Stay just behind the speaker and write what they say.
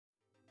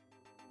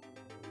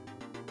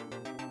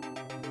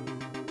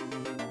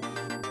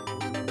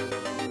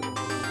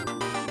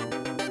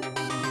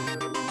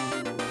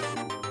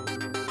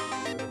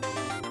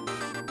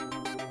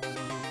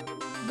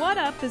What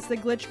up is the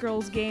Glitch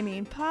Girls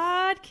Gaming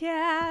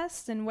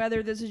Podcast, and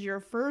whether this is your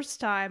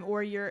first time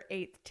or your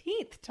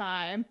 18th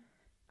time,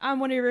 I'm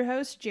one of your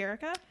hosts,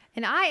 Jerica.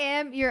 And I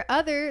am your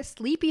other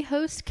sleepy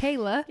host,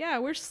 Kayla. Yeah,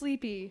 we're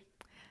sleepy.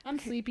 I'm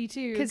sleepy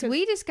too. Because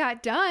we just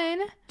got done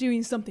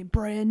doing something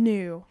brand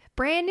new.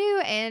 Brand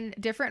new and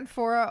different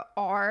for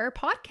our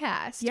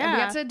podcast. Yeah. And we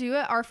got to do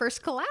our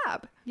first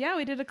collab. Yeah,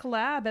 we did a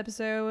collab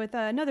episode with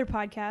another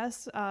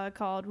podcast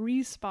called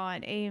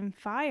Respawn Aim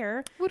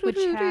Fire, which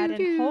had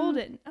and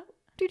Holden. Oh,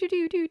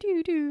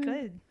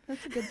 good.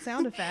 That's a good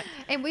sound effect.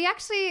 And we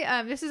actually,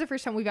 this is the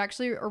first time we've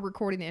actually are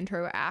recording the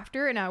intro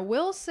after. And I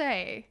will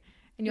say,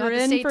 and you're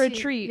in for a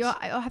treat. You'll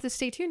have to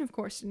stay tuned, of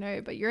course, to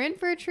know, but you're in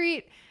for a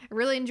treat. I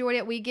really enjoyed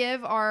it. We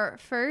give our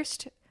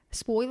first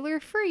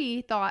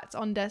spoiler-free thoughts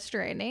on Death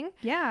Stranding.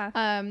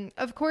 Yeah.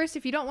 Of course,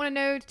 if you don't want to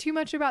know too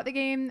much about the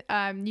game,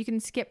 you can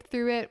skip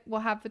through it.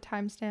 We'll have the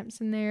timestamps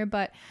in there,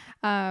 but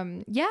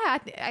yeah,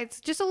 it's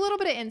just a little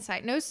bit of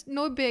insight.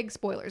 No big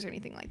spoilers or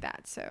anything like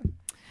that. So,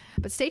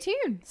 but stay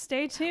tuned.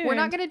 Stay tuned. We're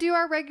not going to do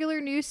our regular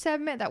news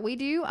segment that we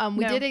do.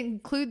 We did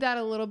include that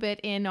a little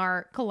bit in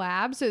our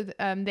collab, so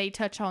they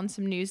touch on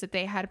some news that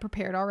they had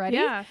prepared already.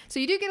 Yeah.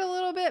 So you do get a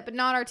little bit, but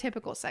not our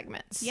typical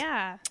segments.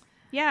 Yeah.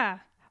 Yeah.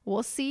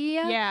 We'll see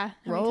ya. Yeah.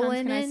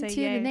 Rolling into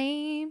the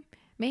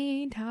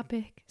main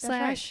topic /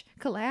 right.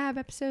 collab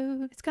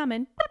episode. It's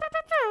coming.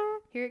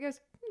 Here it goes.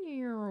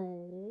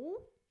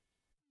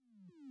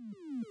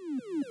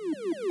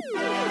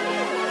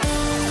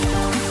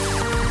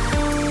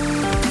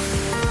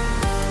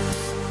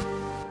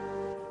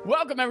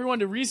 Welcome everyone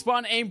to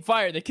Respawn Aim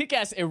Fire, the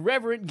kick-ass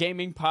irreverent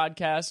gaming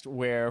podcast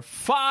where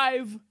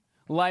 5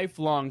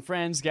 lifelong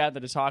friends gather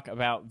to talk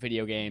about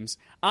video games.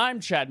 I'm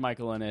Chad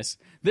Michael Ennis.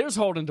 There's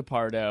Holden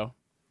DePardo.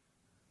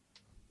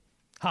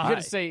 Hi.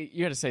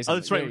 You gotta say something. Oh,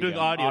 that's right. There We're doing you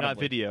go. audio, not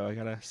Audibly. video. I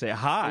gotta say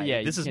hi.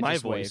 Yeah, this you is can't my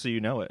just voice, wave. so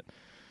you know it.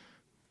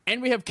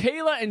 And we have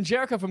Kayla and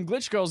Jerica from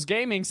Glitch Girls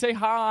Gaming. Say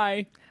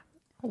hi.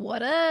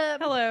 What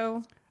up?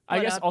 Hello. I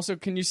What guess up? also,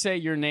 can you say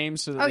your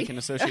names so that we can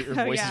associate your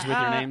Oh, voices yeah. with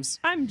your names?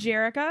 I'm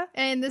Jerica.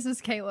 And this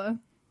is Kayla.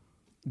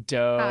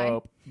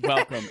 Dope.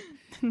 Welcome.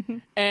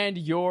 And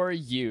you're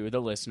you, the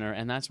listener,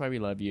 and that's why we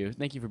love you.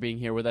 Thank you for being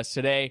here with us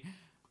today.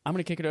 I'm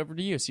going to kick it over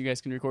to you so you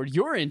guys can record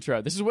your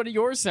intro. This is what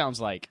yours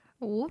sounds like.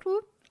 Whoop,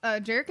 whoop.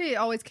 Jerica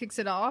always kicks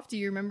it off. Do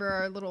you remember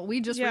our little...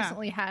 We just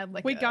recently had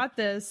we got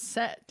this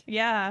set.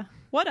 Yeah.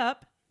 What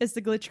up? It's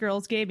the Glitch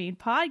Girls Gaming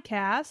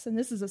Podcast, and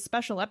this is a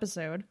special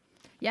episode.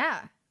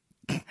 Yeah.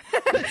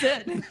 That's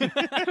it.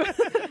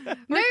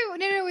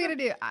 No, we gotta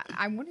do...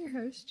 I'm one of your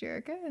hosts,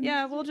 Jerica. And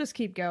Yeah, we'll just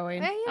keep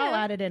going. Yeah. I'll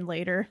add it in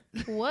later.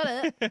 What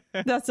up?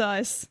 That's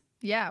us.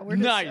 Yeah, we're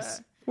just...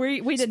 Nice.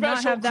 We did not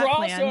Special have that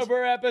planned.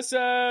 crossover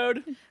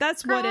episode.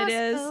 That's what it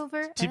is.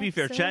 crossover To be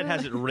fair, Chad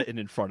has episode. it written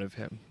in front of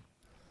him.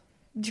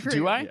 True.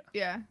 Do I?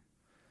 Yeah.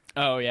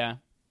 Oh, yeah.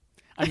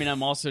 I mean,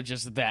 I'm also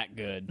just that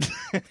good.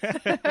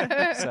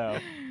 So,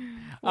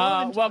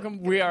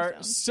 welcome. We are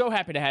so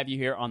happy to have you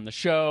here on the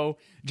show.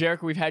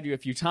 Jerica, we've had you a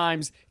few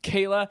times.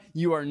 Kayla,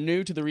 you are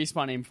new to the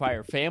Respawn Aim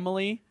Fire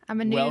family.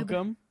 I'm a noob.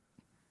 Welcome.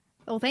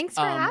 Well, thanks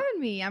for having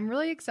me. I'm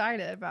really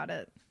excited about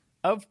it.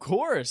 Of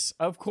course.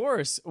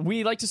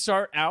 We like to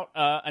start out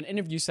an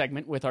interview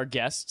segment with our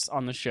guests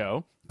on the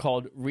show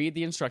called Read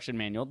the Instruction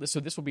Manual. So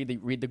this will be the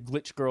Read the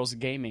Glitch Girls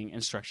Gaming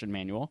Instruction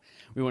Manual.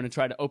 We want to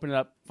try to open it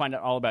up, find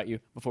out all about you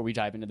before we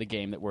dive into the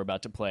game that we're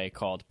about to play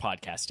called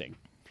podcasting.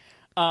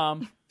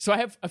 So I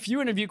have a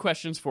few interview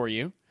questions for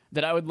you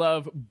that I would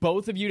love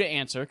both of you to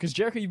answer. Because,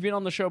 Jerica, you've been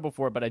on the show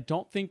before, but I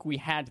don't think we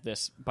had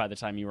this by the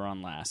time you were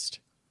on last.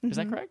 Is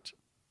that correct?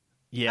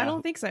 Yeah. I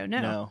don't think so.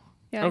 No. No.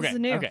 Yeah, this is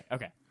new.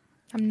 Okay.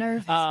 I'm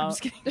nervous. I'm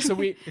just kidding. So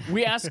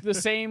we ask the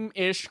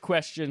same-ish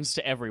questions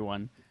to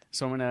everyone.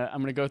 So I'm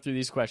gonna go through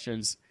these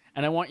questions,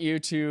 and I want you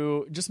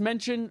to just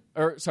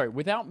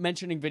without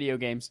mentioning video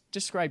games,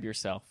 describe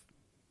yourself.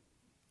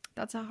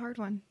 That's a hard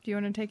one. Do you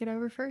want to take it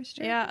over first,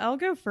 Jerica? Yeah, I'll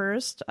go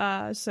first.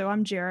 So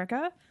I'm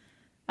Jerica.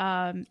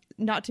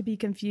 Not to be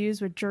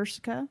confused with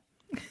Jerska.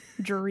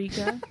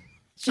 Jerica.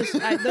 It's just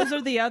those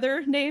are the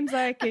other names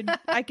I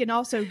can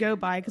also go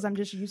by because I'm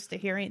just used to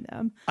hearing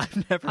them.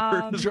 I've never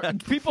heard of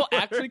that. People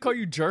actually call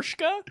you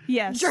Jershka?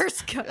 Yes,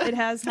 Jerska. it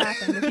has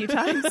happened a few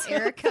times.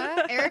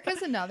 Erica.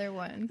 Erica's another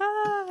one.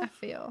 I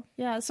feel.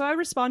 Yeah, so I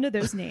respond to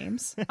those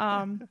names.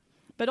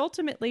 But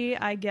ultimately,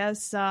 I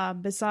guess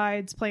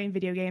besides playing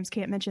video games,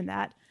 can't mention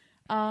that.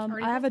 I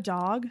have a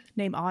dog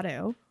named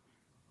Otto.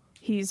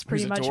 He's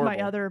pretty much my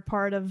adorable. other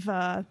part of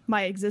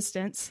my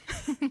existence.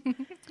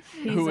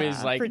 Who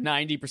is like for-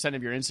 90%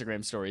 of your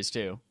Instagram stories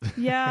too.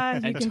 Yeah,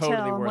 you and can totally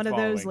tell. worth One of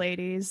those following.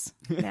 ladies.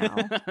 Now,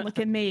 look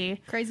at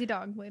me. Crazy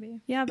dog lady.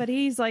 Yeah, but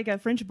he's like a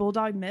French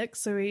bulldog mix,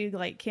 so he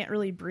like can't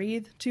really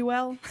breathe too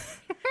well,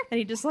 and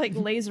he just like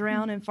lays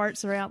around and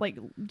farts around, like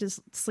just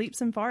sleeps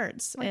and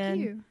farts. Like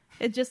and you.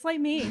 It's just like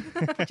me,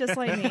 just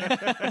like me.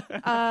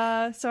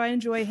 So I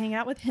enjoy hanging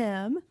out with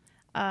him.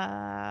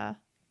 Trying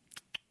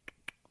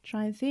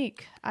to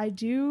think, I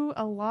do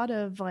a lot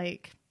of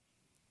like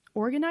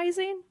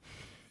organizing.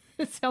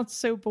 It sounds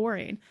so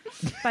boring.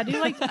 But I do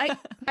like I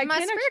In my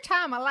can spare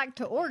time, I like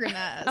to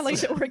organize. I like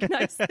to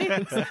organize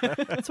things.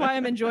 That's why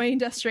I'm enjoying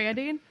Death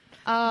Stranding.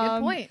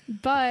 Good point.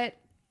 But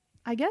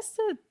I guess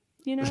Oh,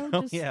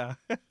 just yeah.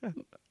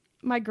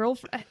 my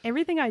girlfriend.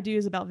 Everything I do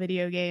is about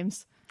video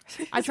games.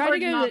 I It's try to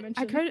hard go. not To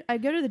mention. I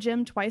go to the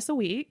gym twice a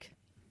week.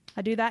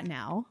 I do that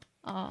now.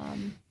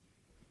 Trying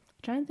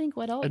to think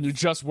what else. And you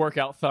just work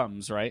out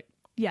thumbs, right?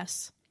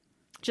 Yes,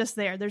 just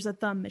there. There's a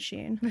thumb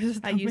machine. There's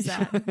a I thumb use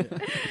that.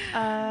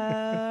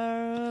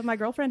 My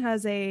girlfriend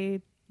has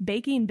a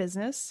baking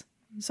business,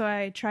 so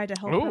I try to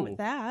help her Ooh. with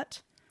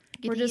that.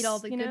 Get We're to eat just all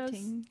the good s-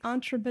 things.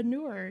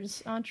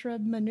 entrepreneurs.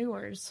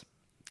 Entrepreneurs.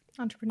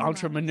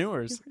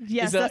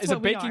 Yes, is that's is a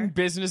what we baking are.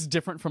 business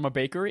different from a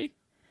bakery?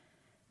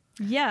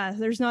 Yeah,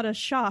 there's not a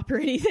shop or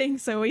anything,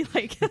 so we do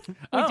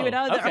it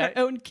out of okay. our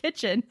own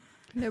kitchen.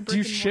 No Do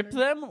you brick and ship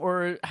mortar. them,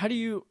 or how do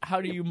you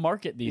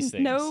market these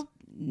things? No,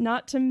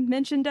 not to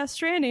mention Death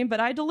Stranding,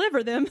 but I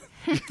deliver them.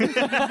 Hey.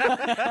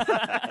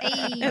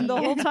 And the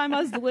whole time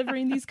I was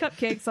delivering these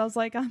cupcakes, I was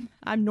like,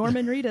 I'm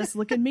Norman Reedus.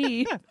 Look at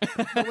me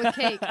with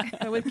cake.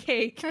 with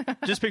cake.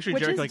 Just picture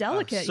Which Jarek is like,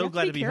 delicate. "Oh, You so have to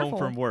glad be to be home careful."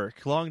 from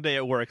work. Long day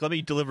at work. Let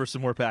me deliver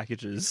some more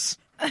packages.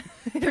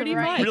 Pretty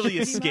Right. much. Really pretty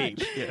escape.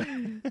 much. Yeah.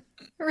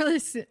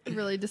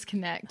 Really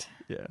disconnect.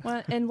 Yeah.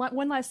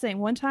 One last thing.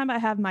 One time I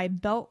have my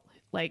belt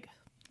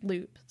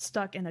loop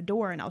stuck in a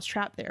door, and I was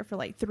trapped there for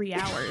 3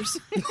 hours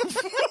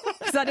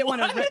because I didn't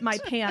want to rip my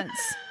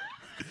pants.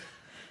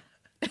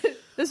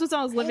 This was when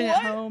I was living at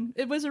home.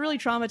 It was really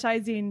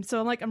traumatizing.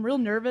 So I'm real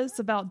nervous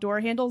about door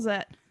handles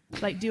that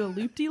do a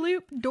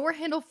loop-de-loop. Door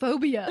handle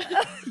phobia.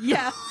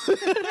 Yeah.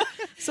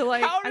 So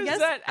How I does guess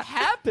that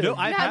happen? No,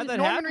 I've had that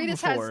Norman happen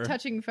Reedus before. has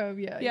touching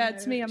phobia. yeah, you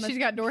it's know. me. She's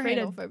got door afraid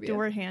handle of phobia.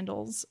 door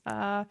handles.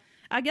 I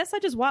guess I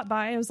just walked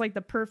by. It was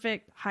the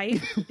perfect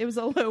height. It was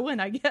a low one,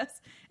 I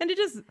guess, and it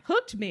just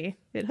hooked me.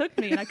 It hooked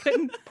me, and I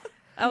couldn't.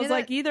 I was know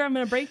like, that- either I'm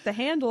going to break the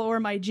handle or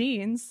my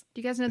jeans.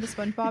 Do you guys know the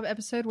SpongeBob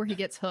episode where he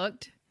gets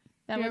hooked?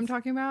 You know what I'm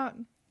talking about?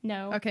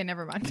 No, Okay,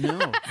 never mind. No.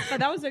 but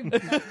that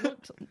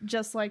looked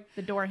just like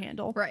the door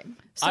handle. Right.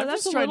 So I'm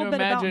that's just a trying little to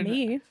bit about imagine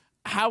me.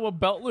 how a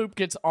belt loop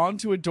gets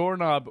onto a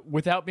doorknob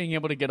without being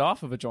able to get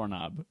off of a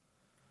doorknob.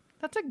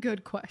 That's a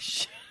good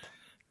question.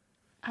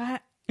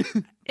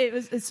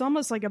 It's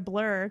almost like a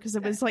blur because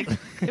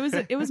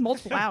it was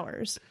multiple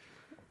hours.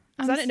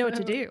 Because I didn't know what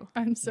to do.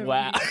 I'm so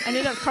Wow. weak. I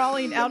ended up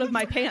crawling out of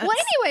my pants. Well,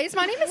 anyways,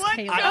 my name is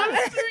Kayla.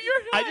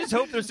 I just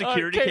hope there's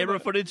security Kayla. camera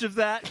footage of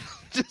that.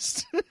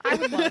 Just I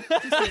would love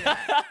to see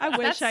that. I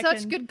wish That's I such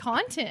could. good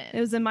content. It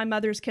was in my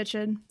mother's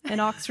kitchen in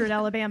Oxford,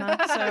 Alabama.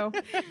 So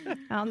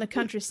out in the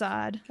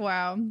countryside.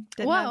 Wow.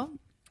 Didn't Well,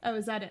 Oh,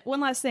 is that it?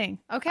 One last thing.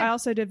 Okay. I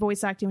also did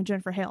voice acting with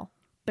Jennifer Hale.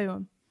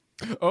 Boom.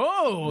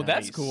 Oh,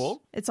 that's Nice.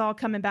 cool. It's all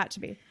coming back to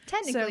me.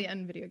 technically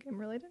un-video game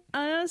related.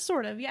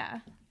 Sort of, yeah.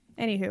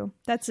 Anywho,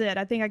 that's it.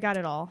 I think I got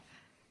it all.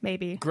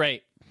 Maybe.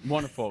 Great.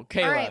 Wonderful.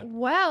 Kayla. All right.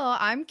 Well,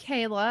 I'm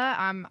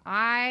Kayla.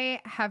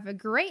 I have a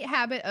great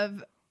habit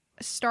of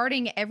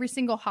starting every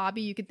single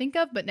hobby you could think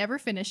of, but never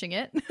finishing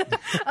it.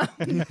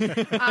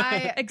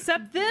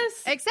 Except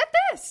this. Except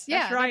this.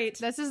 Yeah. That's right.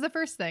 This is the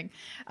first thing.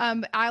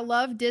 I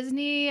love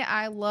Disney.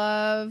 I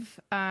love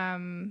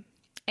anime.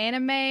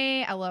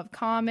 I love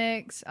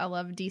comics. I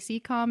love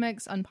DC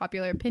Comics.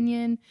 Unpopular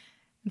opinion.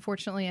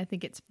 Unfortunately, I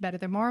think it's better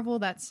than Marvel.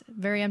 That's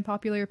very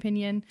unpopular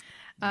opinion.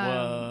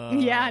 Whoa.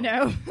 Yeah, I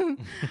know.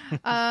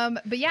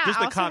 But yeah, just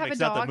I the also comics, have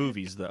a not dog. the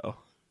movies, though.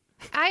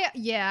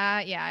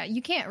 Yeah.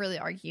 You can't really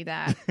argue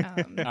that.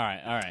 All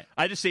right.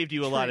 I just saved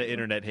you a lot of True.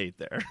 internet hate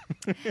there.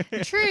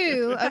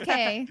 True.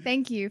 Okay.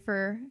 Thank you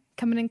for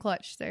coming in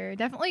clutch there.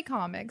 Definitely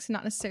comics,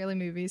 not necessarily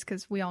movies,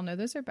 because we all know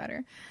those are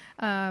better.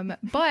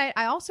 But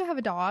I also have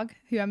a dog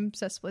who I'm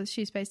obsessed with.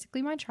 She's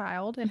basically my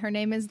child, and her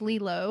name is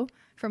Lilo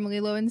from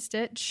Lilo and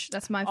Stitch.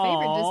 That's my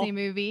favorite Aw. Disney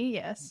movie.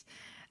 Yes.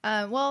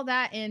 Well,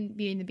 that and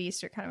Beauty and the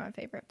Beast are kind of my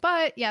favorite.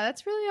 But yeah,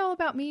 that's really all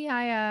about me.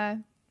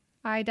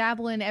 I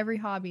dabble in every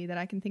hobby that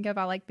I can think of.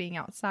 I like being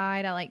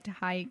outside. I like to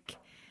hike.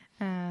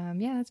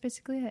 Yeah, that's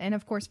basically it. And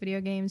of course, video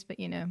games. But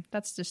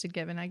that's just a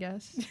given, I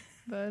guess.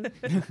 But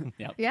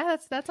Yep. yeah,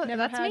 that's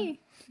Had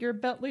me. Your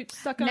belt loop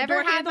stuck on Never a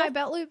door had handle? my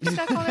belt loop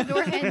stuck on a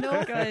door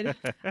handle. Good.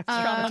 It's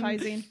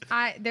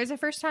traumatizing. There's a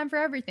first time for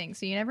everything,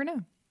 so you never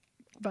know.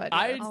 But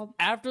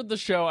After the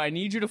show, I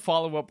need you to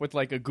follow up with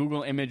a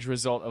Google image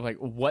result of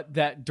what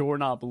that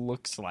doorknob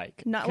looks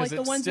like. Not 'Cause like the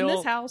it's ones still, in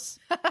this house.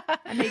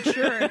 I made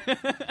sure.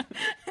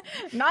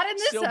 not in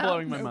this Still house.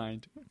 blowing my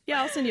mind.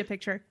 Yeah, I'll send you a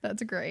picture.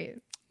 That's great.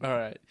 All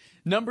right.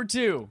 Number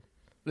 2.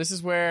 This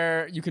is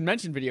where you can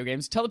mention video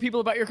games. Tell the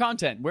people about your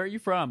content. Where are you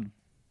from?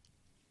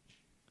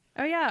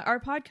 Oh yeah, our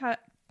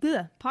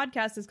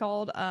podcast is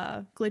called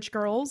Glitch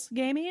Girls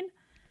Gaming.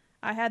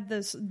 I had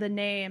the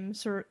name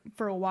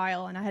for a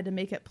while, and I had to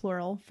make it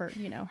plural for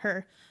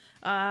her.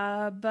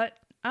 But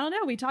I don't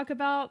know. We talk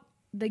about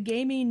the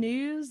gaming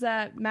news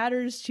that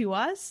matters to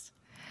us,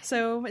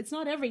 so it's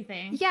not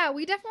everything. Yeah,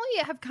 we definitely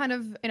have kind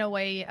of, in a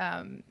way,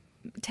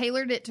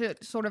 tailored it to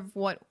sort of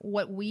what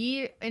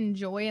we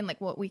enjoy and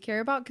like what we care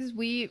about, because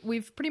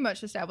we've pretty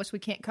much established we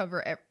can't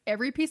cover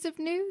every piece of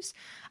news,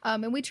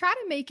 and we try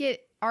to make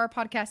it our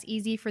podcast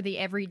easy for the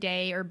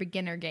everyday or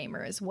beginner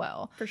gamer as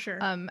well. For sure.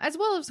 As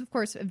well as, of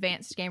course,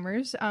 advanced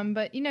gamers.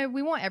 But,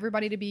 we want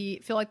everybody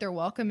to feel like they're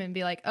welcome and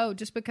be like, oh,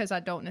 just because I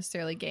don't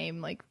necessarily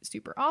game like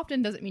super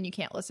often doesn't mean you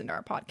can't listen to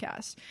our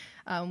podcast.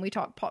 We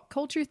talk pop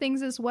culture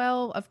things as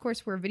well. Of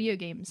course, we're video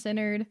game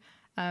centered,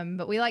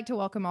 but we like to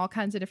welcome all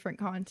kinds of different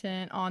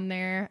content on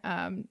there.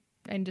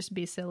 And just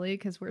be silly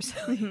because we're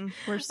silly.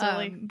 We're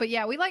silly. But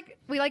yeah, we like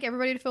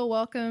everybody to feel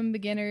welcome,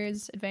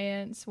 beginners,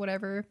 advanced,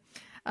 whatever.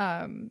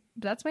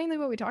 That's mainly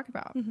what we talk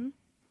about.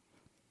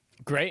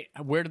 Great.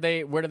 Where do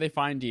they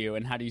find you,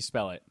 and how do you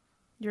spell it?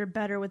 You're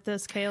better with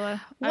this, Kayla.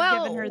 Well,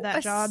 I've given her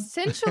that job.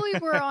 Essentially,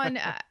 we're on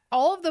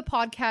all of the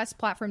podcast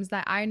platforms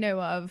that I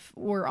know of.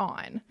 We're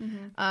on,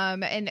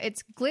 and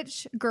it's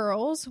Glitch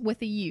Girls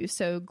with a U.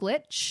 So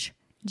Glitch,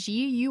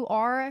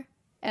 GURLS.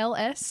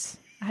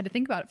 I had to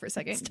think about it for a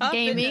second.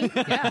 Gaming.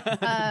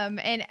 Yeah.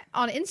 And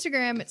on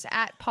Instagram, it's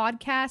at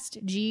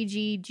podcast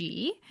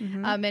GGG.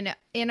 And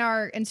in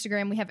our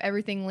Instagram, we have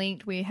everything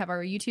linked. We have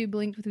our YouTube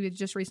linked, which we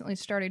just recently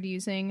started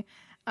using.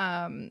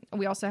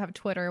 We also have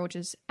Twitter, which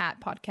is at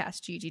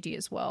podcast GGG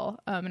as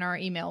well. And our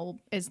email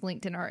is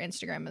linked in our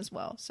Instagram as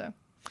well. So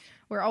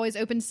we're always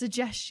open to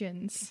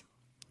suggestions.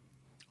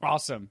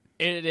 Awesome.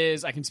 It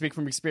is, I can speak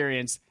from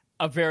experience,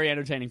 a very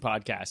entertaining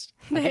podcast.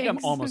 I think I'm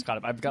Thanks. almost caught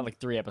up. I've got like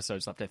 3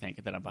 episodes left, I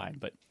think, that I'm behind,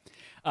 but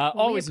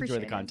always enjoy the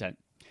appreciate it. content.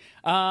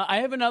 I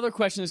have another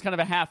question. It's kind of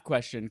a half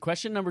question.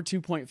 Question number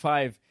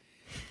 2.5.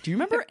 Do you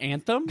remember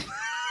Anthem?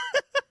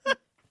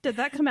 Did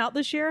that come out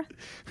this year?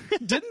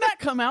 Didn't that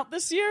come out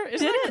this year?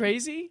 Isn't that it?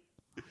 crazy?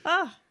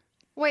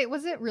 Wait,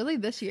 was it really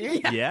this year?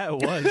 Yeah, it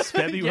was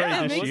February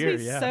It this makes year.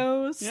 me Yeah.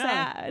 so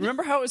Yeah. sad.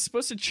 Remember how it was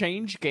supposed to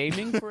change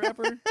gaming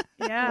forever?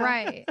 Yeah.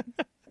 Right.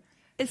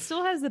 It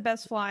still has the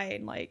best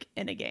flying like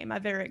in a game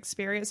I've ever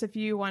experienced. If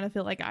you want to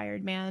feel like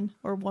Iron Man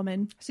or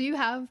woman. So you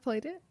have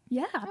played it?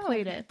 Yeah, I Oh,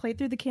 played okay. it. Played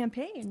through the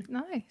campaign.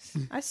 Nice.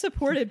 I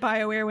supported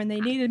BioWare when they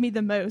needed me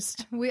the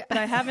most. But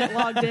I haven't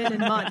logged in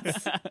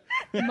months.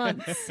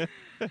 Didn't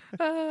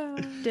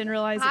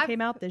realize it I've- came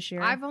out this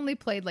year. I've only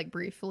played like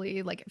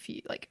briefly, like a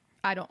few, like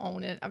I don't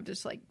own it. I've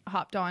just like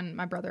hopped on.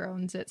 My brother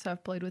owns it, so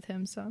I've played with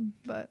him some.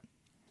 But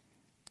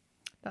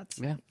that's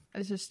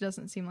It just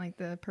doesn't seem like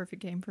the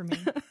perfect game for me.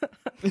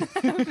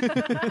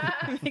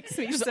 Makes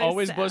me It just so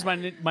always sad. blows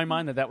my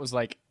mind that was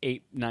like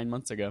 8-9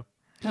 months ago.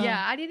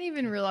 Yeah, I didn't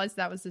even realize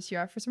that was this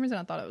year. For some reason,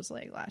 I thought it was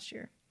like last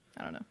year.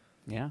 I don't know.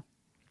 Yeah.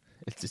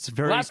 It's a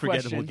very Last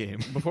forgettable question,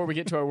 game. before we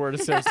get to our word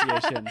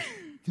association.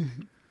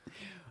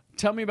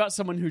 Tell me about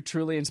someone who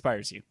truly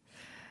inspires you.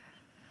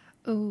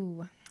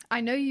 Ooh,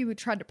 I know you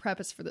tried to prep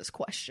us for this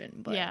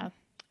question, but Yeah.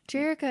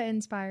 Jerica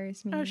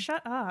inspires me. Oh,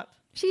 shut up.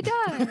 She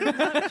does.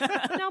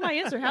 Now my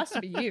answer has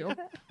to be you.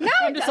 No,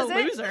 I'm it just a doesn't.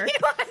 loser. You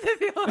don't have to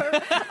feel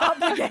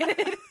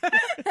obligated.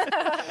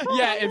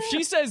 Yeah, if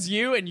she says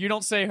you and you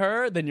don't say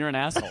her, then you're an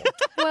asshole.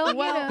 Well,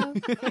 Well,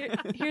 you know.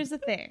 here's the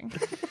thing.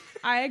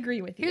 I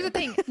agree with you. Here's the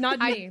thing. Not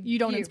me. You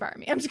don't inspire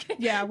me. I'm just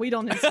kidding. Yeah, we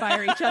don't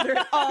inspire each other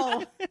at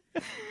all.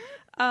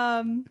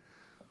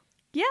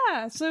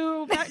 Yeah,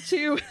 so back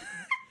to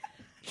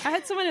I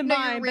had someone in No,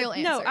 your mind. real but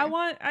no,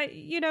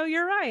 answer.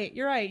 you're right.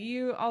 You're right.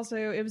 You also,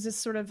 it was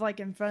just sort of like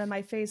in front of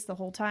my face the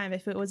whole time.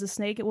 If it was a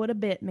snake, it would have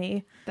bit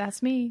me.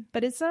 That's me.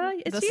 But it's The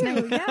you.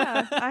 snake.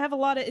 Yeah, I have a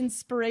lot of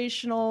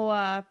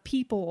inspirational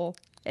people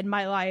in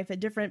my life at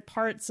different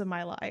parts of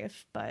my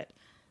life. But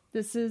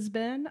this has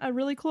been a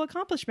really cool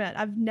accomplishment.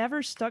 I've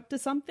never stuck to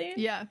something.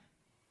 Yeah.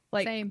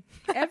 Like Same.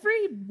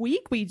 every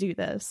week we do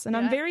this, and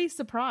Yeah. I'm very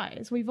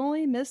surprised. We've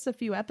only missed a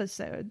few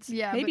episodes.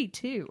 Yeah, maybe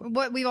 2.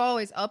 What we've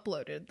always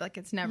uploaded. Like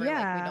it's never like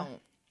Yeah. we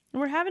don't. And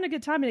we're having a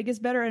good time, and it gets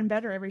better and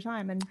better every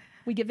time. And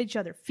we give each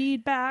other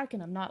feedback,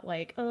 and I'm not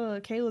like,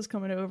 oh, Kayla's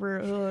coming over.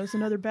 Oh, it's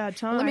another bad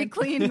time. Let me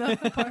clean the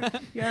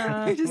part.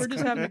 Yeah, we're just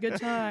having a good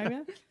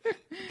time.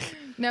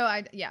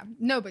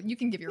 No, but you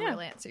can give your Yeah. real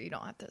answer. You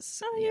don't have to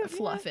Oh,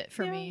 fluff it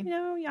for me.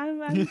 No,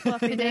 I'm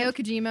fluffing Hideo it.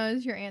 Kojima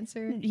is your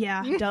answer.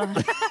 Yeah, duh.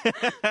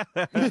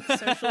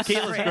 Social Kayla's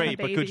strand, great,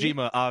 baby. but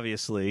Kojima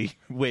obviously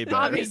way better.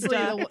 Obviously,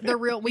 the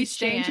real we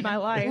changed stand. my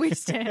life. We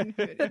stand.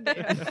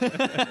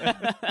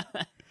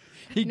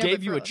 He No, gave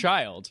but you for a real.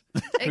 child.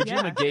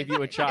 Kojima gave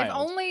you a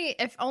child.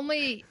 If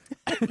only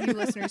you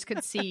listeners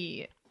could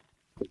see.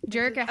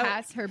 Jerica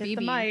has her Hit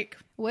the BB mic.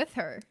 with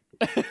her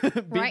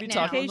BB right now.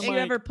 talking In on case the you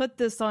mic. ever put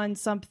this on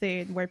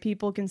something where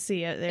people can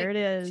see it, there it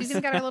is. She's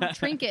even got her little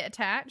trinket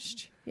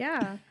attached.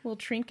 Yeah, little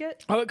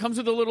trinket. Oh, it comes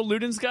with a little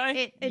Ludens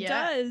guy? It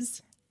Yeah.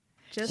 does.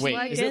 Just Wait,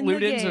 like is it in the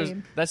Ludens or is,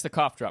 game. that's the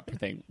cough drop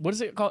thing? What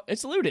is it called?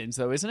 It's Ludens,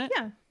 though, isn't it?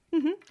 Yeah,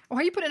 Why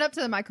are you putting it up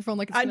to the microphone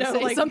like it's I going to know.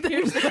 say Like, something?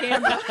 here's the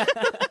camera.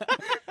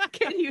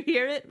 Can you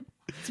hear it?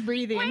 It's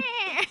breathing.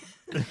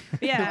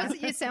 Yeah.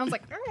 It sounds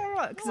like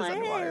because it's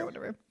underwater or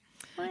whatever.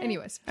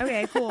 Anyways,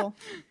 Okay. Cool.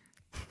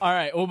 All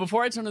right. Well,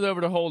 before I turn it over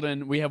to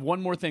Holden, we have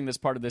one more thing that's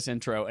part of this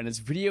intro, and it's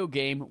video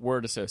game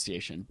word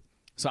association.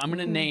 So I'm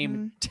going to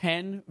name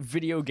 10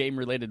 video game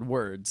related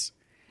words,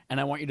 and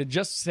I want you to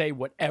just say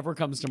whatever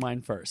comes to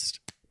mind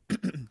first.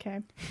 Okay.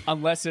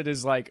 Unless it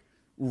is like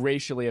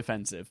racially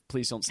offensive.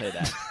 Please don't say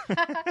that.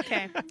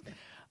 Okay.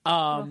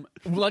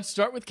 Let's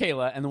start with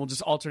Kayla, and then we'll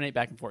just alternate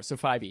back and forth. So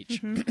 5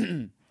 each.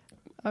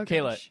 Oh,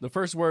 Kayla, gosh. the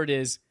first word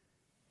is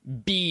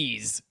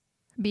bees.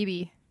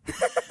 BB.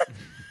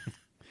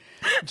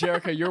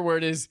 Jerica, your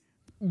word is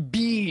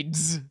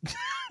beads.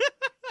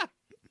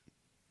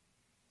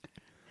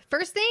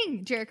 First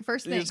thing, Jerica.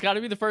 First thing. It's got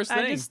to be the first thing.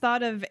 I just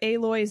thought of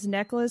Aloy's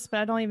necklace, but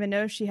I don't even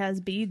know if she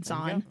has beads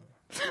on.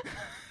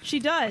 She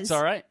does. It's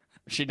all right.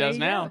 She does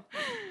you now.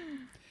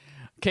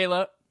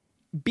 Kayla,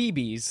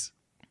 BBs.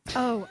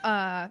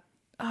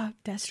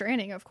 Death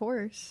Stranding, of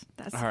course.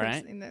 That's the All first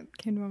right. thing that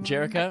came to my mind.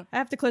 Jerica. I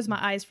have to close my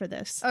eyes for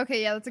this.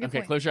 Okay, yeah, that's a good Okay,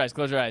 point. close your eyes.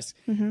 Close your eyes.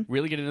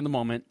 Really get into the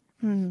moment.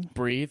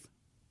 Breathe.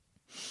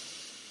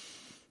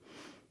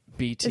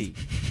 BT.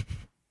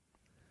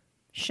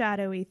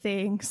 Shadowy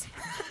things.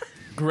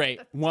 Great.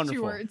 Wonderful.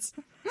 2 words.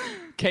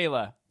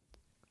 Kayla,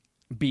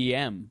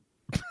 BM.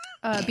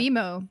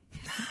 BMO.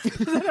 I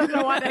don't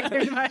know why that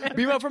came to my head.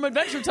 BMO from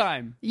Adventure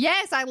Time.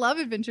 Yes, I love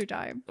Adventure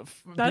Time.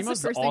 That's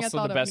BMO's the first thing I also thought the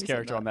of when best you said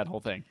character that. on that whole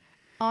thing.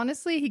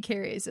 Honestly, he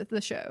carries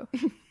the show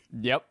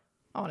Yep.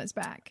 on his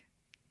back.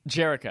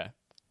 Jerica,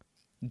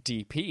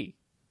 DP.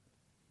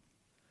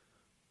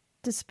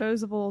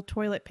 Disposable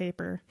toilet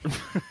paper.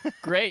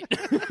 Great. I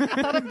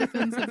thought of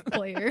defensive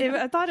player.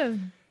 I thought of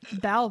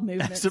bowel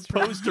movements. As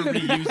opposed to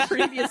reuse,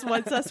 Previous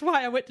ones. That's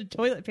why I went to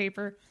toilet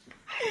paper.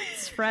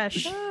 It's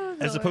fresh.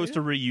 as opposed to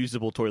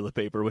reusable toilet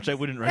paper, which I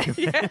wouldn't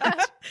recommend.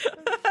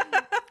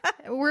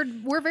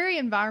 We're very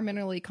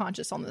environmentally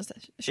conscious on this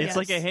show. It's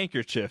like a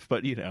handkerchief,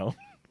 but for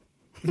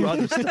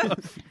other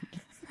stuff.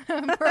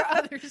 for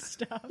other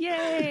stuff.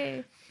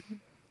 Yay!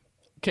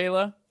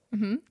 Kayla,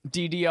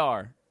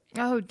 DDR.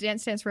 Oh,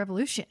 Dance Dance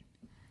Revolution.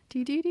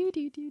 Yeah.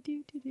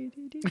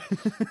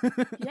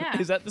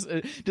 Is that this,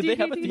 did they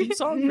have a theme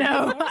song?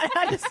 No,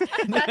 that's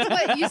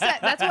what you said.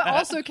 That's what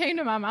also came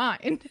to my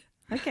mind.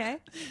 Okay.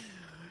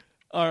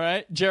 All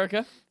right,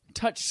 Jerica,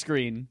 touch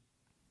screen.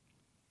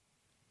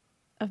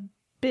 A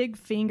big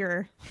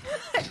finger.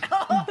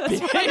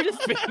 I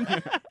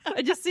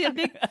just see a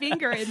big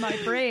finger in my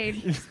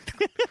brain.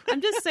 I'm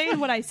just saying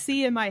what I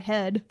see in my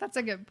head. That's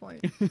a good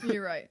point.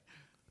 You're right.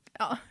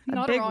 Oh,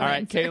 not big a wrong All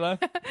right, answer. Kayla.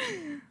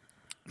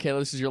 Kayla,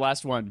 this is your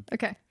last one.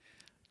 Okay.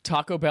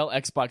 Taco Bell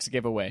Xbox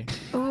giveaway.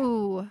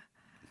 Ooh.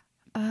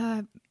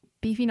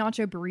 Beefy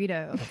nacho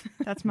burrito.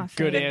 That's my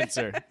Good favorite.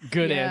 answer.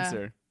 Good Yeah.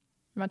 answer.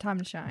 My time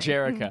to shine.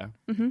 Jerica.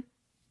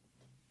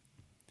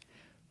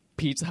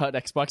 Pizza Hut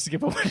Xbox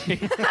giveaway.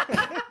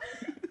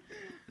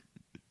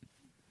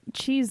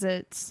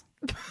 Cheez-Its.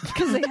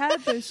 Because they had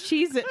those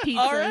Cheez-It pizzas.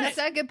 All right. That's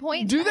a good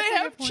point. Do they That's a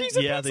have good point. cheese?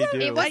 Yeah, they do.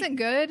 It wasn't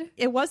good.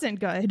 It wasn't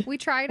good. We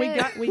tried We it.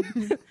 got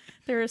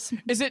there's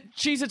Is it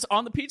Cheez-Its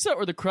on the pizza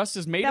or the crust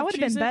is made that of would have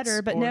been Cheez-Its,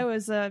 better, but or- no, it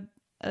was a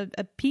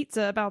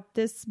pizza about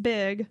this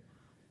big.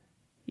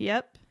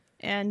 Yep,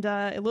 and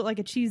it looked like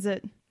a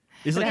Cheez-It.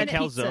 It's But it like a had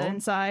pizza calzone.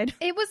 inside.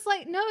 It was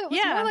like it was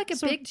Yeah, more like a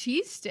so- big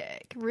cheese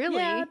stick. Really.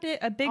 Yeah,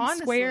 a big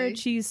square Honestly.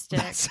 cheese stick.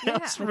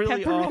 Sounds with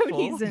really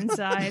pepperonis awful.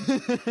 inside.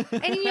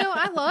 And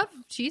I love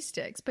cheese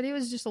sticks, but it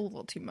was just a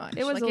little too much.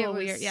 It was a little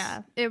weird,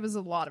 yeah. It was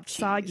a lot of cheese.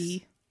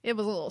 Soggy. It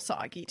was a little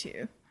soggy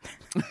too.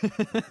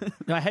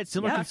 No, I had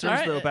similar Yeah, concerns, all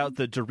right. though, about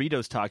the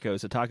Doritos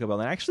tacos at Taco Bell,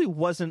 and it actually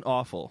wasn't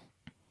awful.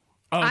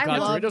 Oh, I God.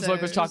 love Doritos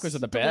Locos those. Tacos are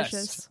the best.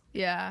 Delicious.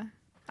 Yeah.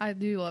 I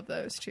do love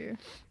those too.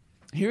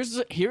 Here's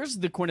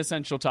the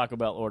quintessential Taco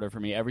Bell order for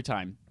me every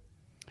time.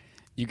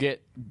 You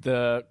get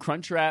the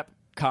Crunchwrap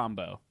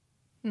combo.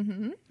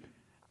 Mm-hmm.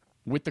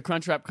 With the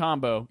Crunchwrap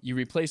combo, you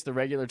replace the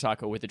regular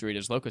taco with the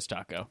Doritos Locos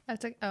Taco.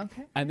 That's okay.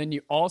 And then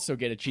you also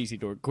get a cheesy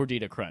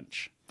Gordita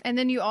Crunch. And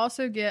then you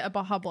also get a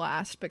Baja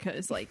Blast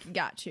because you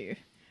got you.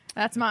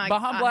 That's my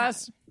Baja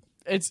Blast,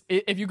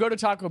 if you go to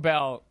Taco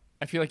Bell,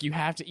 I feel like you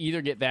have to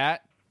either get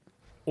that,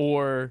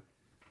 or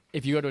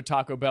if you go to a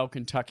Taco Bell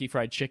Kentucky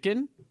Fried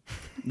Chicken,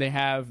 they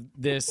have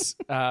this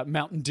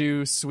Mountain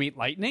Dew Sweet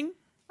Lightning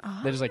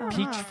that is like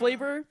peach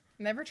flavor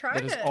Never tried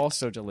that is it.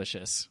 also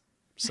delicious.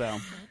 So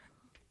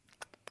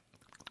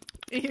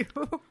Ew.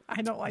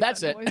 I don't like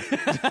That's that it. noise.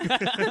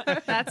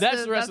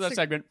 that's the rest of that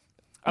segment.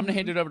 I'm going to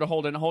hand it over to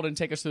Holden. Holden,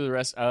 take us through the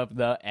rest of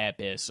the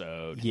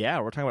episode. Yeah,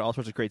 we're talking about all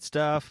sorts of great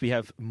stuff. We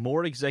have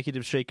more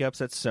executive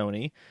shakeups at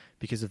Sony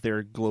because of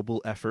their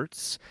global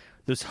efforts.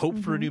 There's hope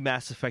for a new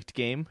Mass Effect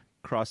game.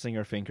 Crossing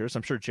our fingers.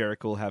 I'm sure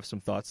Jarek will have some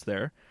thoughts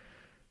there.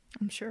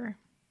 I'm sure.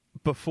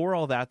 Before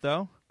all that,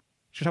 though,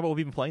 should talk about what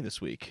we've been playing this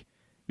week.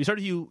 We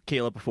started you,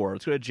 Caleb, before.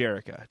 Let's go to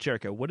Jerica.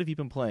 Jerica, what have you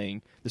been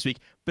playing this week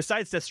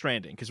besides Death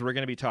Stranding? Because we're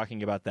going to be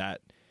talking about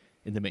that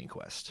in the main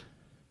quest.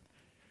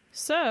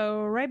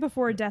 So, right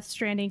before Death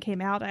Stranding came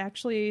out, I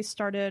actually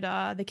started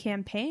the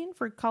campaign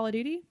for Call of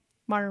Duty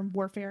Modern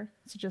Warfare.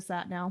 It's just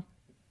that now.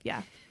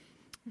 Yeah.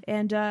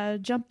 And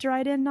jumped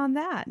right in on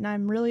that, and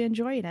I'm really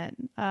enjoying it.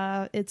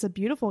 It's a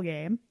beautiful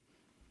game.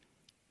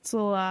 It's a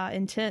little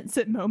intense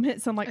at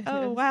moments. I'm like,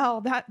 oh, wow,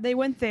 that they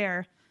went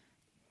there.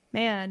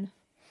 Man.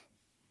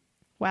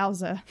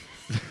 Wowza.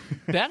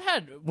 That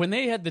had when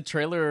they had the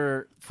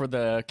trailer for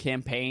the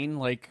campaign,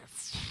 like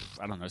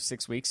I don't know,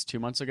 6 weeks, 2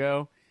 months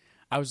ago.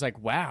 I was like,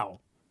 wow,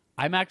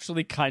 I'm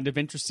actually kind of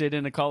interested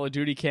in a Call of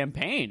Duty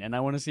campaign, and I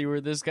want to see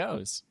where this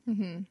goes. I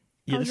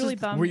Yeah, was this really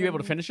is bummed. Were you when- able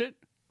to finish it?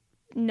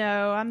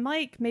 No, I'm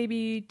like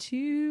maybe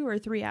 2 or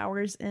 3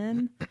 hours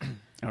in.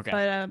 Okay.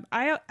 But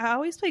I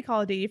always play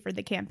Call of Duty for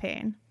the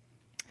campaign.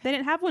 They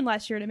didn't have one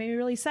last year, and it made me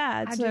really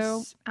sad.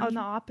 I'm the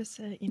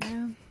opposite, you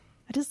know.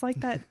 I just like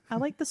that. I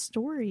like the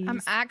stories.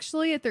 I'm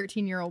actually a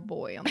 13-year-old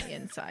boy on the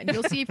inside.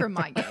 You'll see from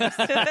my games.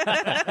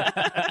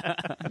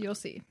 You'll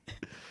see.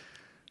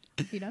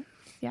 You done?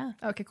 yeah.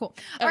 Okay, cool.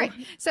 All right.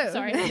 So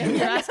Sorry,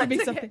 you're asking me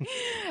It's okay. something.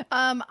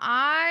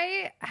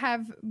 I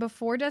have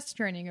before Death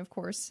Stranding, of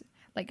course.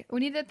 Like we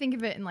need to think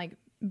of it in like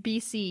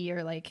BC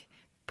or like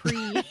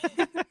pre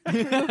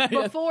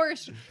before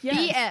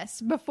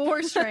BS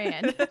before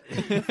Strand.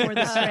 Before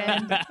the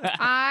Strand.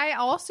 I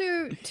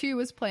also too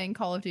was playing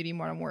Call of Duty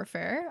Modern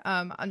Warfare.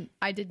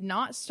 I did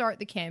not start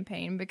the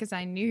campaign because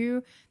I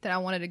knew that I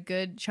wanted a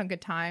good chunk of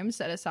time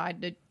set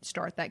aside to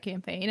start that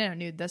campaign, and I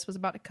knew this was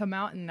about to come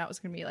out, and that was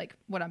going to be like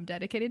what I'm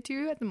dedicated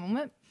to at the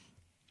moment.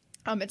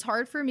 It's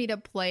hard for me to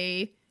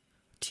play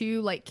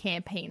two like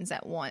campaigns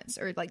at once,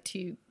 or like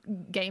two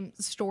game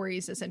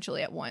stories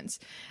essentially at once.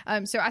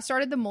 So I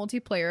started the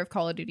multiplayer of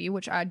Call of Duty,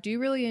 which I do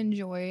really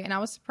enjoy, and I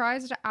was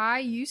surprised. I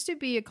used to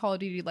be a Call of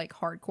Duty like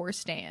hardcore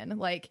stan,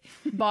 like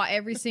bought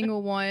every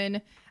single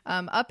one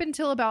up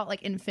until about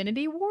like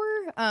Infinity War,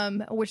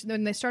 which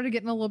then they started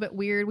getting a little bit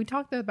weird. We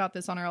talked about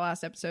this on our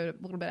last episode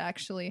a little bit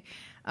actually,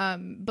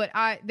 but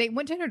they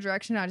went in a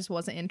direction I just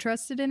wasn't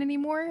interested in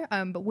anymore.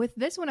 But with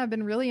this one, I've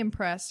been really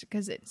impressed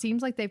because it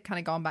seems like they've kind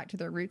of gone back to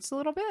their roots a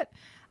little bit.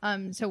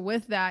 So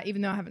with that,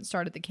 even though I haven't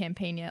started the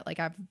campaign yet, like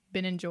I've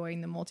been enjoying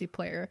the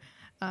multiplayer.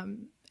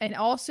 And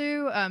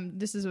also,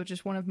 this is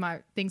just one of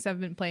my things I've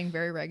been playing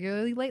very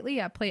regularly lately.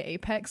 I play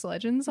Apex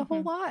Legends a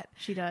whole lot.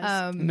 She does.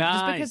 Just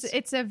Nice. because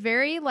it's a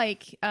very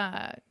like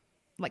kind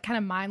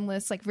of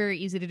mindless, like very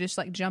easy to just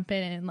like jump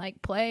in and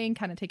like play and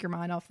kind of take your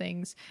mind off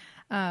things.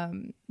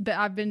 But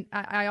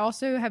I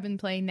also have been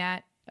playing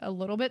that a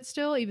little bit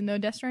still, even though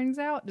Death Stranding's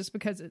out, just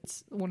because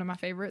it's one of my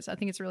favorites. I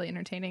think it's really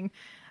entertaining.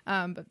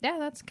 But yeah,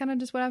 that's kind of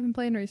just what I've been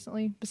playing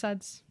recently,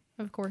 besides,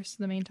 of course,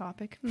 the main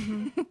topic.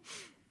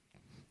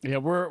 Yeah,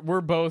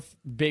 we're both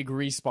big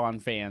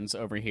Respawn fans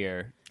over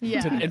here.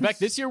 Yeah. In fact,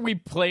 this year we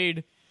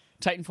played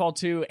Titanfall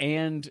 2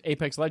 and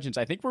Apex Legends.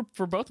 I think we're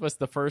for both of us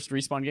the first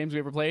Respawn games we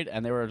ever played,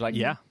 and they were like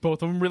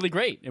both of them really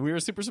great, and we were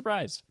super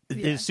surprised.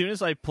 As soon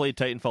as I played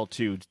Titanfall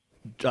 2,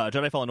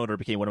 Jedi Fallen Order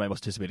became one of my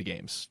most anticipated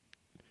games.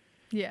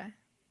 Yeah.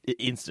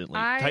 Instantly.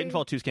 I-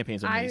 Titanfall 2's campaign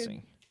is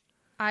amazing.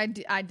 I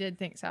did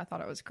think so. I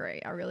thought it was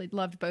great. I really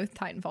loved both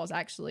Titanfalls,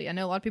 actually. I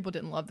know a lot of people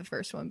didn't love the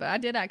first one, but I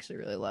did actually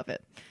really love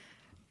it.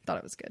 Thought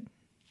it was good.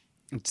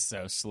 It's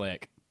so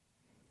slick.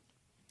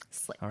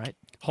 All right.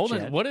 Holden,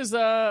 Chad? what is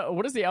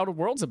the Outer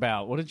Worlds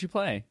about? What did you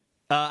play?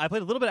 I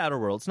played a little bit of Outer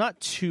Worlds, not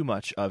too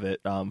much of it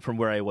from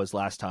where I was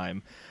last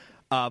time.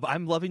 But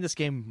I'm loving this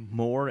game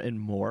more and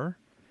more.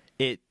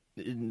 I'm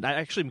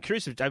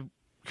curious if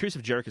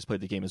Jarek has played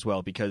the game as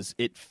well, because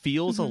it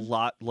feels a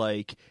lot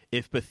like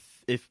if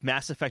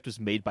Mass Effect was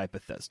made by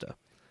Bethesda.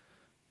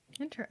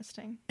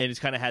 Interesting. And it's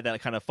kind of had that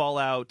kind of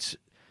Fallout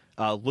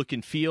look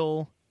and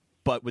feel,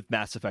 but with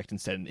Mass Effect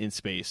instead in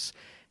space,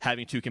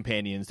 having two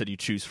companions that you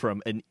choose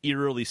from an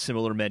eerily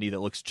similar menu that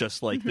looks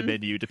just like the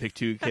menu to pick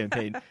two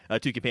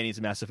companions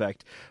in Mass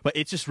Effect. But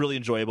it's just really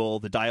enjoyable.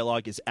 The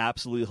dialogue is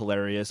absolutely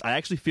hilarious. I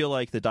actually feel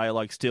like the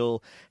dialogue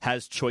still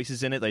has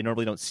choices in it that I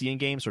normally don't see in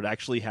games, or it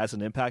actually has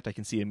an impact I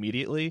can see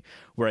immediately,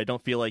 where I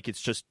don't feel like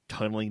it's just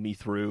tunneling me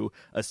through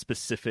a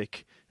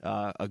specific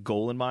a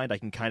goal in mind. I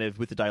can kind of,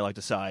 with the dialogue,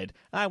 decide,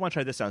 I want to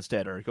try this out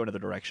instead, or go another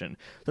direction.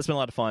 That's been a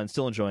lot of fun.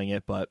 Still enjoying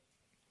it, but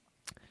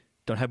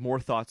don't have more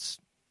thoughts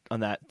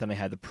on that than I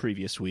had the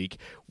previous week.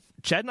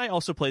 Chad and I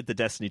also played the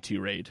Destiny 2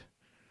 raid.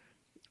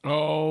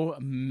 Oh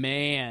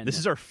man, This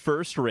is our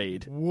first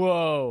raid.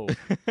 whoa!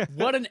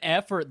 What an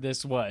effort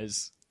this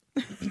was.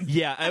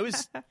 Yeah,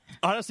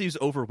 honestly, it was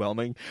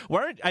overwhelming.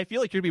 I feel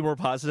like you're going to be more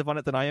positive on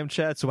it than I am,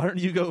 Chad, so why don't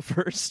you go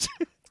first?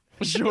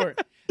 Sure.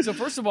 So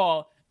first of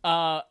all,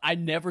 I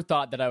never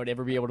thought that I would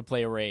ever be able to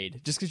play a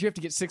raid, just because you have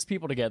to get 6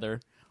 people together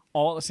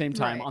all at the same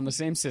time Right. on the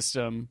same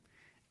system.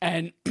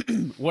 And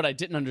what I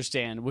didn't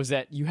understand was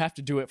that you have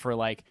to do it for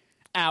like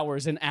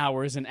hours and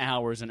hours and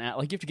hours and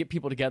like you have to get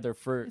people together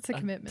for It's a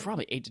commitment.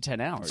 probably 8 to 10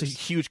 hours. It's a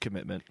huge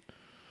commitment.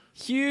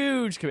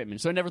 Huge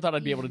commitment. So I never thought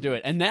I'd be able to do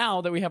it. And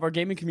now that we have our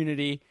gaming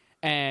community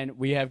and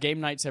we have game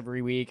nights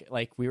every week,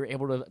 like we were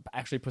able to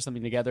actually put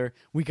something together.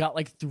 We got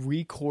like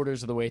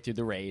 3/4 of the way through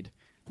the raid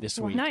this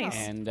week. Nice.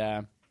 And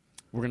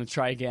we're going to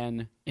try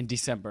again in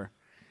December.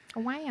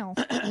 Wow.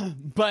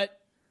 But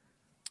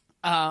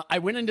I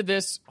went into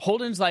this.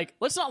 Holden's like,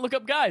 let's not look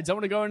up guides. I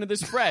want to go into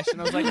this fresh.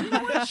 And I was like, you know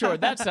what? Sure,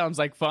 that sounds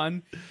like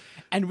fun.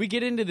 And we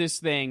get into this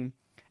thing,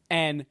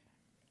 and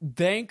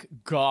thank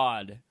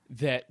God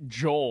that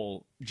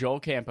Joel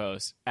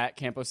Campos at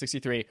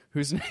Campos63,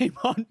 whose name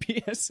on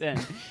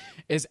PSN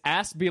is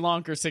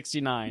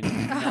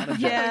AskBelonker69,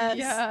 Yes.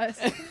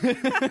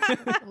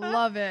 Yes.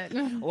 Love it.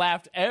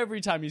 laughed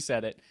every time he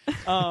said it.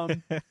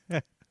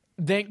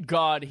 Thank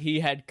God he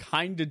had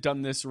kind of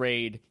done this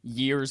raid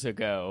years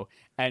ago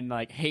and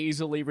like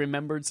hazily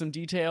remembered some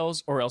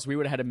details, or else we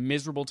would have had a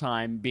miserable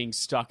time being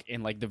stuck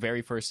in like the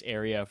very first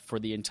area for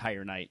the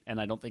entire night,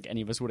 and I don't think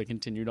any of us would have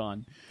continued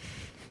on.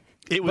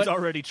 It was But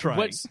already trying.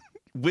 what's-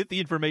 With the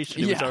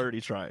information, it was Yeah.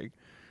 already trying.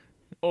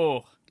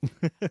 Oh,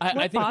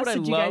 I think boss what I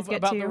did you guys love get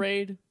about to? the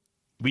raid.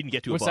 We didn't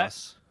get to What's a that?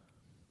 boss.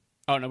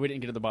 Oh no, we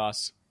didn't get to the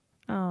boss.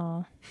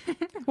 Oh.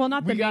 Well,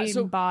 not the We got- main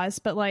so- boss,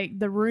 but like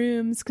the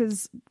rooms,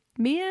 because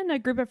me and a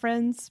group of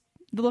friends,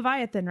 the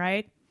Leviathan,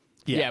 right?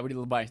 Yeah, we did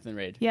the Leviathan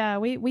raid. Yeah,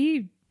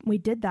 we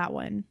did that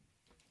one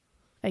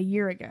a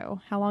year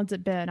ago. How long's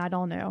it been? I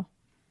don't know.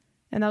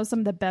 And that was some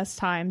of the best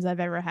times I've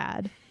ever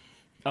had.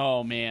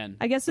 Oh man,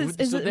 I guess is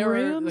So it there were,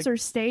 rooms like- or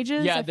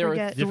stages? Yeah, I there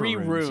forget. were 3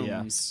 Different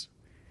rooms,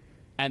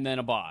 yeah. and then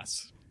a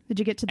boss. Did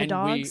you get to the And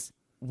dogs?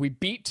 we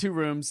beat 2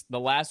 rooms. The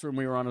last room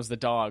we were on was the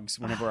dogs.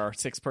 Whenever our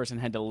 6th person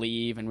had to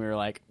leave, and we were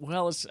like,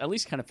 "Well, let's at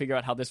least kind of figure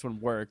out how this one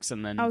works."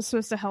 And then I was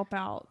supposed to help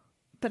out,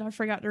 but I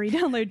forgot to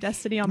re-download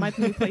Destiny on my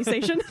new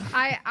PlayStation.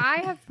 I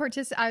have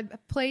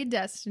I've played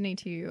Destiny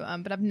 2,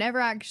 but I've never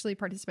actually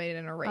participated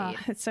in a raid.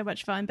 It's so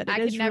much fun, but I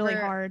it is could never, really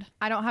hard.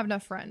 I don't have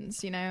enough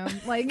friends, you know?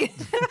 Like,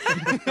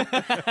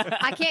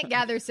 I can't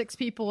gather 6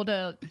 people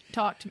to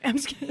talk to me. I'm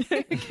just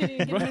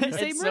kidding. Right?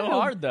 same It's so room.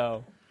 hard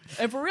though.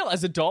 And for real,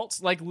 as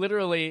adults, like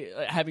literally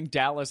having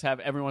Dallas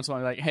have every once in a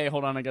while, like, "Hey,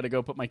 hold on, I got to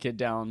go put my kid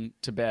down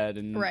to bed,"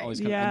 and Right. all these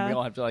kind of, Yeah. and we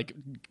all have to like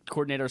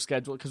coordinate our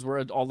schedule because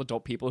we're all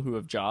adult people who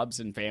have jobs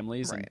and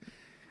families, Right. and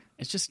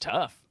it's just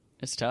tough.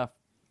 It's tough.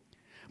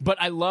 But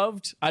I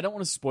don't want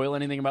to spoil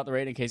anything about the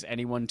raid in case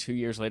anyone 2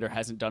 years later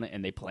hasn't done it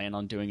and they plan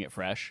on doing it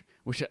fresh,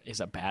 which is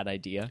a bad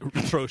idea.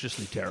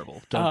 Atrociously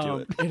terrible. Don't do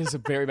it. It is a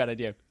very bad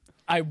idea.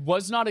 I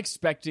was not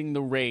expecting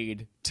the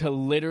raid to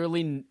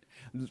literally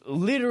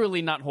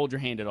not hold your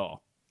hand at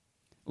all.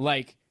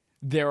 Like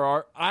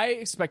I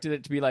expected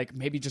it to be like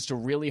maybe just a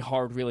really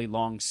hard, really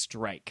long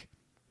strike.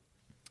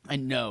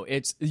 And no,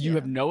 you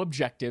have no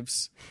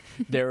objectives.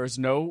 There is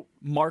no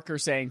marker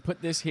saying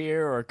put this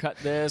here or cut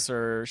this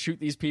or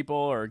shoot these people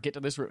or get to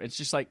this room. It's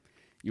just like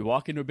you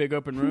walk into a big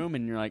open room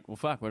and you're like, well,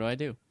 fuck, what do I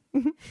do?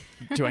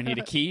 Do I need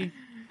a key?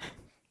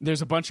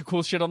 There's a bunch of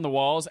cool shit on the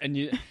walls, and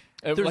you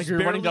There's like you're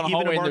running down a barely even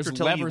hallway a and marker there's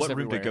telling you levers what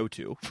room everywhere. to go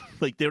to.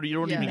 Like you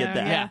don't even Yeah. get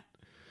that. Yeah.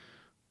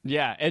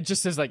 Yeah, it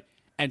just says like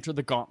enter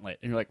the gauntlet,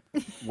 and you're like,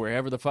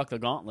 wherever the fuck the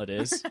gauntlet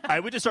is. I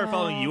would just start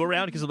following you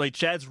around because I'm like,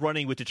 Chad's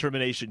running with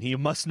determination. He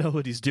must know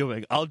what he's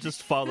doing. I'll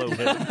just follow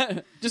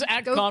him. Just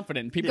act Go-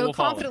 confident. People Go will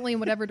follow. confidently in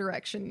whatever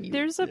direction you.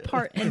 There's a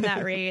part in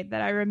that raid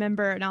that I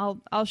remember, and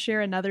I'll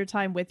share another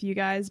time with you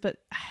guys. But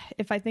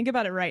if I think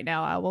about it right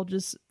now, I will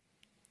just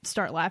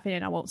start laughing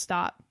and I won't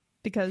stop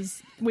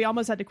because we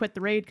almost had to quit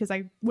the raid because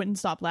I wouldn't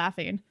stop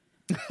laughing.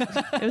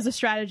 It was a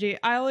strategy.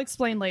 I'll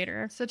explain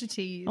later. Such a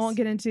tease. I won't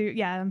get into.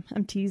 Yeah,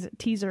 I'm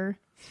teaser.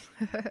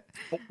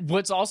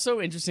 What's also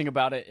interesting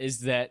about it is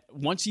that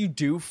once you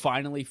do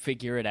finally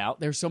figure it out,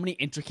 there's so many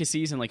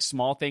intricacies and like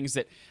small things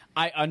that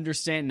I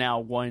understand now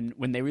when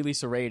they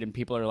release a raid and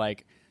people are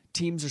like,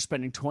 teams are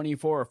spending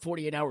 24 or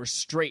 48 hours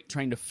straight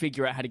trying to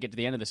figure out how to get to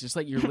the end of this. It's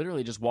like you're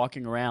literally just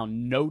walking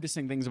around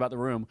noticing things about the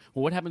room.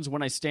 Well, what happens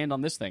when I stand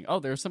on this thing? Oh,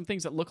 there are some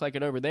things that look like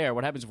it over there.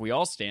 What happens if we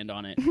all stand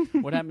on it?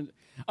 What happens?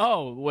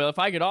 Oh, well, if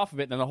I get off of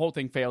it, then the whole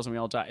thing fails and we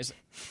all die.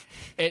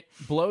 It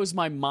blows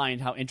my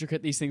mind how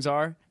intricate these things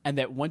are, and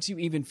that once you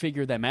even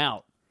figure them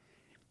out,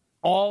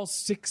 all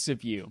 6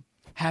 of you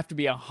have to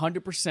be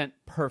 100%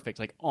 perfect,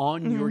 like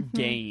on your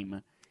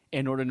game,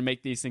 in order to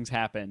make these things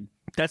happen.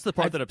 That's the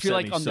part I that feel upset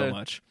like me on so the-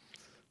 much.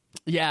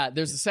 Yeah,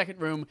 there's a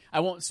second room. I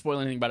won't spoil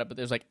anything about it, but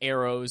there's like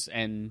arrows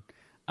and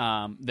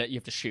that you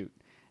have to shoot.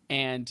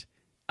 And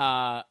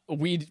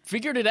we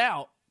figured it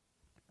out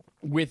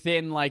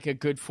within like a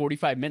good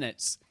 45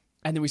 minutes.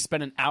 And then we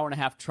spent an hour and a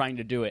half trying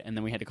to do it, and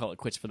then we had to call it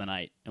quits for the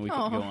night, and we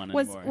couldn't go on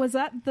anymore. Was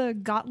that the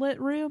gauntlet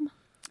room?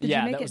 Did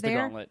yeah, you make that it was there? the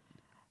gauntlet.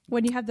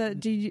 When you had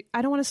the,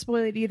 I don't want to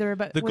spoil it either,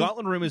 but The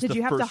gauntlet room is did the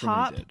you have first to room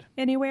we hop did.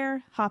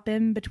 anywhere? Hop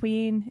in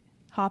between,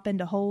 hop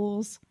into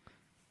holes.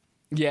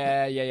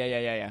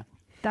 Yeah.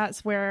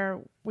 That's where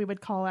we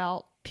would call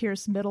out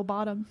Pierce middle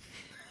bottom.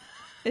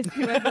 If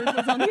whoever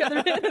was on the other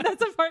end, that's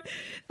the part.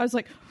 I was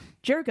like,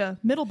 Jerica,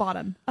 middle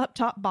bottom, up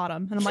top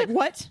bottom. And I'm like,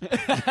 what?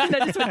 And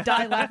I just would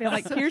die laughing. I'm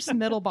like, Pierce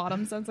middle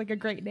bottom sounds like a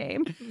great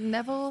name.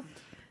 Neville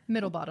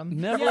Middlebottom.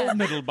 Never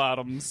middle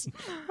bottoms.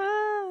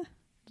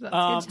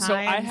 That's good So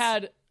I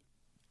times.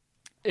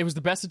 it was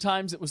the best of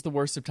times. It was the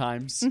worst of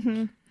times.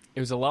 Mm-hmm. It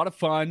was a lot of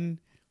fun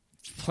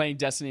playing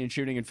Destiny and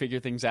shooting and figure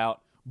things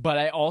out. But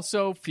I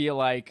also feel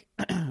like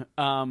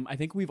I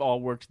think we've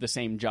all worked the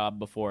same job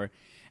before.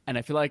 And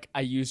I feel like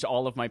I used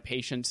all of my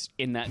patience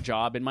in that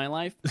job in my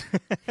life.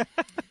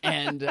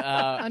 And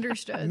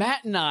Understood.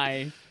 Matt and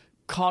I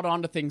caught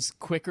on to things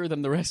quicker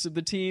than the rest of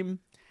the team.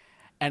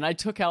 And I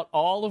took out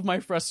all of my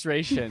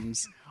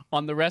frustrations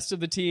on the rest of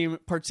the team,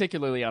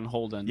 particularly on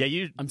Holden.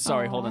 Yeah, I'm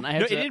sorry, Holden. I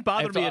have No, to, it didn't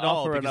bother me at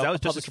all because I was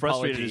just as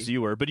frustrated as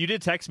you were. But you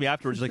did text me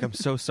afterwards, like, I'm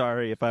so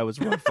sorry if I was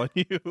rough on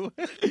you.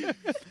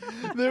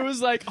 There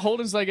was like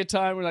Holden's like a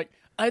time where like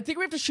I think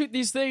we have to shoot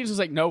these things. It was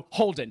like, no,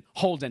 Holden,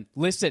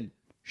 listen,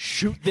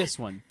 shoot this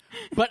one.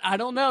 But I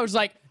don't know. It's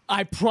like,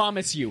 I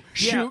promise you,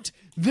 shoot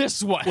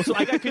this one. Well, so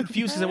I got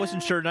confused because I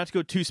wasn't sure, not to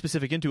go too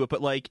specific into it,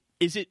 but like,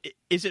 is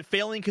it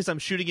failing because I'm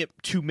shooting it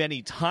too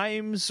many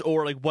times,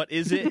 or like, what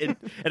is it?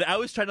 And I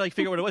was trying to like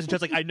figure out what it was, and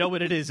just like, I know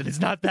what it is, and it's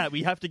not that.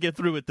 We have to get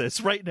through with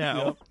this right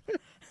now.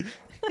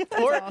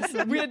 Or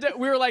awesome. we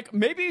were like,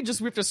 maybe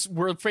just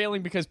we're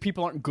failing because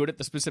people aren't good at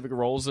the specific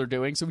roles they're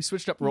doing. So we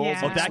switched up roles.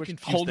 Yeah. And Oh, that switched-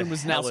 confused Holden the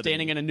was hell now out of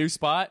standing me. in a new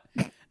spot,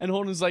 and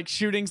Holden's like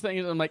shooting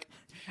things. And I'm like,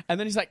 and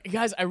then he's like,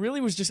 guys, I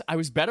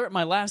was better at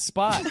my last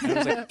spot. And I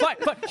was like,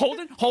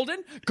 fine,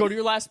 Holden, go to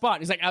your last spot.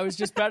 And he's like, I was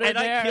just better And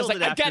I there. I was killed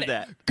like, it I get after it.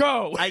 that.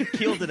 Go. I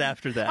killed it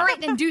after that. All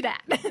right, then do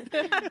that.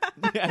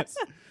 Yes.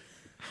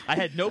 I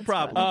had no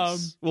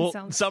problems. Well,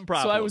 Sounds- some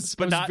problems,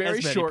 but was not very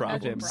as many short with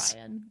Imagine him. problems.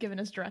 Brian giving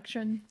us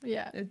direction.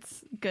 Yeah.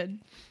 It's good.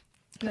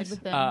 Good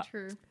with them.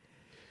 True.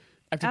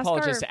 I have to Ask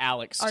apologize our- to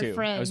Alex Our too.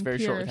 friend I was very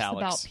Pierce short with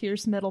about Alex.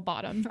 Pierce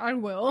Middlebottom. I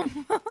will.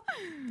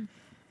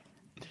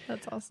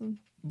 That's awesome.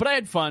 But I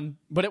had fun.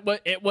 But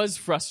it was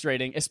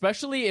frustrating,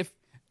 especially if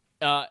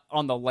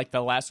on the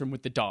last room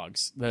with the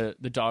dogs, the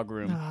dog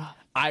room.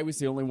 I was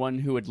the only one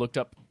who had looked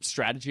up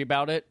strategy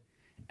about it,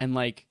 and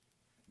like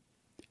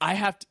I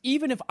have to,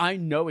 even if I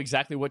know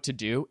exactly what to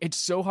do, it's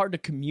so hard to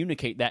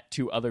communicate that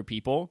to other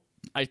people.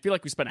 I feel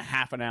like we spent a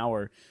half an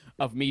hour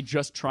of me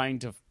just trying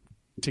to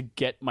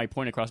get my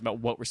point across about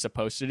what we're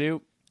supposed to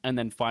do, and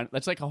then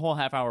that's like a whole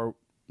half hour,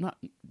 not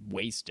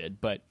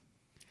wasted, but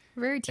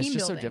Very team it's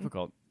just building. so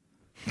difficult.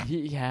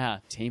 Yeah,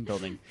 team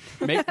building.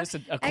 Make this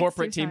a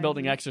corporate team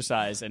building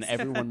exercise, and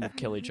everyone will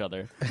kill each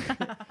other.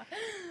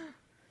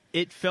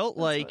 It felt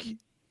like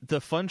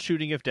the fun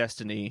shooting of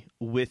Destiny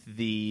with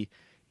the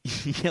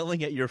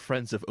yelling at your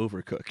friends of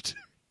Overcooked.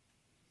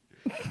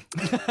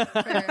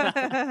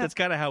 That's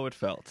kind of how it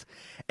felt.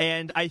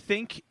 And I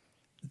think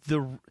it's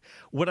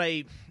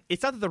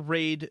not that the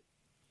raid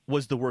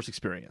was the worst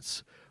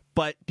experience,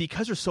 but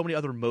because there's so many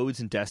other modes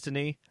in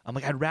Destiny, I'm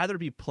like, I'd rather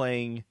be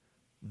playing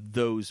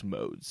those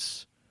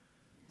modes.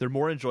 They're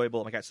more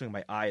enjoyable. I got something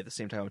in my eye at the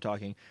same time I'm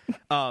talking.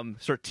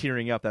 Start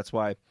tearing up. That's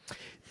why.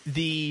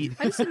 I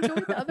just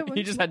enjoyed the other one.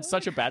 He just had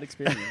such a bad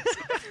experience.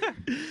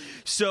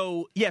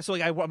 So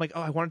like I'm like,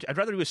 oh, I'd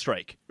rather do a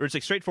strike, or it's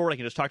like straightforward. I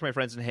can just talk to my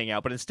friends and hang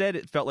out. But instead,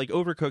 it felt like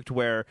Overcooked,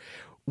 where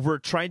we're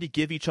trying to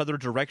give each other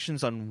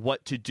directions on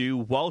what to do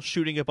while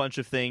shooting a bunch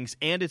of things,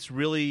 and it's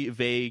really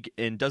vague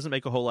and doesn't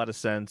make a whole lot of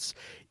sense,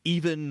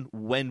 even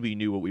when we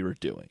knew what we were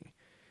doing.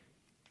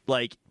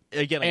 Like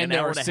again, like And an there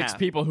hour are and a 6 half.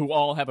 people who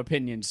all have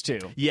opinions too.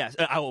 Yes.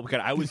 Oh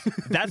God, I was.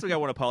 That's what I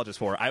want to apologize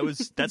for.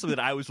 That's something that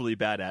I was really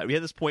bad at. We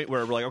had this point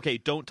where we're like, okay,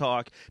 don't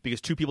talk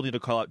because 2 people need to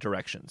call out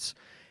directions.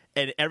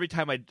 And every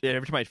time I'd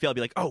fail, I'd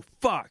be like, oh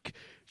fuck,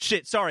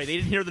 shit, sorry, they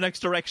didn't hear the next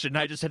direction. And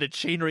I just had a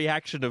chain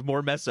reaction of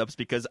more mess ups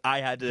because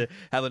I had to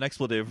have an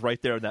expletive right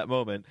there in that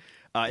moment.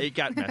 It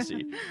got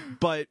messy,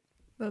 but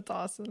That's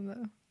awesome,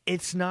 though.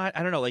 it's not.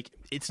 I don't know. Like,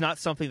 it's not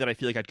something that I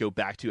feel like I'd go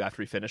back to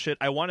after we finish it.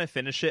 I want to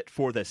finish it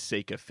for the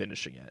sake of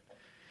finishing it.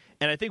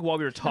 And I think while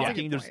we were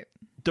talking, That's a good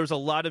there's a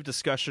lot of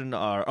discussion,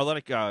 a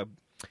lot of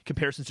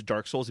comparisons to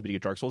Dark Souls, being a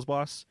Dark Souls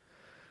boss.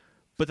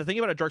 But the thing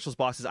about a Dark Souls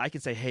boss is I can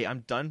say, hey,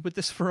 I'm done with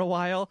this for a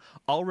while.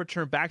 I'll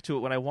return back to it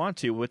when I want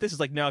to. With this is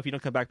like, no, if you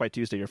don't come back by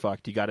Tuesday, you're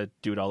fucked. You got to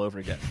do it all over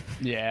again.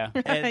 Yeah.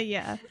 And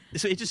Yeah.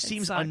 so it just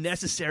seems sucks.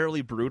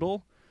 unnecessarily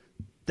brutal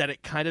that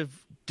it kind of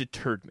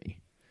deterred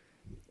me.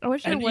 I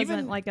wish And it wasn't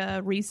even- like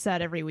a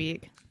reset every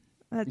week.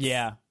 That's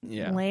Yeah.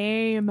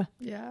 lame.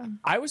 Yeah.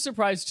 I was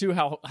surprised too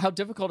how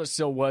difficult it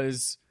still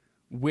was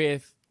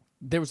with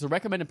there was the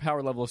recommended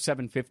power level of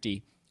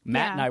 750.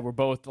 Matt Yeah. and I were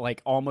both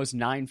like almost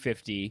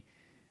 950.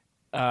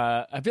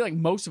 I feel like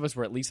most of us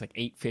were at least like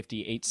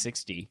 850,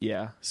 860.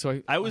 Yeah.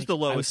 So I was the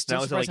lowest, still and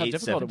I was at, surprised like, how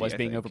difficult it 870, was I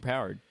being think.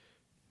 overpowered.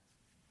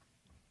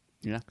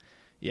 Yeah.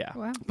 Yeah.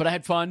 Wow. But I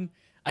had fun.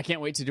 I can't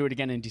wait to do it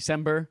again in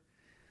December.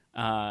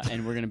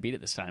 And we're gonna beat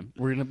it this time.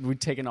 We're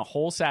taking a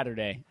whole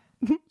Saturday,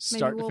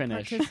 start Maybe we'll to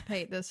finish.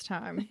 participate this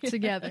time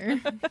together.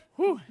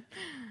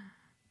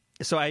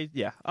 So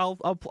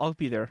I'll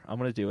be there. I'm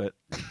gonna do it.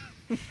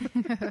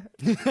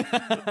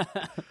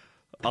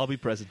 I'll be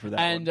present for that.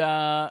 And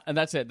one. and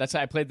that's it. That's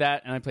I played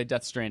that, and I played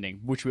Death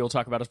Stranding, which we will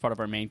talk about as part of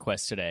our main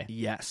quest today.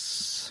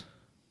 Yes.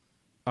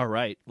 All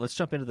right, let's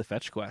jump into the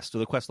fetch quest, or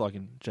the quest log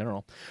in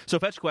general. So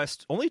fetch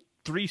quest, only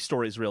 3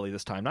 stories really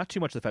this time, not too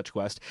much of the fetch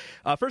quest.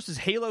 First is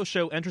Halo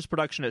show enters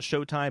production at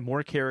Showtime.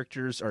 More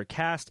characters are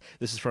cast.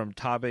 This is from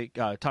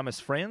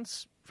Thomas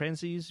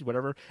Franzese,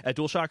 whatever, at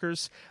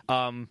DualShockers.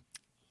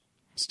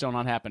 Still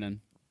not happening.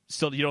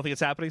 Still, you don't think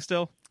it's happening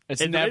still? It's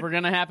And never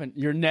going to happen.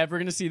 You're never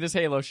going to see this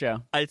Halo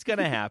show. It's going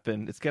to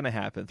happen. It's going to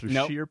happen through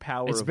Nope. sheer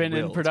power It's of been will.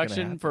 in It's gonna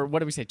production happen. for, what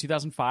did we say,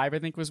 2005, I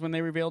think was when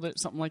they revealed it,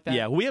 something like that?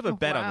 Yeah, we have a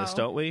bet on this, wow.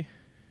 don't we?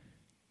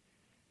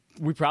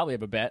 We probably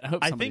have a bet. I hope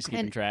I somebody's think-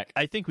 keeping track.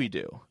 I think we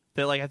do.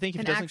 That like I think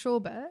if An it doesn't, actual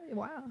bet?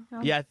 Wow.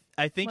 yeah,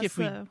 I think What's if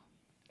we, the-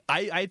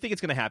 I think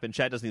it's going to happen.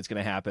 Chad doesn't think it's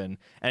going to happen,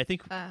 and I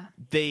think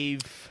they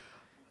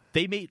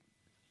made.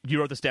 You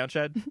wrote this down,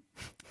 Chad?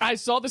 I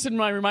saw this in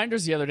my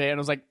reminders the other day, and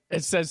I was like,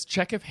 it says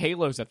check if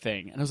Halo's a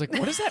thing. And I was like,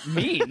 what does that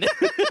mean?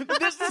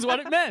 This is what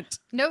it meant.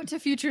 Note to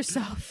future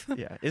self.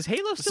 Yeah. Is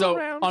Halo still So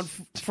around? on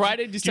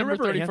Friday, December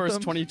remember 31st,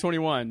 Anthem?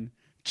 2021,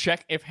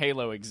 check if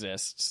Halo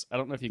exists. I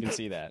don't know if you can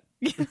see that.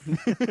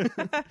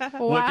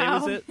 What day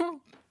was it?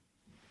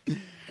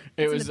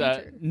 It in was the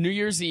future. New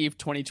Year's Eve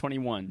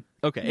 2021.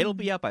 Okay, it'll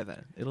be out by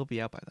then. It'll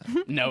be out by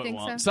then. No, it think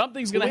won't. so?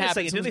 Something's going to Wait a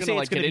happen. second, didn't they Someone's say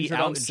gonna, it's like, going to get be injured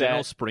out on in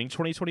general set. spring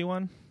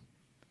 2021?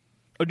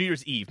 Oh, New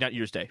Year's Eve, not New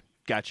Year's Day.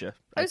 Gotcha.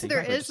 Oh, I so think there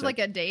I heard you is say. like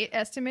a date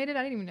estimated?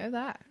 I didn't even know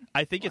that.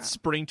 I think it's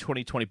spring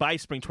 2020, by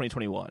spring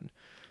 2021.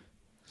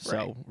 So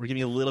Right. we're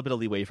giving a little bit of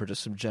leeway for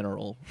just some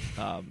general,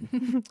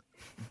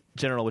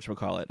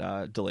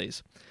 whatchamacallit,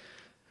 delays.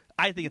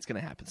 I think it's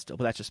going to happen still,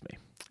 but that's just me.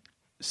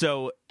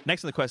 So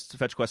next on the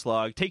Fetch Quest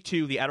log,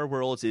 Take-Two, The Outer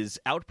Worlds is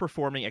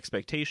outperforming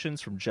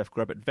expectations from Jeff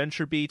Grubb at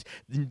VentureBeat.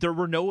 There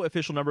were no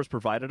official numbers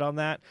provided on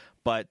that,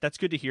 but that's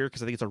good to hear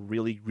because I think it's a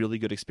really, really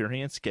good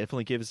experience.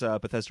 Definitely gives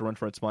Bethesda a run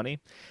for its money.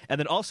 And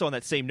then also on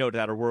that same note,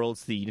 at Outer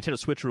Worlds, the Nintendo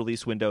Switch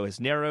release window has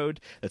narrowed.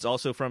 That's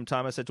also from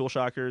Thomas at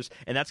DualShockers,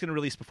 and that's going to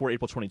release before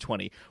April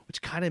 2020,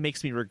 which kind of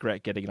makes me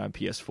regret getting it on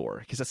PS4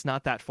 because that's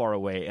not that far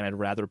away, and I'd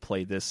rather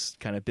play this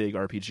kind of big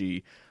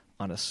RPG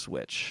on a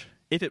Switch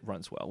if it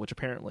runs well, which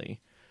apparently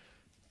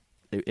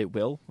it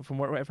will, from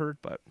what I've heard,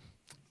 but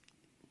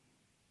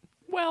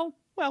Well,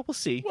 we'll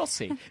see. we'll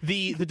see.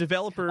 The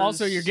developers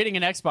Also, you're getting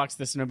an Xbox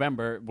this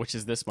November, which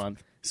is this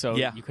month. So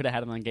Yeah. you could have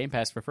had it on Game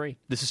Pass for free.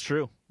 This is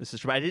true.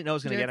 I didn't know I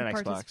was going to get an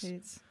Jericho Xbox.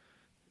 participates.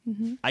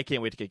 I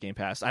can't wait to get Game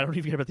Pass. I don't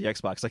even care about the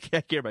Xbox. I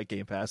can't care about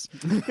Game Pass.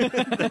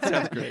 That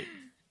sounds great.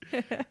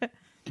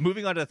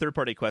 Moving on to the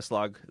third-party quest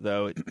log,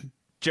 though,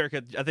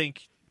 Jerica, I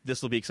think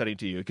this will be exciting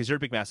to you because you're a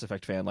big Mass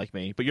Effect fan like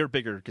me, but you're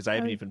bigger because I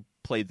haven't even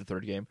played the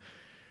third game.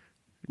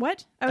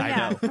 What? Oh I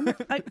yeah. know.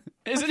 What's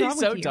Isn't he wrong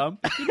so with you? dumb?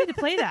 You need to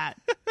play that.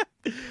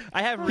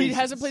 I have He reasons.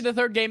 hasn't played the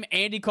third game,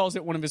 and he calls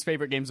it one of his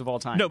favorite games of all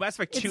time. No, Mass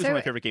Effect 2 It's is one of my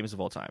so- favorite games of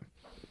all time.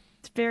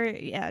 It's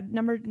very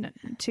number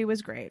 2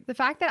 is great. The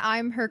fact that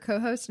I'm her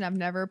co-host and I've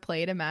never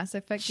played a Mass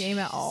Effect game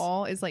at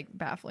all is like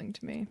baffling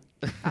to me.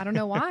 I don't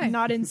know why.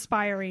 Not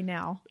inspiring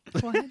now.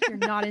 What? You're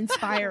not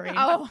inspiring.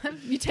 Oh,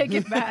 you take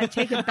it back. I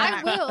take it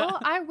back.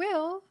 I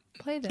will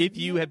play them. If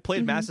you had played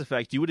Mm-hmm. Mass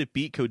Effect, you would have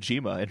beat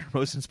Kojima and her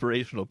most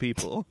inspirational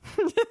people.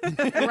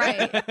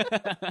 Right.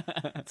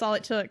 That's all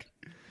it took.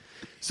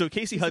 So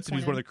Casey Hudson,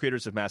 who's one of the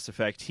creators of Mass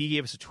Effect, he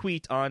gave us a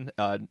tweet on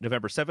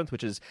November 7th,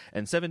 which is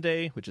N7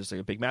 Day, which is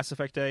like a big Mass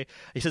Effect day.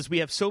 He says, "We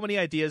have so many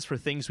ideas for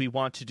things we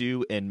want to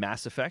do in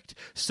Mass Effect,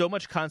 so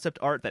much concept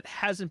art that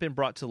hasn't been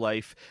brought to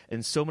life,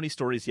 and so many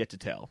stories yet to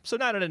tell." So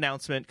not an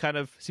announcement, kind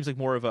of seems like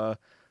more of a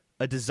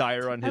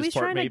desire on his He's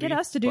part, trying maybe. to get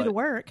us to do but- the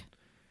work.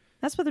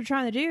 That's what they're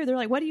trying to do. They're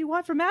like, "What do you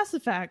want from Mass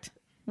Effect?"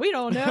 We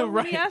don't know.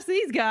 Right. Let me ask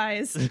these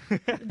guys.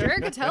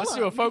 Jerica, tell Let's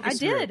do a them. focus I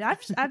did. group.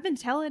 I've been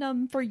telling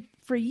them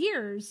for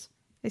years.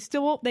 They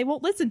still won't. They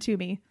won't listen to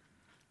me.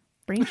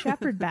 Bring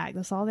Shepard back.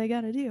 That's all they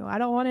got to do. I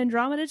don't want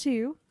Andromeda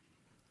 2.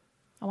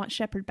 I want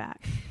Shepard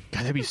back.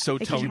 God, that'd be so They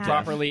Did you can tone have-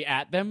 deaf. properly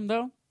at them,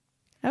 though?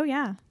 Oh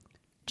yeah,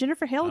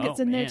 Jennifer Hale Oh,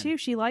 gets in there man. too.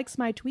 She likes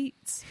my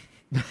tweets.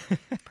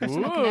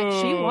 Personal Ooh.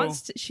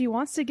 connection. She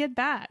wants to get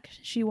back.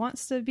 She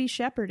wants to be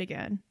Shepard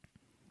again.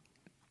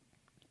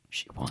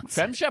 She wants it.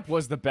 FemShep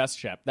was the best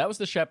Shep. That was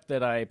the Shep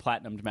that I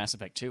platinumed Mass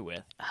Effect 2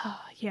 with.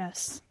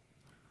 Yes.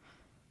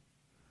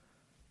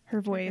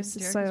 Her voice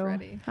is Jerica's so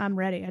ready. I'm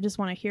ready. I just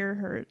want to hear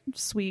her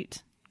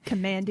sweet,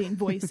 commanding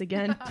voice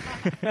again.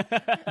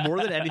 More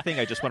than anything,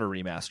 I just want a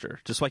remaster,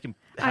 just so I can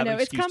I have know an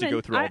it's excuse coming. to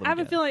go through all I of them have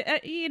a again.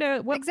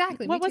 feeling, what,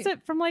 Exactly, What me was too.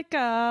 it from like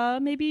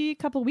maybe a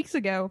couple of weeks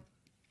ago?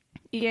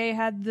 EA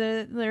had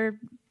their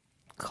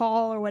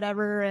call or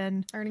whatever,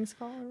 and Earnings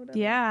call or whatever.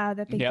 yeah,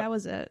 I think Yep. that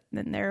was it.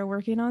 And they're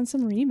working on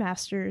some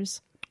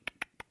remasters.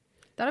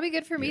 That'll be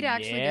good for me to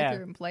actually Yeah. go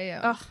through and play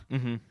them.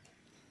 Ugh.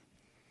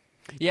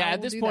 Yeah, I at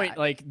will this do point, that.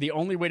 like the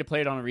only way to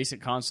play it on a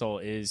recent console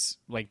is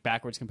like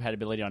backwards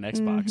compatibility on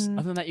Xbox.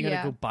 Other than that, you gotta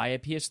Yeah. go buy a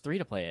PS3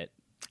 to play it.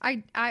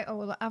 I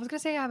was gonna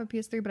say I have a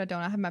PS3, but I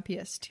don't. I have my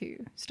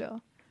PS2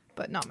 still,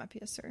 but not my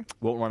PS3.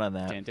 Won't run on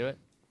that. Can't do it.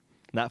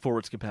 Not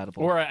forwards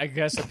compatible. Or I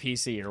guess a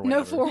PC or whatever.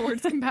 No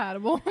forwards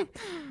compatible.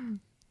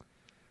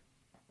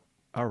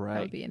 all That right.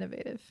 would be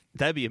innovative.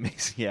 That'd be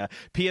amazing. Yeah.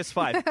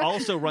 PS5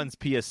 also runs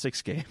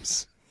PS6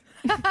 games.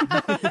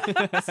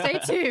 Stay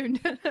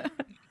tuned.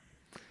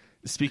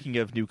 Speaking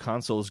of new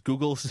consoles,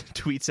 Google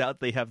tweets out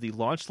they have the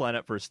launch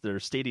lineup for their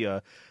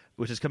Stadia,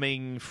 which is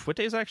coming. What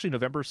day is it actually?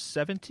 November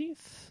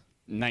 17th?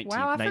 19th.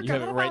 Wow, I You have it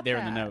forgot right about there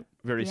in the that. note.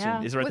 Very Yeah.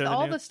 soon. Is it right With there in the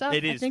all note? the stuff,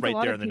 It I is think a right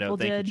lot there of in the note. people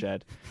Thank you, did.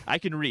 Chad. I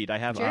can read. I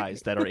have Jared-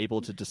 eyes that are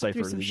able to decipher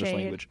the some English shade.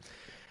 language.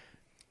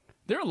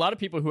 There are a lot of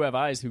people who have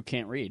eyes who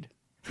can't read.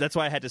 That's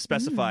why I had to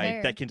specify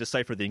Fair. that can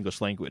decipher the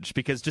English language,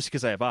 because just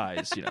because I have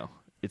eyes,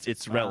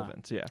 it's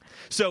relevant. Yeah.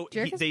 So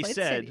Jerica's they played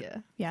said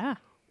Stadia. Yeah.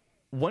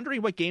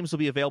 Wondering what games will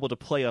be available to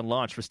play on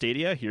launch for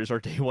Stadia? Here's our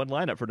day one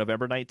lineup for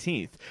November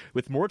 19th,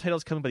 with more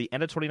titles coming by the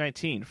end of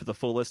 2019. For the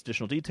full list,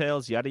 additional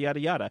details, yada, yada,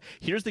 yada.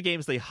 Here's the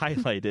games they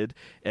highlighted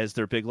as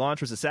their big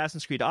launch was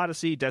Assassin's Creed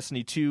Odyssey,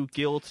 Destiny 2,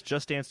 Guilt,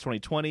 Just Dance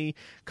 2020,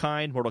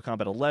 Kind, Mortal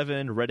Kombat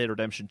 11, Red Dead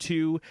Redemption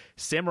 2,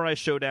 Samurai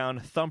Showdown,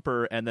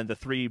 Thumper, and then the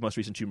 3 most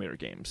recent Tomb Raider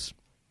games.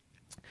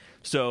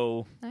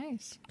 So,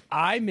 Nice.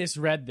 I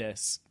misread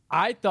this.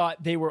 I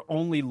thought they were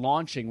only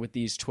launching with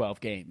these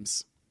 12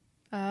 games.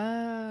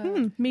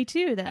 Me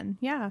too, then.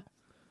 Yeah.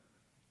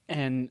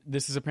 And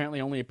this is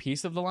apparently only a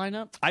piece of the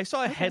lineup? I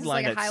saw a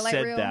headline like a that highlight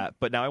said reel? that,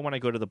 but now I want to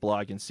go to the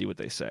blog and see what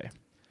they say.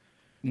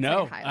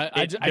 No. like a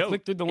highlight. I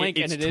clicked through the link,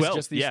 and it's it 12. is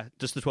just these. Yeah,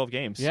 just the 12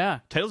 games. Yeah.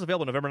 Titles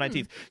available November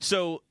 19th.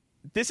 So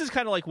this is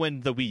kind of like when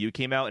the Wii U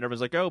came out and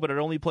everyone's like, oh, but it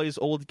only plays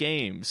old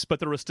games. But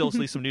there were still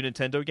some new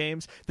Nintendo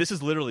games. This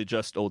is literally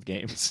just old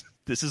games.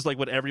 This is like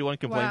what everyone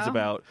complains Wow.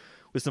 about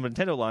with some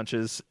Nintendo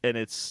launches. And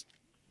it's,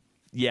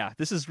 yeah,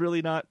 this is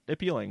really not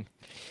appealing.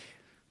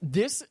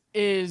 This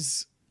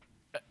is,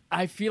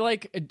 I feel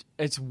like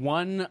it's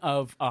one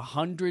of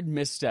 100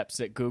 missteps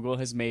that Google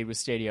has made with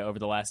Stadia over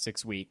the last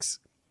 6 weeks.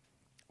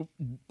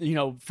 You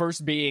know,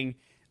 first being,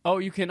 oh,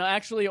 you can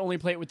actually only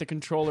play it with the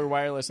controller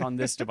wireless on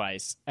this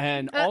device.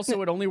 And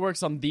also it only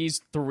works on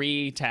these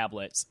 3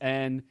 tablets.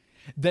 And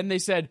then they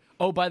said,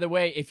 oh, by the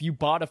way, if you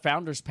bought a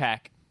Founders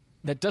Pack,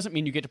 that doesn't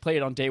mean you get to play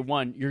it on day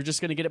one. You're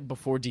just going to get it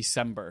before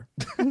December.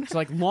 So,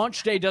 like,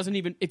 launch day doesn't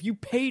even... If you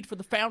paid for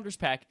the Founders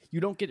Pack, you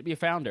don't get to be a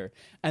founder.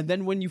 And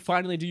then when you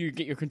finally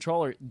get your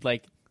controller,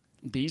 like,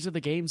 these are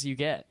the games you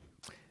get.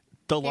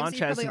 The Games launch that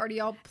you has... probably already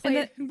all And,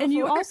 played and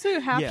you before. also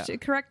have Yeah. to,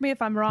 correct me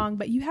if I'm wrong,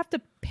 but you have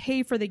to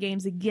pay for the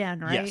games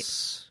again, right?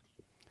 Yes.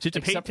 So you have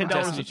to pay Except for $10.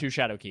 Destiny 2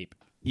 Shadowkeep.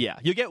 Yeah,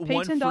 you get Pay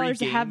one free $10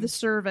 to game. have the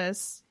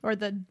service or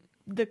the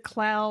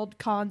cloud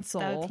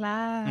console. The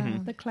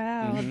cloud. The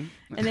cloud.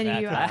 And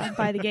then you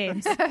buy the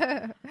games.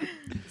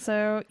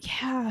 So,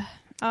 yeah.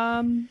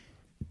 I'm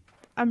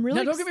really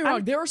Now, don't get me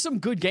wrong. There are some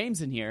good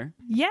games in here.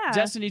 Yeah.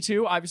 Destiny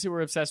 2, obviously,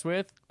 we're obsessed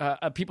with.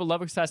 People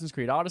love Assassin's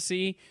Creed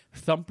Odyssey.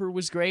 Thumper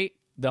was great.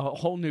 The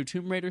whole new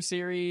Tomb Raider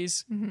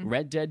series.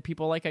 Red Dead,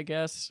 people like, I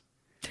guess.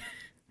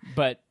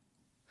 But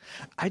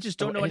I just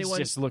don't know it anyone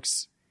just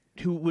looks...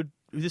 who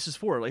this is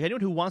for. Like,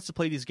 anyone who wants to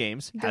play these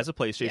games has a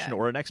PlayStation yeah.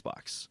 or an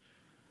Xbox.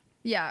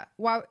 Yeah.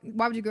 Why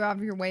would you go out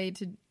of your way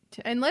to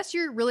unless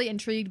you're really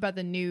intrigued by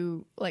the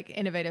new, like,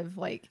 innovative,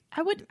 like...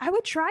 I would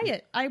try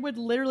it. I would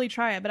literally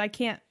try it, but I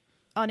can't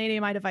on any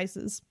of my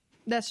devices.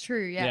 That's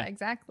true. Yeah, Yeah.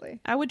 exactly.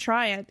 I would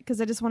try it because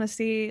I just want to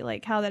see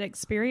like how that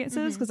experience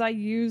is because I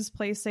use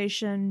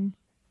PlayStation.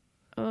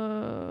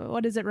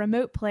 What is it?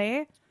 Remote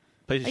Play.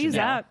 PlayStation I use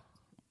Now.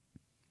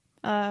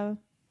 that.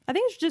 I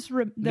think it's just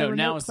the No, Remote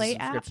now it's the Play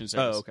app. subscription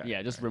service. Oh, okay.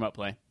 Yeah, just remote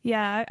play.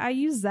 Yeah, I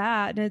use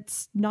that, and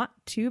it's not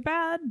too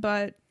bad.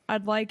 But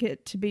I'd like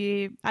it to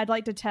be. I'd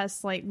like to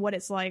test like what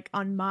it's like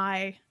on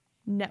my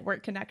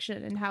network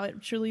connection and how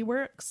it truly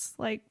works,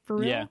 like for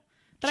real. Yeah.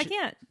 But I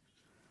can't.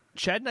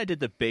 Chad and I did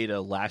the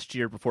beta last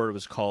year before it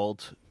was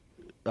called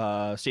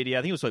Stadia.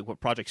 I think it was like what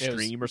Project It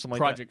was Stream or something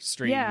Project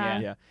Stream, Yeah. yeah.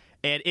 Yeah,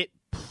 and it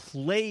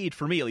played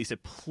for me at least.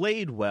 It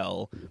played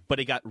well, but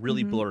it got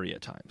really blurry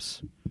at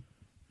times.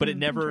 But it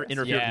never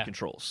interfered with Yeah. the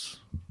controls.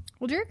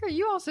 Well, Jericho,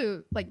 you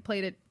also, like,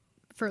 played it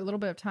for a little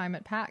bit of time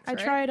at PAX, I right?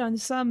 tried on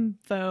some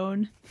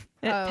phone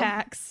at Oh.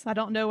 PAX. I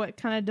don't know what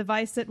kind of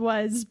device it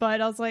was,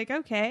 but I was like,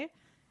 okay.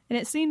 And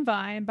it seemed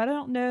fine, but I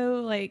don't know,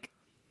 like,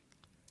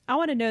 I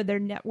want to know their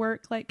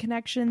network, like,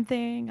 connection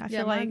thing. I Yeah,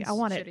 feel like mine's I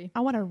want shitty. it.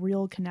 I want a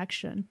real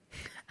connection.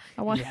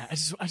 I want, Yeah, I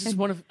just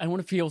want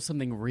to feel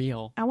something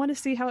real. I want to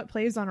see how it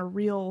plays on a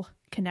real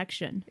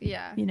connection.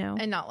 Yeah. You know?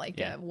 And not, like,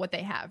 Yeah. what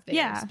they have there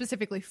Yeah.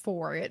 specifically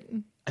for it.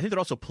 I think they're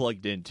also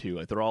plugged in too.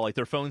 Like they're all like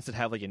they're phones that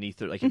have like an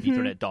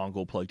Ethernet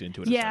dongle plugged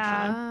into it. essentially.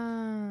 Yeah.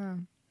 Ah.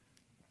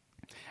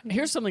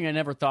 Here's something I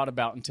never thought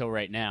about until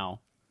right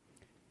now.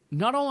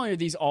 Not only are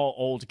these all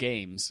old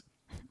games,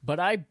 but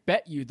I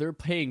bet you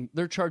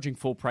they're charging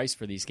full price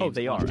for these games. Oh,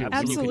 they at are. launch, too.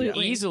 Absolutely. You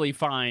can easily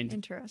find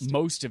Interesting.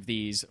 most of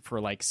these for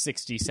like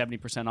 60,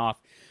 70%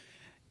 off.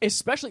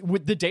 Especially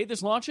with the day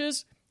this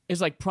launches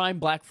is like Prime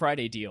Black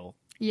Friday deal.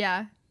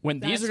 Yeah. When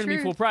these That's are going to be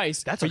true. full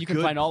price, That's but a you can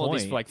good find all of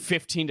these point. for like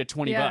 15 to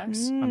 20 Yeah.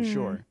 bucks, I'm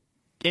sure.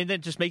 And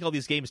then just make all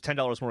these games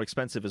 $10 more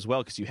expensive as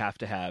well because you have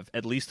to have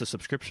at least a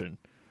subscription.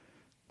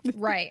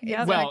 Right.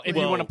 Yeah. Well, if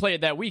you Well- want to play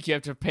it that week, you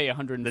have to pay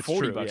 140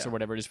 true, bucks yeah. or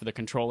whatever it is for the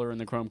controller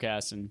and the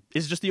Chromecast. And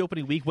Is it just the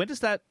opening week? When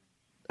does that?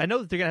 I know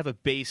that they're gonna have a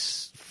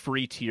base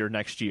free tier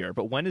next year,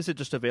 but when is it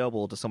just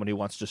available to someone who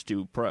wants to just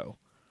do Pro?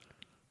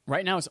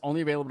 right now, it's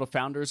only available to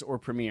founders or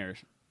premiers,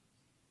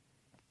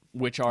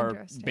 which are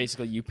Interesting.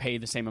 basically you pay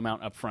the same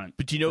amount up front.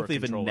 But do you know for if a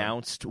they've controller.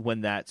 announced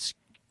when that's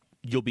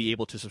you'll be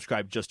able to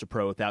subscribe just to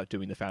Pro without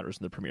doing the founders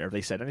and the premiere? Have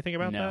they said anything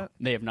about No, that?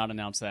 they have not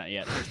announced that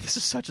yet. This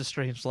is such a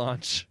strange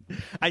launch.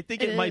 I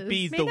think It it might is.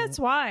 be Maybe the that's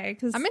why.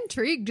 Because I'm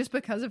intrigued just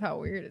because of how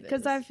weird it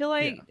is. I feel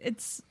like Yeah.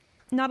 it's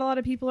not a lot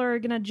of people are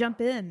going to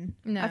jump in.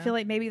 No. I feel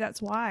like maybe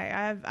that's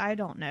why. I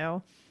don't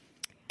know.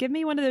 Give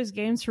me one of those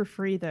games for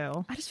free,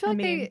 though. I just feel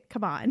like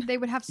come on. they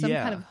would have some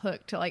Yeah. kind of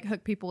hook to like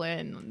hook people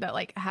in that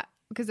like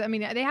because I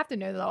mean they have to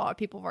know that a lot of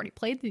people have already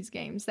played these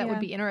games that would Yeah.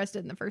 be interested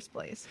in the first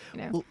place.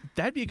 You know? Well,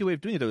 that'd be a good way of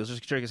doing it, though. Is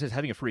just like I said,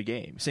 having a free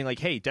game, saying like,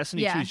 "Hey,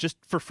 Destiny Yeah. 2 is just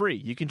for free.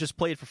 You can just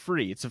play it for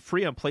free. It's a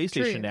free on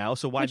PlayStation True. now,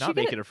 so why But you not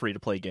make get it a free to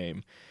play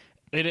game?"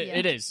 It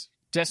is.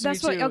 Destiny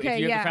That's what- 2, okay, if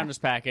you have yeah. the Founders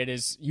Pack, it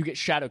is you get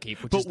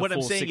Shadowkeep, which But is the what I'm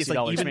full saying $60 is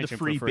like even the expansion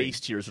free for free. base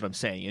tier is what I'm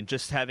saying, and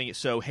just having it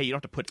so hey, you don't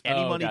have to put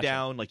any Oh, money gotcha.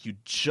 down. Like you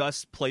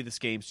just play this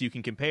game, so you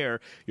can compare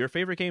your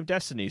favorite game,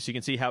 Destiny, so you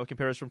can see how it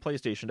compares from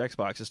PlayStation, to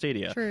Xbox, to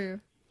Stadia. True.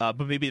 But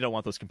maybe they don't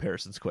want those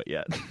comparisons quite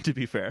yet. To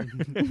be fair,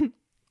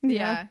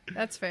 Yeah,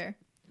 that's fair.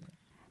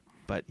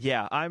 but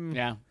yeah,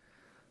 Yeah.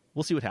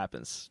 we'll see what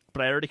happens.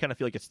 But I already kind of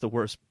feel like it's the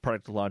worst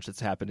product launch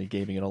that's happened in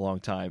gaming in a long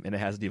time, and it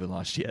hasn't even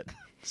launched yet.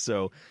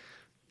 So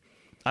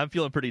I'm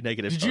feeling pretty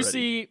negative. Did you already.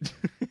 see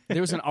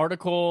there was an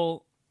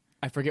article,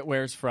 I forget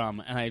where it's from,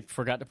 and I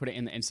forgot to put it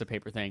in the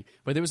Instapaper thing,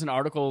 but there was an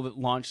article that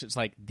launched. It's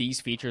like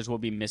these features will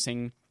be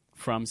missing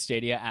from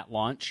Stadia at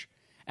launch,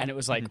 and it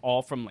was like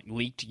all from like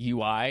leaked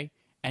UI,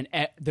 and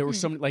there were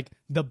some like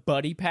the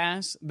Buddy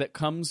Pass that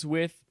comes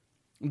with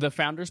the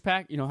Founders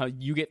Pack. You know how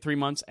you get 3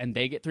 months and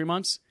they get 3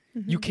 months.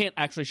 You can't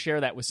actually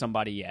share that with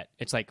somebody yet.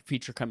 It's like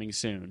feature coming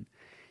soon,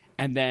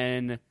 and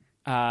then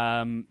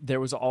there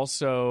was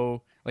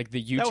also like the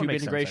would YouTube make sense, I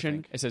integration.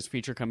 think. It says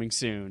feature coming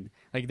soon.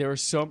 Like there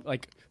was so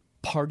like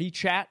party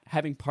chat,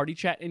 having party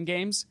chat in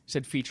games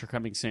said feature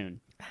coming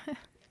soon.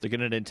 They're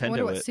gonna I wonder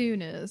Nintendo what it?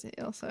 soon is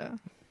also.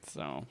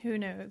 So Who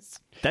knows?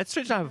 That's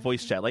strange to have a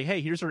voice chat. Like,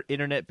 hey, here's our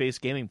internet-based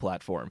gaming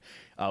platform.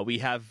 We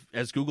have,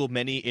 as Google,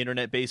 many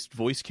internet-based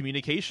voice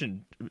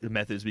communication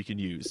methods we can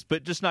use,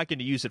 but just not going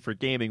to use it for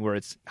gaming where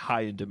it's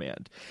high in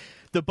demand.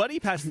 The Buddy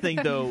Pass thing,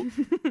 though,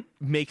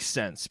 makes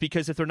sense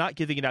because if they're not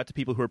giving it out to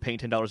people who are paying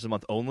 $10 a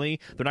month only,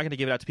 they're not going to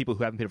give it out to people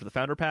who haven't paid for the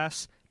Founder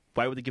Pass.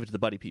 Why would they give it to the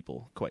Buddy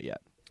people quite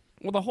yet?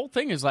 well, the whole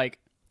thing is like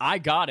I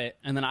got it,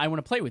 and then I want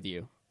to play with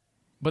you.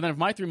 But then if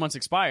my 3 months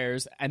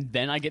expires, and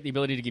then I get the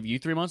ability to give you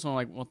 3 months, I'm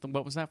like,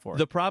 what was that for?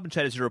 The problem,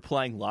 Chad, is you're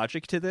applying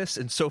logic to this,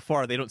 and so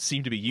far they don't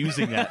seem to be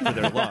using that for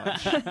their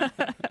launch.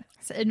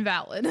 It's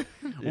invalid.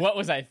 What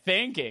was I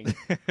thinking?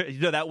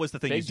 That was the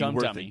thing Big is you dumb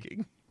were dummy.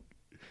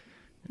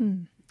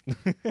 thinking.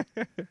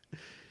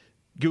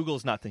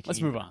 Google's not thinking.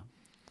 Let's move on.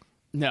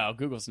 No,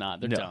 Google's not.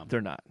 They're No, dumb. they're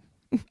not.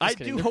 I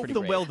kidding. do They're hope pretty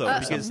them great well, though,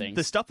 at some because things.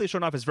 the stuff they've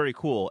shown off is very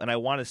cool, and I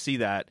want to see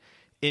that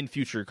in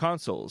future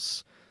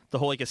consoles. The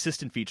whole like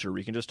assistant feature where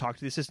you can just talk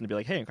to the assistant and be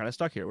like, "Hey, I'm kind of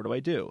stuck here. What do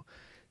I do?"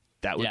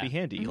 That would Yeah. be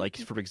handy, like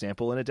for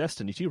example in a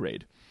Destiny 2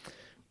 raid.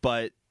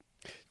 But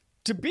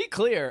To be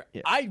clear,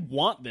 Yeah. I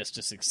want this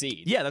to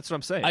succeed. yeah, that's what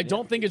I'm saying. I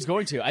don't think it's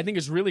going to. I think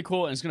it's really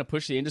cool and it's going to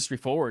push the industry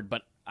forward,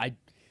 but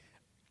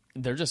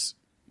they're just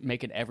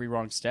making every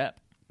wrong step.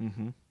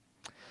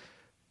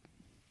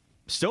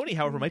 Sony,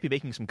 however, might be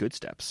making some good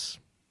steps.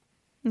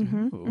 What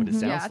it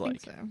sounds Yeah, I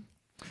like. think so.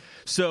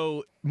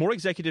 So more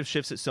executive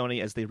shifts at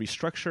Sony as they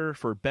restructure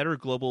for better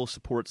global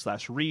support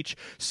 / reach.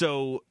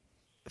 So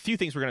a few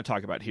things we're going to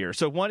talk about here.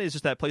 So one is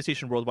just that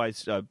PlayStation Worldwide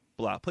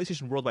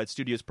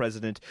Studios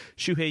president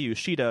Shuhei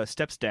Yoshida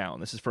steps down.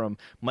 This is from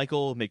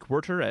Michael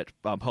McWhirter at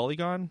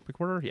Polygon.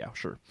 McWhirter? Yeah,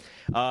 sure.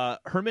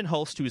 Herman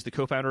Hulst, who is the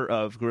co-founder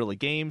of Guerrilla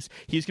Games,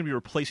 he's going to be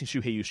replacing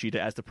Shuhei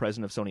Yoshida as the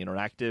president of Sony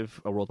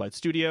Interactive Worldwide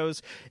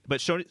Studios.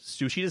 But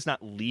Yoshida's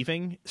not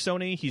leaving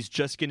Sony. He's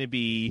just going to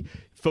be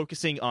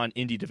focusing on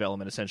indie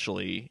development,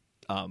 essentially,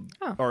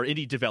 or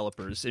indie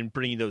developers, and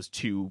bringing those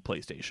to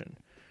PlayStation.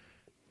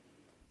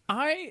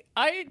 I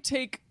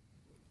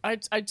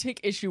take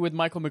issue with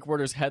Michael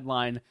McWhirter's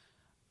headline.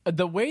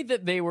 The way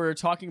that they were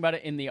talking about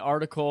it in the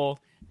article,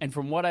 and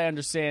from what I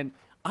understand,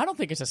 I don't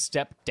think it's a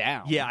step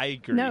down. Yeah, I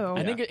agree. No.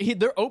 I Yeah. think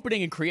they're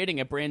opening and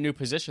creating a brand new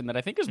position that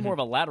I think is more of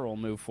a lateral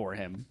move for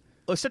him.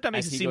 Well, except that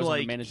makes as it he seem goes on to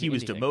like manage he the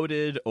was indie thing.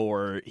 demoted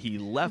or he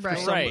left Right.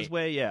 or Right. some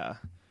way. Yeah.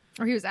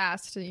 Or he was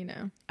asked to, you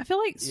know. I feel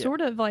like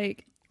sort of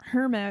like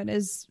Herman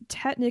is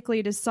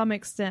technically to some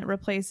extent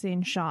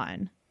replacing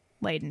Sean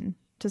Layden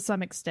to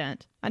some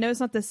extent. I know it's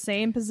not the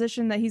same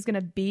position that he's going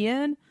to be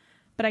in,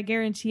 but I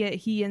guarantee it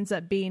he ends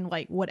up being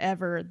like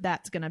whatever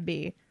that's going to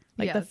be,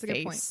 like Yeah, the that's a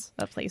good point. face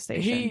of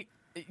PlayStation.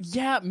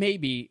 Yeah,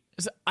 maybe.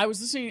 I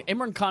was listening.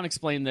 Imran Khan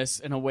explained this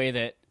in a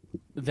way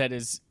that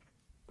is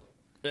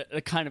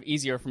kind of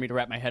easier for me to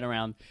wrap my head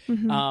around.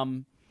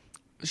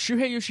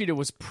 Shuhei Yoshida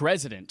was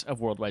president of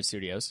Worldwide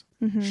Studios.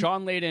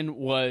 Sean Layden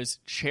was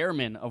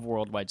chairman of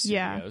Worldwide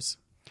Yeah. Studios.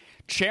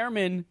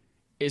 Chairman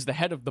is the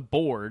head of the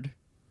board.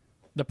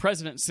 The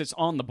president sits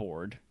on the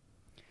board.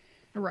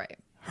 Right.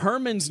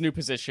 Herman's new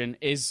position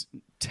is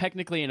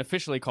technically and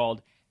officially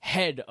called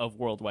head of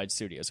Worldwide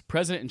Studios.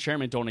 President and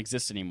chairman don't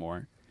exist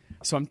anymore.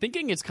 So I'm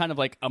thinking it's kind of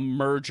like a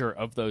merger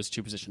of those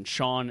two positions.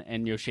 Sean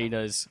and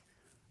Yoshida's,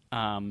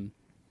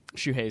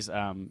 Shuhei's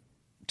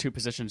two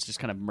positions just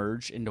kind of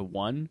merge into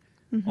one.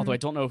 Although I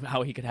don't know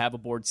how he could have a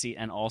board seat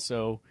and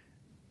also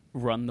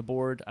run the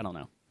board. I don't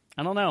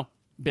know.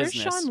 Where's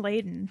business. Sean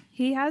Layden?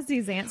 He has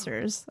these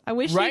answers. I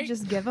wish Right? he'd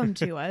just give them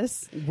to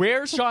us.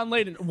 Where's Sean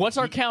Layden? What's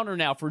our counter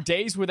now for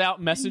days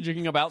without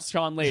messaging about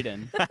Sean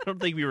Layden? I don't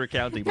think we were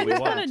counting, but we I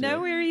want wanted to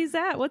know where he's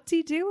at. What's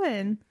he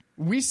doing?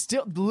 We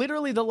still,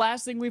 literally, the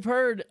last thing we've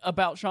heard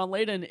about Sean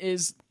Layden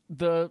is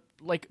the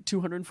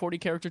 240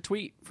 character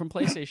tweet from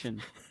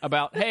PlayStation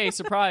about, hey,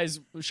 surprise,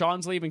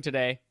 Sean's leaving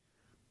today.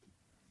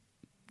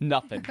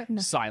 Nothing.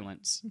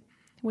 Silence.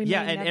 We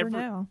Yeah, may and never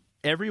know.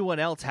 Everyone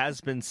else has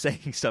been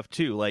saying stuff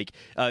too, like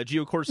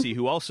Gio Corsi,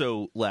 who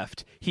also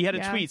left. He had a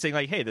Yeah. tweet saying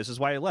like, "Hey, this is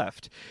why I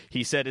left."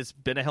 He said, "It's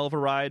been a hell of a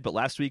ride, but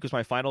last week was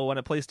my final one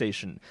at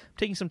PlayStation. I'm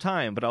taking some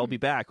time, but I'll be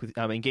back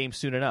in games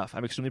soon enough.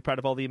 I'm extremely proud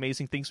of all the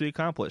amazing things we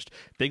accomplished.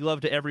 Big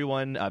love to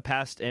everyone,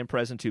 past and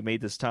present, who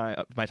made this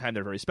time my time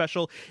there very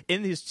special."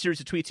 In his series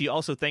of tweets, he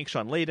also thanked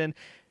Sean Layden.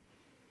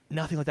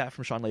 Nothing like that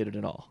from Sean Layden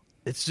at all.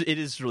 It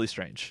is really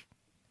strange.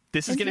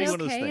 This is Is getting he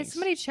one of those okay? things. Has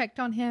somebody checked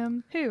on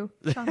him? Who?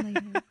 Sean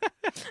Layden.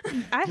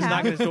 I He's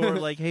knocking have. his door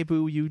like, "Hey,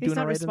 boo, you He's doing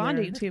not all right in there?"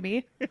 responding to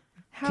me.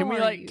 How Can we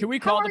are you? can we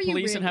How call are the you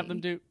police and have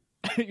really? them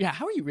do? Yeah,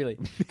 how are you really?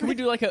 Can we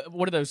do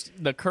one of those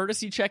the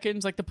courtesy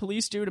check-ins like the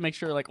police do to make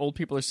sure old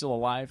people are still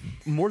alive?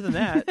 More than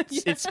that,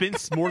 it's been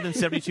more than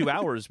 72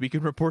 hours. We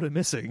can report him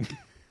missing.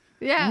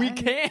 Yeah, We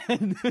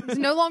can. He's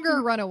no longer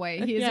a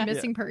runaway. He is Yeah. a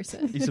missing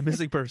person. He's a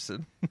missing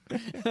person.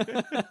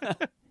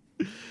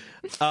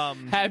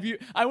 Have you?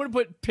 I want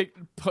to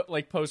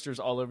put posters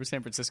all over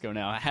San Francisco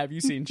now. Have you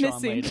seen Sean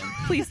Missing.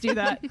 Layden? Please do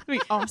that. It'd be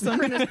awesome.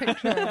 Print his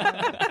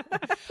picture.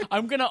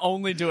 I'm gonna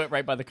only do it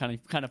right by the kind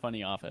of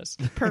funny office.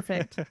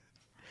 Perfect.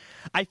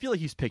 I feel like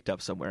he's picked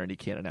up somewhere and he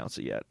can't announce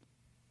it yet.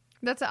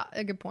 That's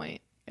a good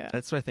point. Yeah.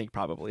 That's what I think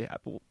probably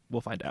happened. We'll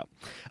find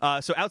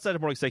out. So outside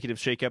of more executive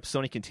shakeups,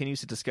 Sony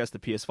continues to discuss the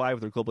PS5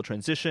 with their global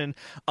transition.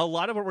 A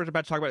lot of what we're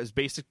about to talk about is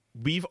basic.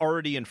 We've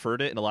already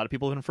inferred it, and a lot of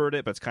people have inferred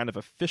it, but it's kind of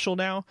official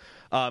now.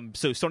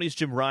 So Sony's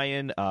Jim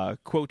Ryan,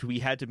 quote, "We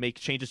had to make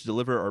changes to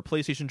deliver our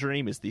PlayStation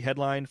dream," is the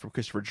headline from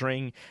Christopher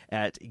Dring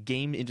at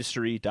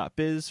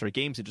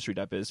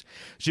gamesindustry.biz.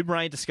 Jim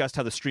Ryan discussed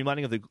how the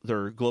streamlining of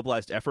their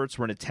globalized efforts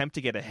were an attempt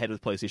to get ahead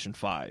with PlayStation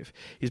 5.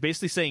 He's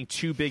basically saying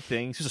two big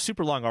things. It's a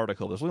super long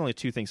article. There's only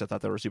two things I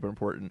thought that were super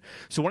important.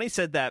 So when he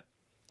said that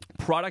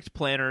product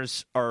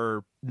planners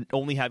are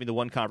only having the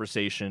one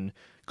conversation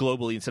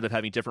globally instead of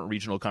having different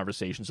regional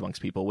conversations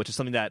amongst people, which is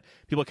something that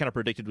people kind of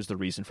predicted was the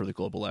reason for the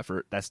global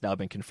effort. That's now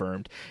been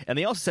confirmed. And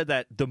they also said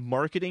that the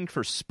marketing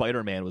for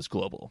Spider-Man was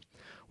global,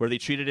 where they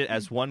treated it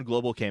as one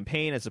global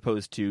campaign as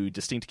opposed to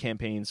distinct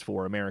campaigns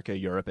for America,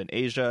 Europe, and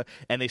Asia.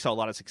 And they saw a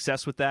lot of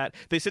success with that.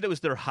 They said it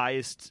was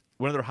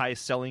one of their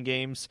highest selling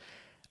games.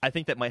 I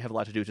think that might have a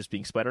lot to do with just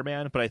being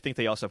Spider-Man, but I think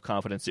they also have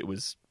confidence it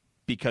was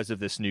because of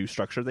this new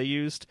structure they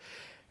used.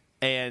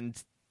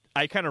 And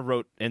I kind of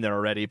wrote in there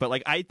already,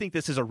 but I think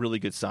this is a really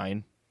good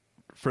sign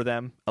for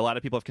them. A lot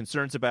of people have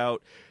concerns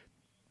about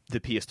the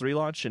PS3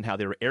 launch and how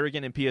they were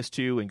arrogant in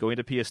PS2 and going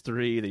to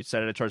PS3. They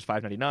decided to charge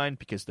 $5.99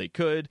 because they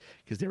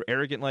were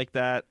arrogant like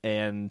that.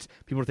 And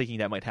people were thinking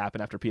that might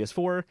happen after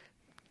PS4.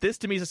 This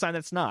to me is a sign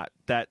that's not,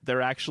 that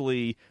they're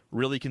actually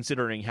really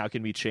considering how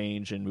can we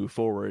change and move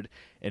forward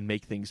and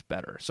make things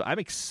better. So I'm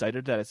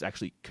excited that it's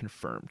actually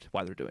confirmed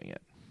why they're doing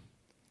it.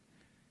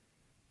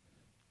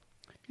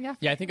 Yeah,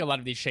 I think a lot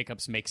of these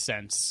shakeups make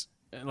sense.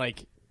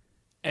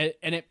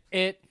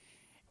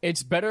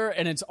 It's better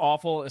and it's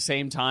awful at the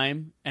same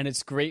time, and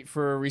it's great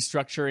for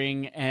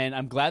restructuring. And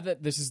I'm glad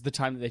that this is the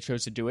time that they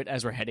chose to do it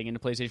as we're heading into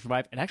PlayStation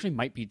 5. It actually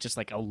might be just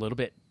a little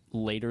bit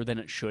later than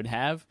it should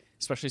have,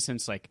 especially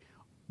since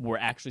we're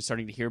actually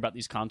starting to hear about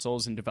these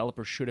consoles, and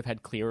developers should have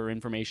had clearer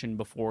information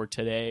before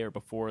today or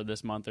before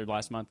this month or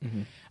last month.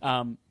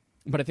 Mm-hmm.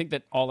 But I think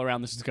that all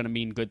around this is going to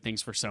mean good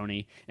things for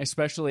Sony.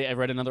 Especially, I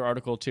read another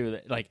article too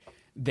that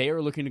they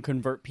are looking to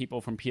convert people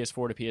from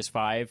PS4 to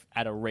PS5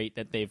 at a rate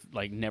that they've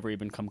never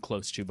even come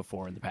close to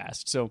before in the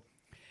past. So,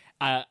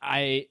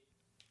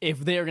 if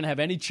they are going to have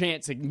any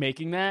chance at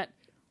making that,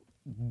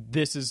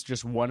 this is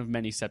just one of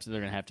many steps that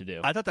they're going to have to do.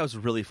 I thought that was a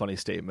really funny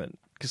statement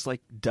because,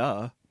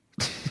 duh.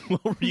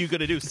 What were you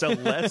going to do? Sell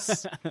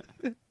less?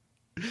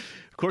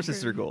 Of course,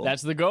 it's their goal.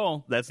 That's the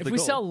goal. If we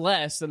sell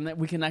less, then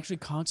we can actually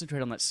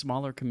concentrate on that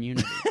smaller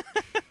community.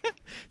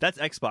 That's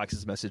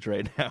Xbox's message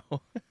right now.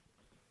 And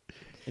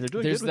they're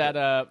doing There's good with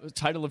that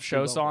title of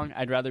show Well song,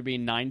 I'd rather be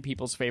 9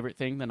 people's favorite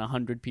thing than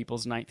 100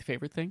 people's 9th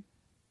favorite thing.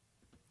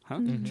 Huh?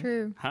 Mm-hmm.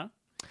 True. Huh?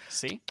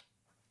 See?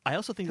 I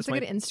also think It's this a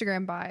might... good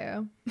Instagram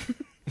bio.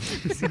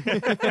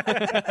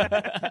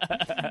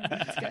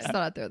 Just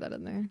thought I'd throw that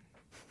in there.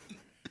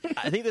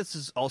 I think this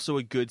is also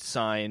a good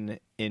sign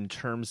in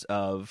terms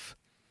of...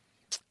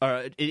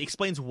 it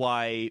explains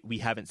why we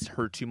haven't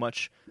heard too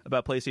much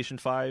about PlayStation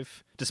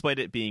 5, despite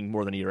it being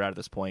more than a year out at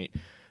this point,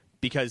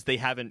 because they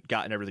haven't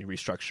gotten everything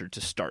restructured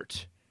to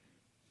start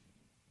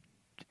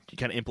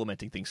kind of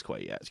implementing things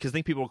quite yet. Because I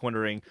think people are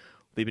wondering,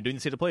 they've been doing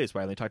the state of plays,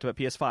 why haven't they talked about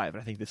PS5? And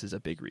I think this is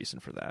a big reason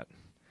for that.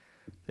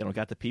 They don't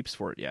got the peeps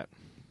for it yet.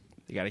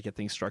 They got to get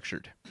things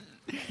structured.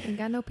 Ain't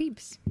got no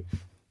peeps.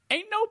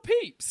 Ain't no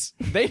peeps.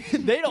 They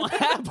don't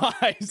have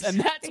eyes, and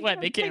that's why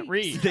they can't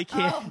read. They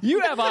can't.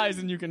 You have eyes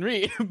and you can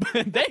read,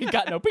 but they ain't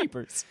got no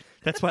peepers.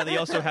 That's why they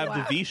also have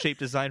the V-shaped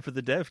design for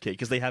the dev kit,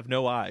 because they have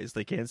no eyes.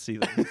 They can't see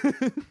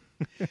them.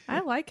 I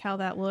like how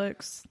that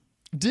looks.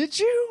 Did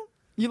you?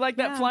 You like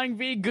that Yeah. flying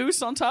V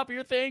goose on top of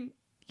your thing?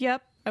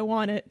 Yep, I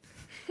want it.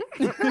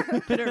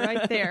 Put it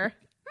right there.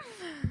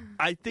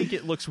 I think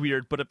it looks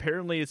weird, but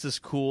apparently it's this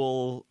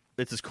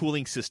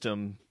cooling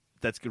system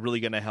that's really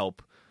going to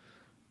help.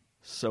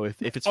 So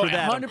if it's for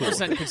that, I'm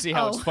 100% cool. can see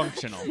how it's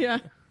functional. Yeah.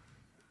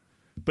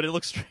 But it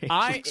looks strange. It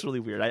looks really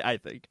weird, I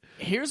think.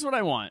 Here's what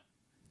I want.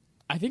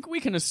 I think we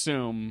can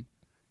assume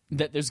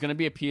that there's going to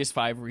be a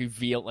PS5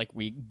 reveal. Like,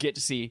 we get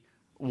to see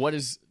what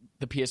does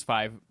the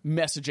PS5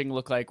 messaging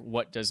look like?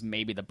 What does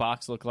maybe the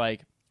box look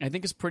like? I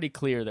think it's pretty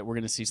clear that we're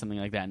going to see something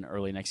like that in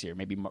early next year,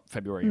 maybe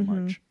February or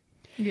March.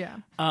 Yeah.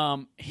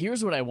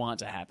 Here's what I want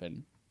to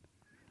happen.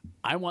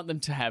 I want them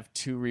to have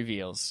 2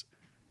 reveals,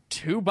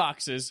 2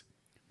 boxes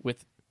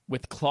with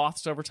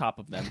cloths over top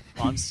of them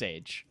on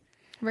stage.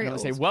 Very I'm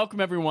going to old. say, welcome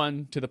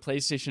everyone to the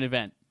PlayStation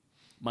event.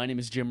 My name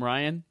is Jim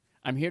Ryan.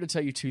 I'm here to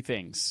tell you 2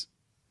 things.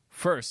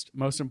 First,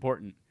 most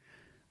important,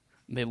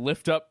 they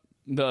lift up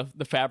the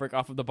fabric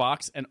off of the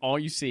box, and all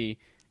you see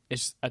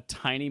is a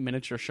tiny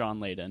miniature Sean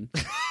Layden.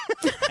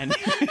 and,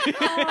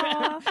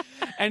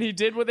 and he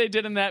did what they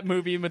did in that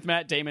movie with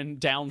Matt Damon,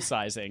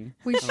 downsizing.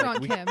 We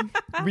shrunk him.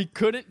 We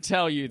couldn't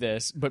tell you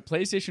this, but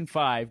PlayStation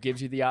 5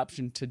 gives you the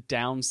option to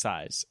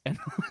downsize. And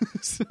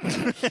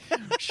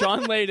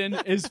Sean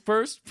Layden is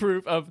first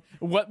proof of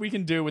what we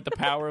can do with the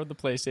power of the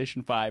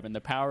PlayStation 5 and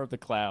the power of the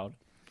cloud.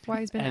 Why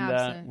he's been And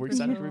absent. we're for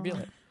excited so to reveal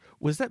long. it.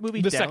 Was that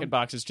movie The second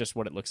box is just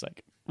what it looks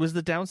like. Was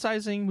the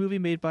downsizing movie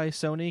made by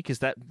Sony? Because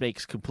that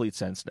makes complete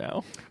sense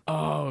now.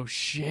 Oh,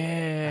 shit.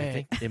 I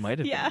think it might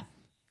have Yeah. been.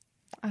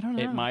 I don't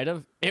know. It might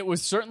have. It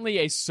was certainly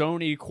a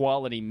Sony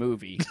quality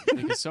movie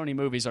because Sony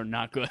movies are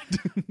not good.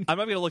 I'm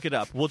not going to look it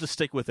up. We'll just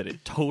stick with it.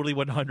 It totally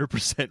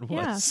 100%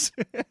 was.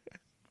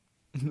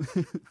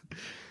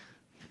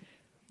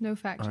 No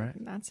fact All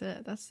checking. That's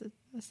it. That's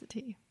the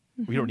T.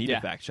 We don't need Yeah.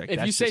 a fact check. If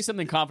That's you say just-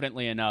 something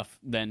confidently enough,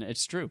 then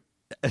it's true.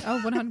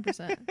 Oh,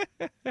 100%.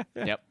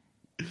 Yep.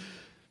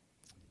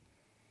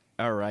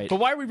 All right. But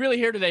why are we really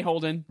here today,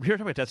 Holden? We're here to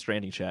talk about Death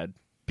Stranding, Chad,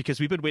 because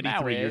we've been waiting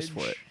 3 years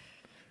Marriage. for it.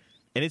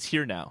 And it's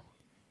here now.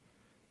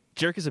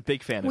 Jarek is a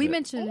big fan of We it.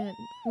 mention it.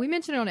 We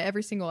mention it on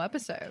every single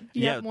episode.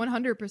 Yeah.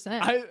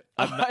 100%.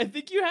 I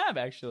think you have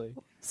actually.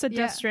 It's a Yeah.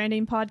 Death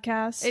Stranding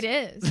podcast. It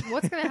is.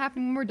 What's going to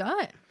happen when we're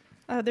done?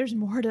 There's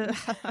more to.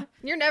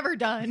 You're never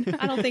done.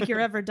 I don't think you're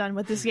ever done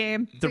with this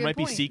game. there good might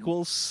be point.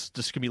 sequels.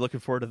 Just going to be looking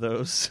forward to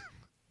those.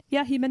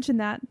 Yeah, he mentioned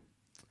that.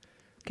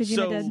 Kojima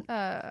So-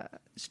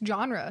 did.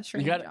 Genre. You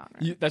Strange got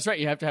genre. That's right.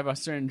 You have to have a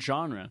certain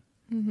genre.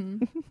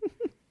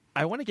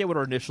 I want to get what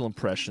our initial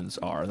impressions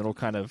are, and then we'll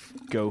kind of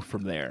go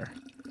from there.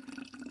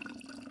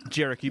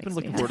 Jarek, you've been Makes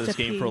looking me forward to have this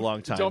to game for a pee.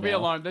 long time Don't be now.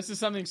 alarmed. This is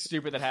something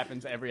stupid that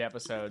happens every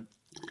episode.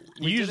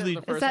 We Usually- did it in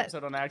the first that-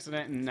 episode on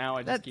accident, and now I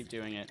just That's- keep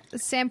doing it.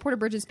 Sam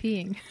Porter-Bridge is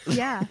peeing.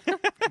 Yeah.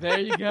 There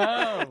you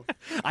go.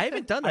 I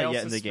haven't done I that also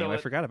yet in the game. spill I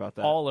it forgot about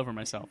that. All over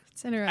myself.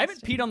 It's interesting. I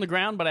haven't peed on the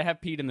ground, but I have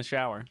peed in the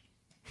shower.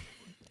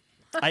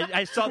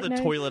 I saw the No.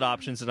 toilet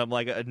options, and I'm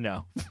like,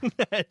 no.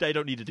 I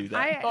don't need to do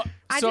that.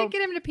 I So- did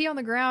get him to pee on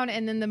the ground,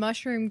 and then the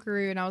mushroom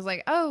grew, and I was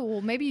like, "Oh,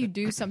 well, maybe you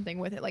do something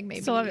with it. Like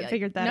maybe Still haven't like,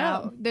 figured that no,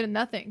 out. There's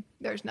nothing.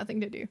 There's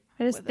nothing to do.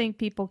 I just with think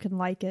people can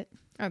like it.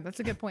 Oh, that's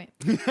a good point.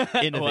 Oh,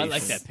 I Innovation.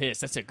 like that piss.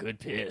 That's a good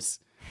piss.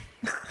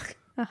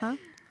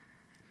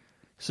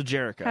 So,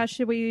 Jerica, How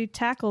should we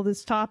tackle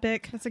this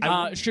topic? That's a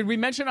good. Should we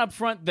mention up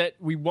front that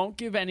we won't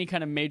give any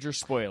kind of major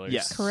spoilers?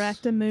 Yes.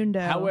 Correctamundo.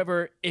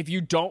 However, if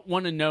you don't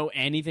want to know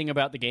anything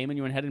about the game and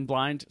you went ahead in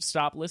blind,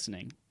 stop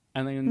listening.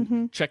 And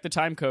then check the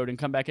time code and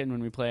come back in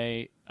when we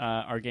play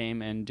our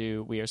game and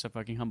do We Are So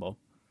Fucking Humble.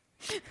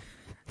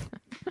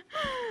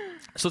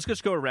 so let's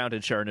just go around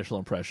and share our initial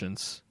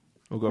impressions.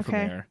 We'll go from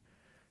Okay. there.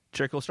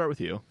 Jerica, we'll start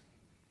with you.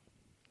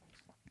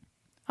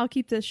 I'll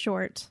keep this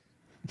short.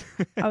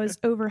 I was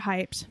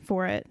overhyped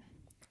for it.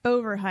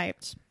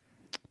 Overhyped.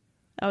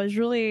 I was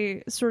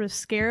really sort of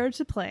scared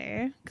to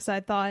play because I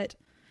thought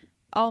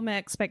all my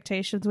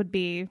expectations would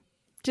be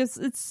just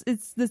it's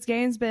this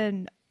game's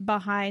been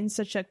behind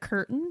such a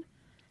curtain.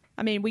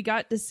 I mean, we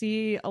got to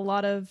see a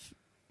lot of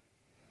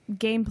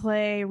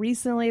gameplay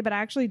recently, but I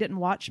actually didn't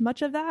watch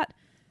much of that.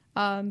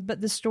 But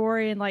the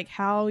story and like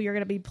how you're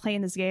going to be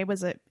playing this game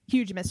was a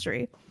huge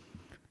mystery.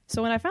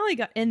 So when I finally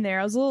got in there,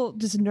 I was a little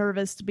just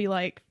nervous to be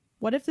like,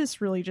 what if this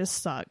really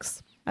just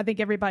sucks? I think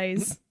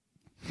everybody's,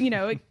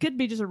 it could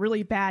be just a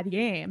really bad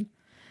game.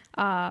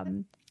 So I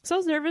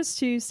was nervous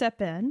to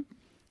step in.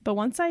 But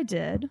once I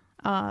did,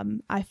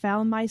 I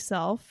found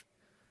myself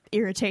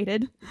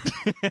irritated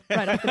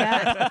right off the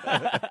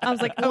bat. I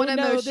was like, One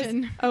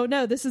emotion.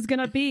 this is going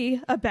to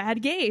be a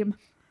bad game.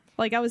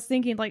 Like I was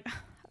thinking like,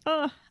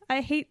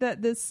 I hate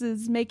that this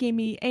is making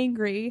me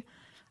angry.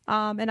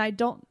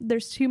 And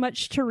there's too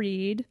much to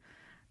read.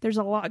 There's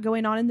a lot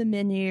going on in the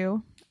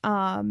menu.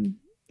 And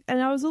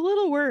I was a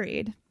little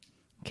worried.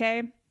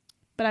 Okay.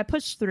 but I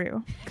pushed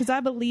through because I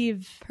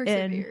believe in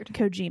Persevered.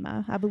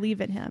 Kojima. I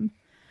believe in him.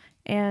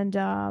 And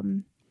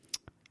can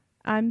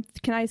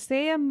I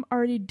say I'm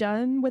already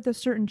done with a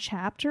certain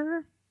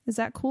chapter? Is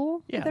that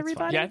cool Yeah, with that's fine.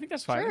 everybody? Yeah, I think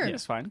that's fine. Sure. Yeah,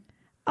 it's fine.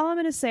 All I'm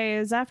going to say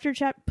is after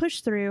push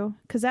through,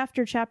 because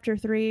after chapter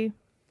 3,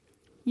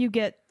 you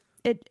get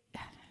it.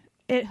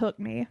 It hooked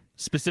me.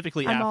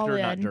 Specifically I'm all after,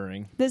 not in.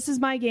 during. This is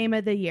my game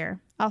of the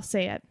year. I'll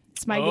say it.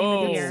 It's my game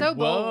of the year. So bold.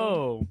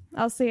 Whoa.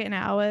 I'll say it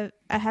now.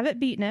 I haven't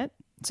beaten it,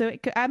 so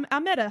I'm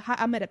at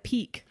a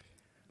peak.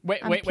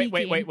 Wait. I'm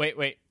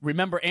peaking.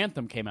 Remember,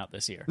 Anthem came out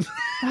this year.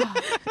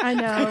 I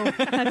know.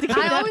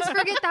 I always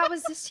forget that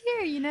was this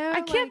year, you know?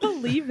 I can't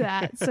believe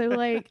that. So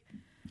like,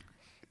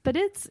 but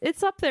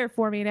it's up there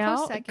for me now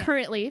Close second.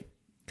 currently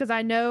because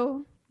I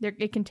know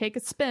it can take a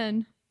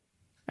spin,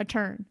 a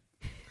turn,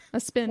 a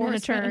spin Or and a a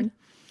turn,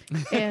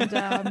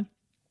 and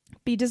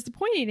be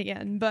disappointing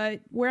again.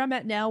 But where I'm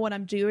at now, what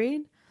I'm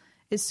doing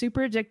is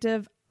super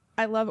addictive.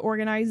 I love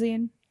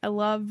organizing. I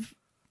love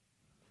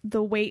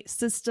the weight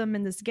system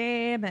in this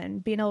game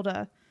and being able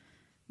to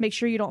make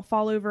sure you don't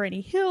fall over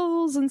any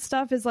hills and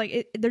stuff. Is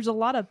like there's a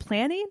lot of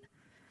planning,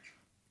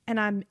 and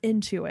I'm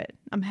into it.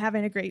 I'm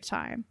having a great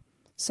time.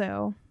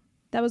 So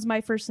that was my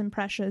first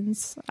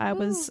impressions. I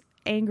was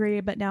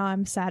angry, but now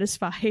I'm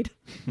satisfied.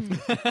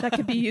 That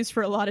could be used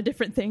for a lot of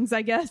different things,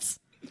 I guess.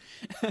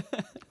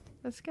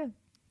 That's good.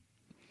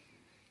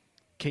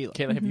 Kayla.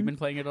 Kayla, have you been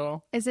playing it at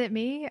all? Is it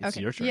me? It's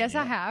your turn, Yes,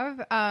 yeah. I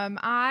have.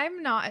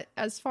 I'm not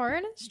as far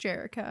in as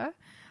Jerica,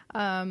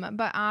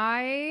 but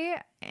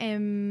I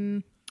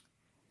am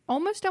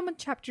almost done with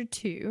chapter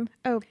 2.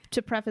 Oh,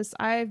 to preface,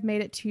 I've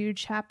made it to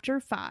chapter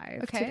 5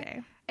 Okay.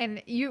 today.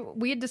 And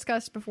we had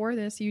discussed before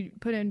this, you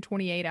put in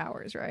 28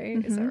 hours,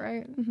 right? Is that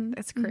right?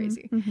 That's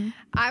crazy.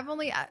 I've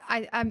only,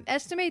 I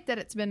estimate that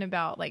it's been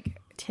about like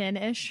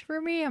 10-ish for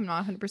me. I'm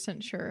not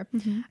 100% sure.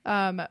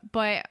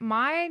 But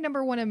my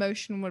number one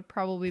emotion would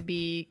probably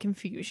be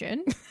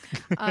confusion.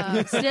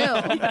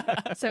 Still.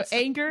 So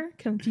anger,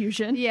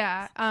 confusion.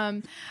 Yeah.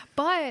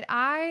 But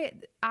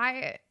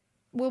I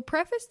will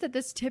preface that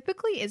this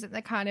typically isn't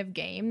the kind of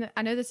game.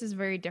 I know this is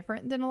very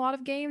different than a lot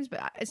of games,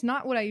 but it's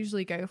not what I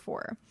usually go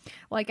for.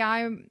 Like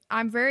I'm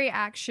very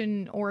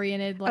action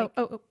oriented, like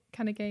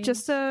kind of game.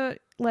 Just to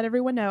let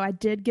everyone know, I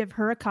did give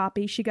her a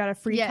copy. She got a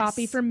free Yes.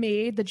 copy from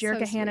me, the Jerica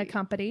So Hanna sweet.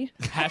 Company.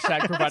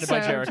 Hashtag provided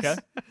by So Jerica.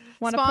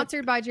 Wanna put-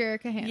 sponsored by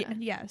Jerica Hanna.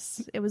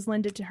 Yes, it was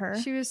lended to her.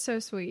 She was so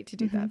sweet to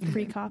do that.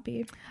 Free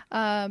copy.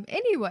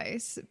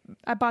 Anyways,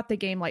 I bought the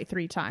game like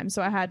 3 times,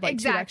 so I had like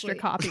 2 extra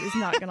Exactly. copies.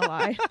 Not gonna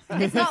lie.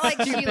 it's not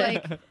like she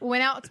like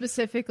went out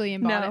specifically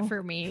and bought No. it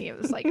for me. It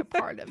was like a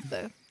part of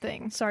the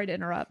thing. Sorry to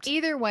interrupt.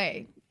 Either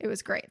way, it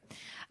was great.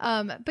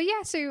 But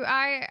yeah, so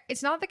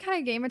it's not the kind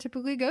of game I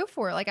typically go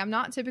for. Like I'm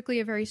not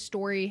typically a very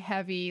story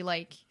heavy,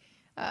 like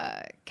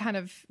kind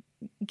of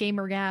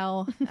gamer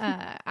gal.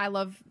 I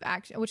love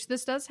action, which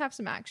this does have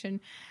some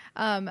action.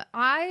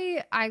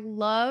 I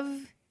love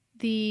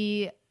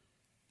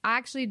I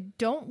actually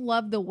don't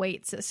love the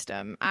weight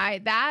system.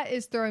 That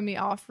is throwing me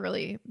off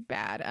really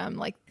bad.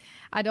 Like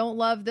I don't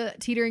love the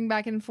teetering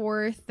back and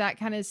forth. That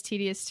kind of is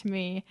tedious to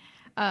me.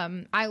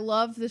 I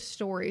love the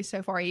story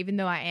so far, even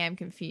though I am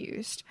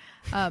confused.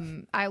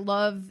 I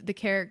love the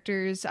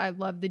characters. I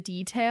love the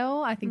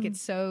detail. I think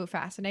it's so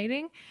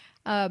fascinating.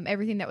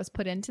 Everything that was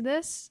put into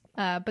this.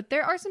 But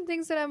there are some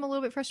things that I'm a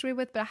little bit frustrated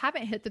with, but I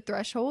haven't hit the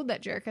threshold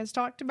that Jerica has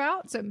talked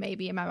about. So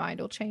maybe in my mind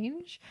will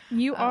change.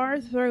 You are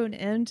thrown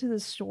into the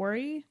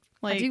story.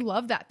 Like I do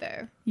love that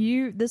though.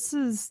 this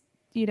is,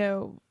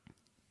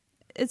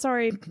 it's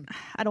already,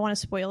 I don't want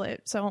to spoil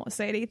it, so I won't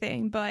say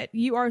anything, but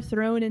you are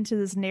thrown into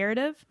this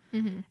narrative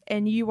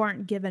and you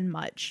aren't given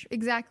much.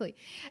 Exactly.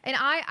 And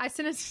I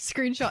sent a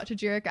screenshot to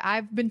Jerica.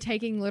 I've been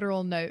taking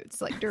literal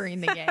notes like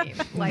during the game,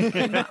 like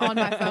on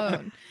my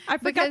phone. I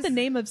forgot Because- the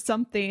name of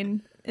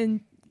something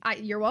and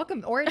You're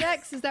welcome.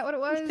 Oradex, is that what it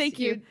was? thank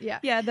you. Yeah.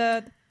 Yeah,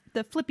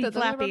 the flippy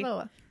flappy.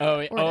 Oh,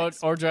 Ordex.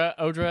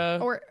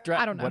 Odra, Or-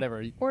 I don't know.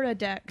 whatever. Or a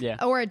deck.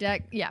 Yeah. Or a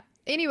deck, yeah.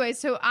 Anyway,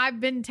 so I've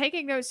been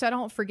taking notes so I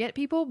don't forget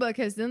people,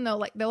 because then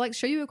they'll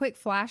show you a quick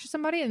flash of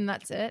somebody and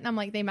that's it. And I'm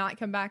like, they might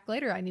come back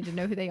later. I need to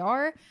know who they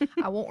are.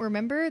 I won't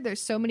remember.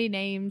 There's so many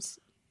names,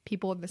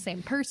 people of the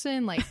same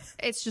person. Like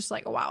it's just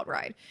like a wild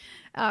ride.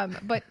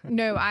 But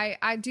no,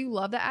 I do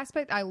love that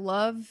aspect. I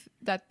love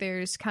that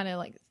there's kind of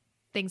like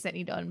things that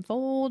need to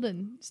unfold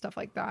and stuff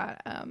like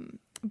that.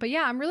 But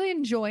yeah, I'm really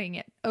enjoying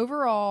it.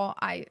 Overall,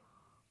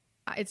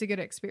 it's a good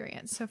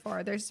experience so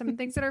far. There's some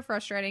things that are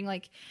frustrating.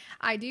 Like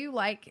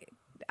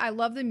I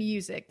love the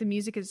music. The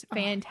music is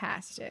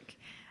fantastic.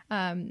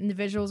 And the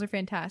visuals are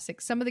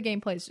fantastic. Some of the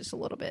gameplay is just a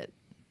little bit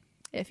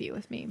iffy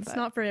with me. It's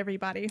not for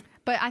everybody.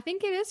 but I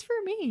think it is for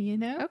me, you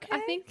know? Okay. I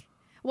think,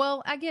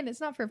 well, again,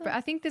 it's not but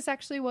I think this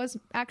was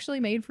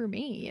made for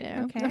me, you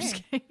know? Okay. I'm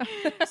just kidding.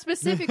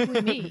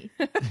 Specifically me.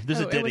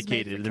 There's Oh, a it was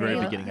made dedicated for at the very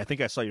Kayla. beginning. I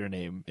think I saw your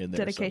name in there.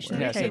 Dedication.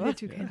 somewhere. Yeah,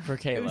 Okay. so- for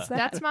Kayla.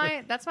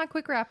 That's my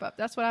quick wrap up.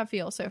 That's what I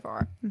feel so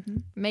far.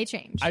 May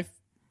change.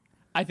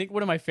 I think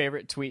one of my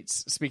favorite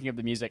tweets, speaking of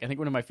the music, I think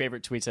one of my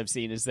favorite tweets I've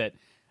seen is that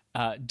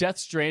Death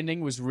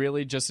Stranding was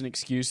really just an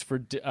excuse for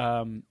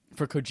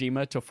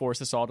Kojima to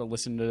force us all to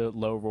listen to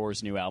Low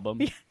Roar's new album.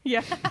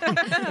 Yeah.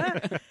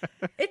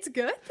 It's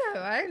good though.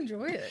 I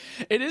enjoy it.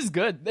 It is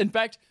good. In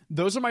fact,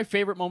 those are my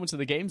favorite moments of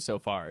the game so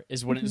far.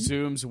 Is when it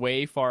zooms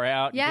way far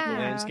out, you get the Yeah.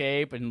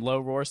 landscape, and Low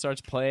Roar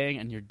starts playing,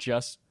 and you're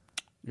just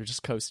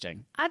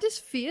coasting. I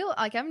just feel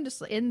like I'm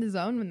just in the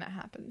zone when that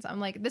happens. I'm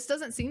like, this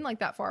doesn't seem like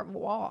that far of a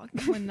walk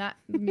when that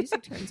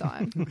music turns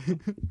on.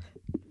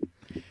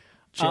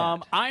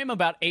 I am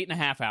about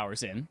 8.5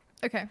 hours in.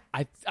 Okay.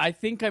 I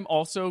think I'm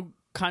also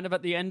kind of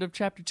at the end of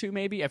chapter 2.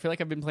 Maybe I feel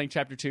like I've been playing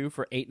chapter 2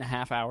 for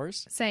 8.5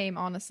 hours. Same,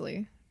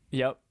 honestly.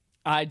 Yep.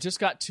 I just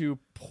got to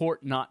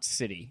Port Knot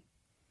City.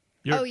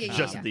 You're Oh, yeah,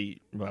 just yeah. at the.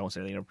 Well, I won't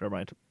say anything. Never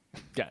mind.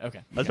 Yeah. Okay.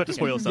 I was about to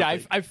spoil something.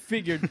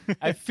 Yeah,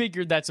 I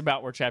figured that's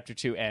about where chapter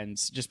 2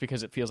 ends, just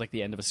because it feels like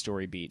the end of a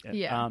story beat.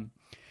 Yeah.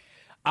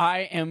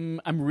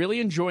 I'm really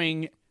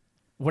enjoying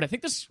what I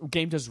think this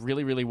game does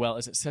really, really well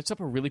is it sets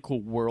up a really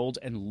cool world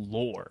and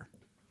lore.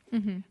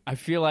 I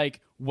feel like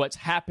what's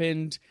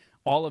happened,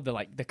 all of the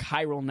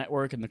chiral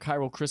network and the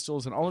chiral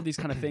crystals and all of these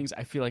kind of things,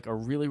 I feel like are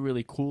really,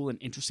 really cool and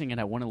interesting, and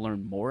I want to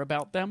learn more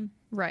about them.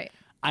 Right.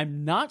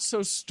 I'm not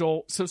so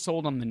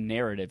sold on the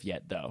narrative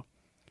yet, though.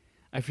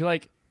 I feel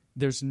like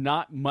there's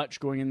not much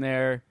going in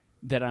there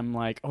that I'm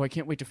like, oh, I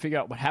can't wait to figure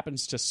out what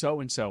happens to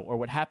so-and-so or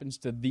what happens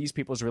to these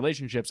people's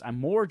relationships. I'm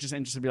more just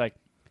interested to be like,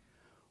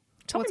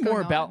 tell What's me more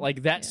going about on?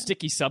 like that Yeah.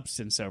 sticky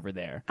substance over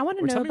there. I wanna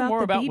Or know tell me about more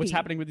the about what's BB.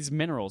 happening with these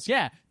minerals.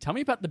 Yeah, tell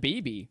me about the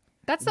BB.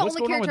 That's the What's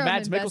only going on with character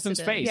Mads I'm Mikkelsen's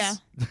invested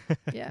in. face?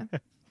 Yeah.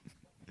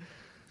 Yeah.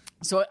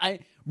 So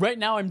right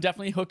now I'm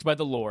definitely hooked by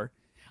the lore.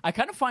 I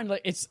kind of find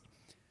like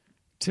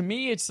to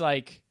me it's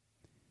like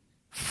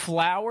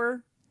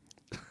Flower,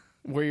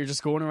 where you're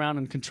just going around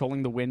and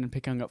controlling the wind and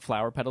picking up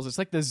flower petals. It's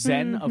like the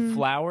zen of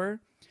Flower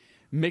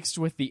mixed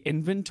with the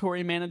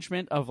inventory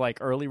management of like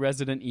early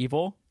Resident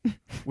Evil,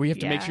 where you have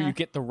to make sure Yeah. you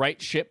get the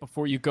right shit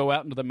before you go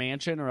out into the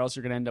mansion, or else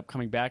you're going to end up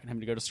coming back and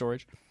having to go to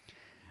storage.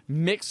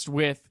 Mixed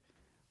with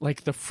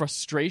like the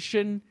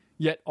frustration,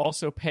 yet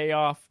also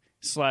payoff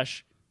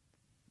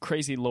 /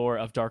 crazy lore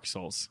of Dark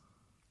Souls.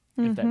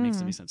 If that makes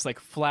any sense. Like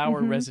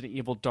Flower, Resident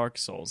Evil, Dark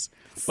Souls.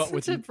 But Such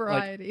with a like,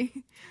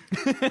 variety.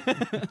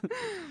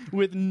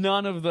 with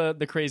none of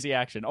the crazy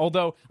action.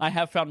 Although I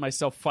have found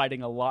myself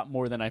fighting a lot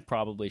more than I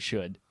probably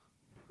should.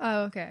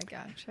 Oh, okay.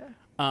 Gotcha.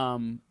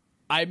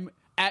 I'm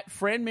at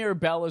Fran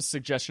Mirabella's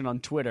suggestion on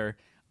Twitter.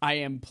 I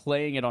am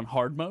playing it on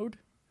hard mode,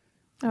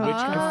 which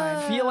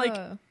I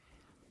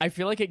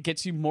feel like it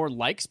gets you more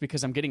likes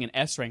because I'm getting an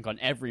S rank on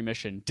every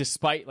mission.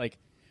 Despite like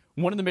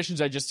one of the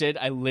missions I just did,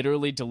 I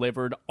literally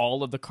delivered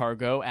all of the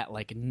cargo at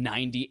like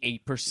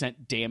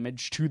 98%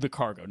 damage to the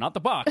cargo, not the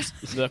box,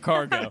 the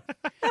cargo,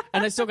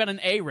 and I still got an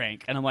A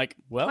rank. And I'm like,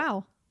 well,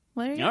 Wow.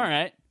 Well, there you go. all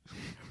right.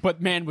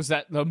 But man, was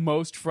that the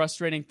most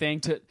frustrating thing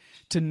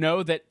to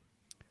know that.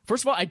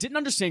 First of all, I didn't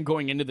understand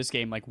going into this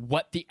game like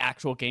what the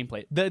actual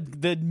gameplay.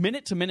 The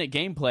minute to minute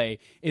gameplay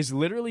is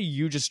literally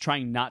you just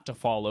trying not to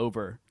fall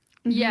over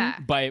Yeah.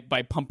 by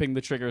pumping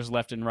the triggers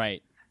left and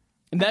right.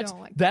 And don't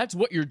like that's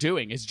what you're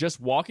doing is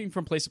just walking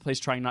from place to place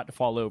trying not to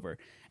fall over.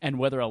 And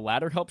whether a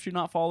ladder helps you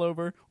not fall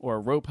over or a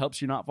rope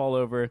helps you not fall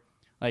over,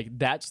 like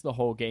that's the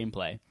whole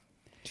gameplay.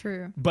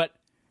 True. But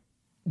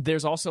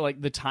there's also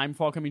like the time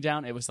fall coming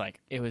down. It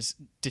was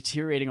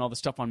deteriorating all the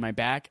stuff on my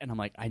back, and I'm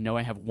like, I know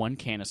I have one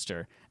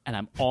canister, and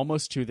I'm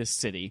almost to this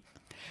city,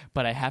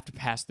 but I have to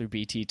pass through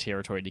BT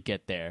territory to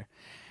get there.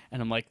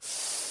 And I'm like,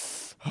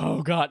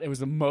 oh god,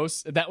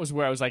 that was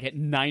where I was like at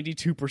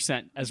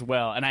 92% as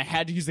well, and I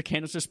had to use the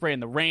canister spray in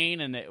the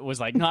rain, and it was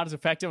like not as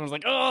effective. I was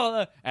like,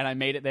 oh, and I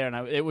made it there,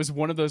 and it was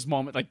one of those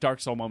moments, like Dark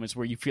Soul moments,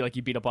 where you feel like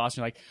you beat a boss, and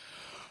you're like,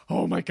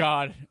 oh my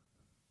god.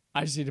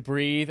 I just need to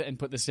breathe and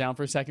put this down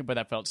for a second, but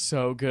that felt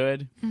so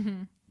good.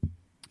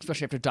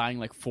 Especially after dying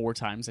like 4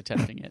 times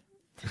attempting it.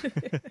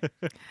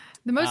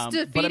 The most but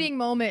I'm- defeating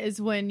moment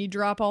is when you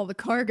drop all the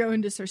cargo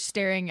and just are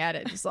staring at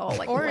it, just all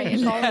like Or laying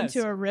you fall Yes.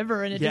 into a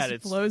river and it Yeah, just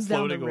it's flows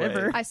down the floating away.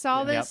 river. I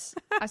saw Yep. this.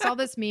 I saw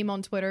this meme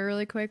on Twitter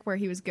really quick where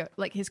he was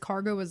like his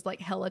cargo was like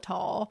hella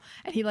tall,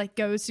 and he like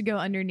goes to go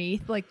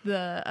underneath like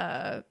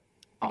the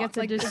It's a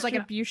like it's like a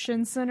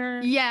distribution center.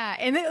 yeah,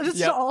 and it just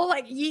Yep. all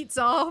like yeets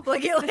off,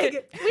 like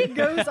it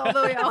goes all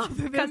the way off. Of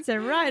him. Cuts it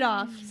right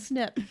off.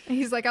 Snip. And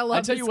he's like, I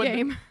love tell this you what,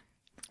 game.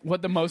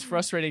 What the most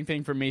frustrating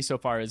thing for me so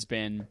far has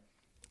been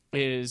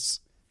is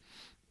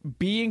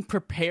being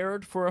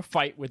prepared for a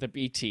fight with a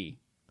BT.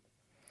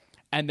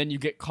 And then you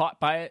get caught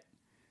by it,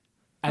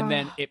 and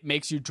then it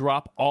makes you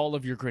drop all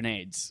of your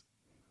grenades.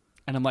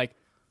 And I'm like,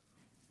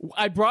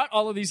 I brought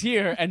all of these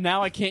here, and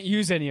now I can't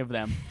use any of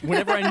them.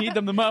 Whenever I need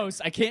them the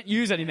most, I can't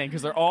use anything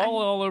because they're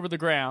all over the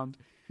ground.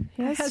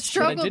 He has, I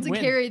struggled did to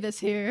win. carry this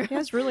here. he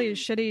has really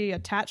shitty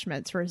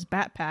attachments for his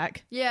backpack.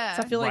 Yeah,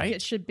 So I feel like Right?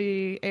 it should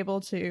be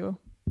able to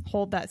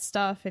hold that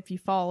stuff if you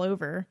fall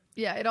over.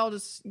 yeah, it all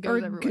just Or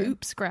goes everywhere.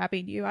 goop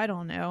scrapping you. I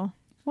don't know.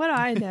 What do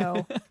I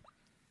know?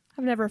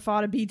 I've never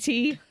fought a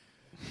BT.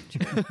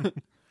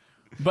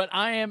 But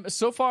I am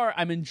so far.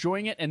 I'm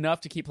enjoying it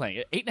enough to keep playing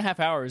it. 8.5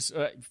 hours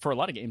for a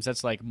lot of games.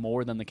 That's like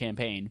more than the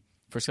campaign.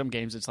 For some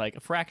games, it's like a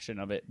fraction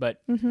of it.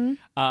 But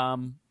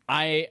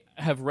I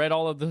have read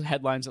all of the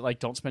headlines that like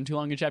don't spend too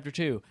long in chapter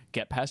 2.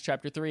 Get past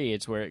chapter 3.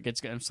 It's where it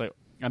gets. It's like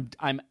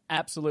I'm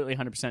absolutely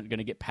 100% going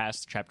to get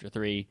past chapter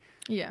 3.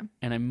 Yeah.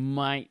 And I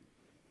might.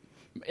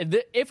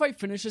 If I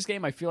finish this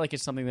game, I feel like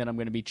it's something that I'm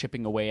going to be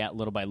chipping away at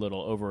little by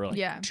little over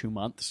like 2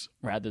 months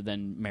rather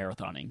than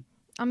marathoning.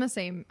 I'm the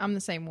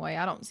same way.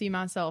 I don't see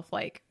myself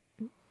like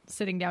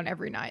sitting down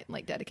every night and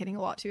like dedicating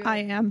a lot to it. I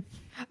am.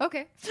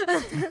 Okay.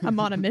 I'm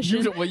on a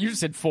mission. You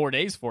just said 4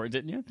 days for it,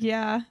 didn't you?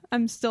 Yeah,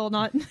 I'm still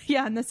not.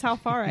 Yeah, and that's how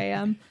far I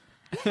am.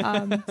 It's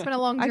been a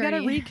long I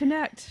journey. gotta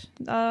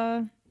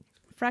reconnect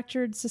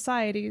fractured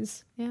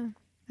societies. Yeah.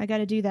 I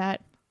gotta do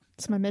that.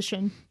 It's my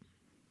mission.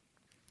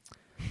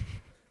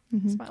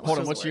 It's my Hold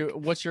on. life's work.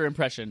 What's your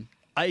impression?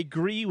 I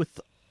agree with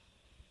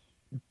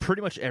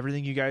pretty much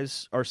everything you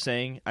guys are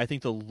saying. I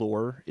think the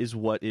lore is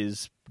what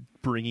is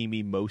bringing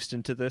me most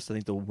into this. I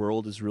think the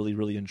world is really,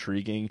 really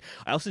intriguing.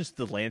 I also think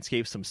the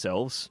landscapes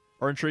themselves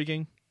are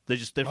intriguing. They're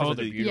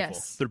beautiful.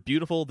 Yes. They're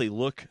beautiful. They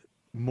look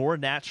more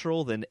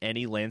natural than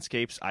any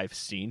landscapes I've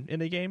seen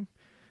in a game.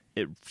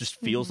 It just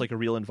feels like a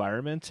real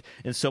environment,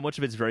 and so much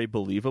of it's very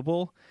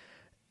believable.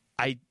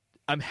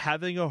 I'm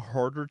having a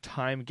harder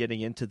time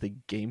getting into the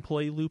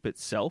gameplay loop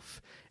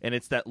itself, and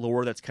it's that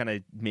lore that's kind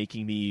of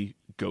making me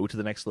go to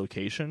the next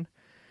location.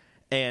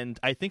 And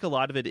I think a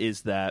lot of it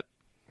is that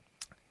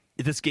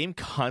this game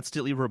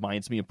constantly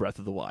reminds me of Breath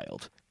of the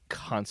Wild.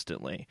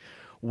 Constantly.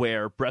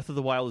 Where Breath of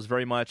the Wild is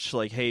very much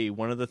like, hey,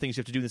 one of the things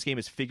you have to do in this game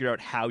is figure out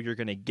how you're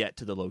going to get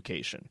to the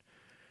location.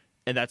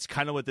 And that's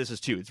kind of what this is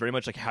too. It's very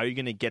much like how you're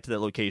going to get to that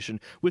location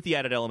with the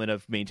added element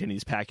of maintaining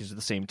these packages at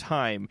the same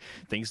time.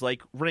 Things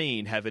like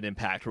rain have an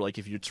impact, where like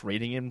if it's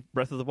raining in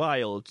Breath of the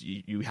Wild,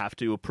 you have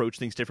to approach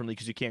things differently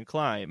because you can't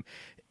climb.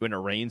 When it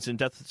rains in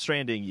Death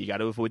Stranding, you got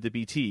to avoid the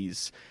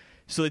BTs.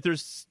 So like,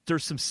 there's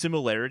some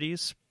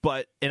similarities,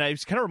 and I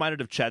was kind of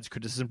reminded of Chad's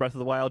criticism of Breath of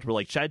the Wild, where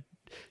like Chad,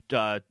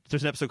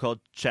 there's an episode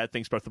called Chad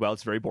Thinks Breath of the Wild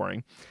is very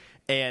boring.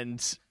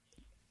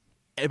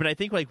 But I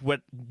think like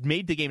what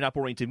made the game not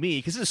boring to me,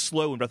 because this is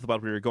slow in Breath of the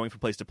Wild where you're going from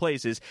place to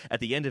place, is at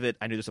the end of it,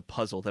 I knew there's a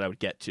puzzle that I would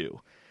get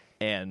to.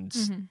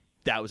 And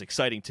that was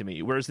exciting to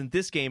me. Whereas in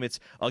this game, it's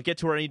I'll get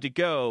to where I need to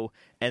go,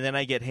 and then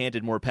I get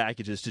handed more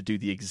packages to do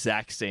the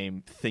exact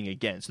same thing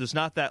again. So there's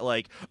not that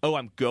like, oh,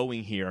 I'm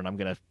going here and I'm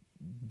going to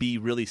be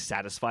really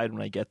satisfied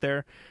when I get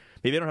there.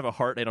 Maybe I don't have a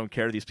heart and I don't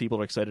care. These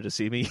people are excited to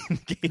see me in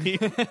the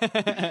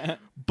game.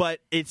 But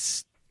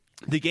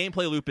the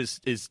gameplay loop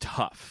is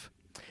tough.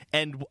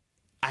 And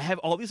I have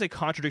all these like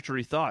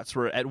contradictory thoughts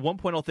where at one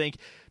point I'll think,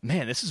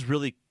 man, this is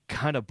really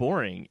kind of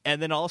boring.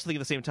 And then I'll also think at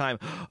the same time,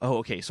 oh,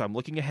 okay, so I'm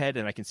looking ahead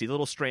and I can see the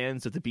little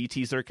strands of the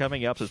BTs that are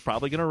coming up, so it's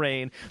probably going to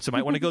rain. So I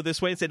might want to go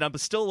this way instead. And I'm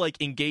still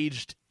like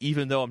engaged,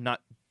 even though I'm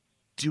not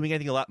doing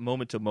anything a lot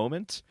moment to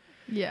moment.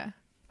 Yeah.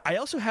 I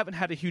also haven't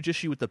had a huge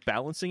issue with the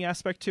balancing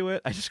aspect to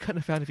it. I just kind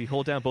of found if you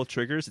hold down both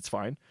triggers, it's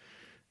fine.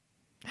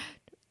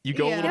 You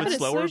go a little but bit it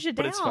slower, slows you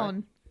but it's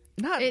fine.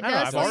 down. It I don't know,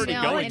 does I'm slow already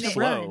down going and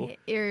slow. It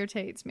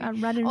irritates me.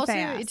 I'm running also,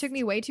 fast. it took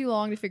me way too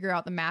long to figure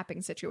out the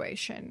mapping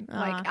situation.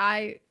 Like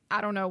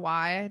I don't know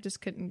why. I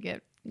just couldn't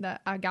get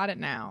that. I got it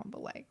now,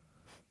 but like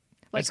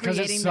It's because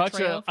it's creating the such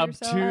trail a for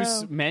yourself.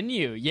 obtuse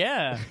menu.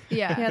 Yeah.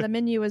 Yeah. Yeah, the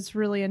menu is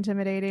really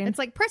intimidating. It's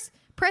like press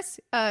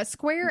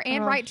square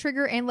and right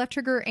trigger and left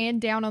trigger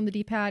and down on the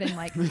D-pad and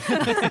like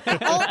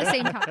all at the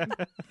same time.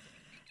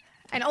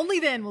 And only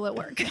then will it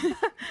work.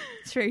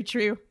 It's very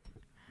true.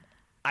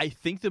 I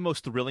think the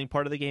most thrilling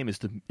part of the game is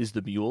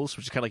the mules,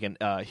 which is kind of like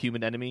a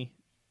human enemy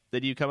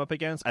that you come up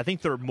against. I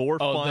think they're more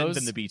fun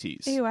than the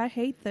BTs. Ew, I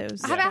hate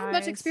those. I haven't had much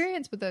guys.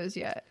 experience with those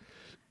yet.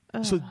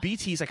 So with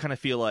BTs, I kind of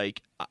feel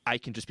like I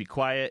can just be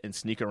quiet and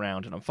sneak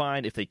around and I'm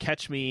fine. If they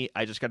catch me,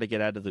 I just got to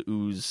get out of the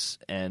ooze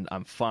and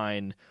I'm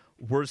fine.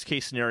 Worst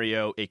case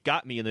scenario, it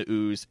got me in the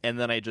ooze and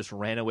then I just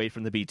ran away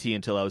from the BT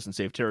until I was in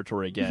safe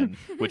territory again,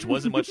 which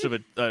wasn't much of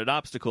an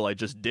obstacle. I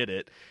just did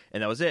it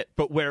and that was it.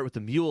 But where with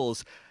the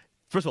mules,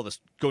 first of all,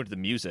 this going to the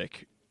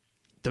music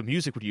when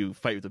you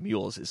fight with the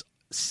mules is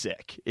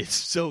sick. It's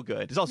so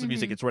good. It's also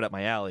music. It's right up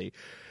my alley.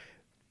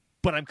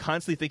 But I'm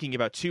constantly thinking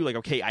about too, like,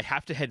 okay, I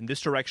have to head in this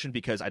direction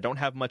because I don't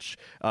have much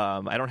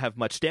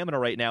stamina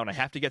right now, and I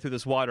have to get through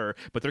this water.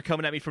 But they're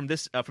coming at me from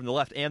from the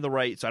left and the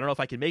right, so I don't know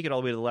if I can make it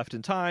all the way to the left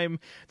in time.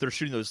 They're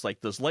shooting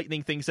those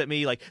lightning things at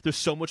me. Like, there's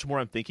so much more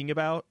I'm thinking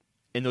about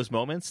in those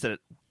moments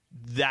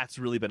that's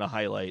really been a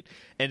highlight.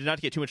 And not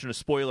to get too much into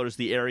spoilers,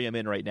 the area I'm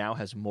in right now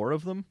has more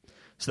of them.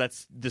 So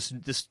that's this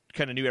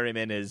kind of new area I'm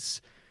in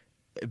has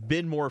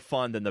been more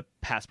fun than the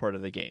past part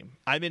of the game.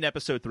 I'm in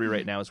episode 3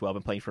 right now as well. I've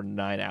been playing for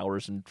 9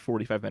 hours and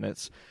 45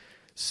 minutes.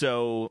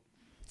 So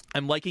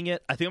I'm liking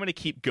it. I think I'm going to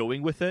keep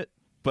going with it,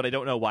 but I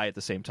don't know why at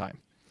the same time.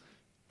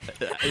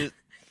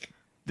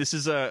 This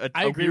is I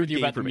agree with you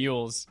about the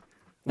mules.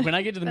 When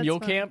I get to the That's mule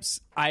fun.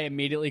 camps, I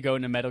immediately go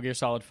into Metal Gear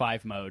Solid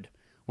 5 mode,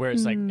 where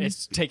it's like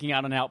it's taking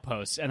out an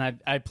outpost. And I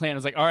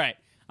was like, all right,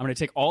 I'm going to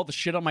take all the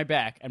shit on my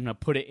back. I'm going to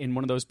put it in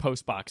one of those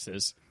post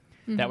boxes.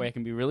 That way I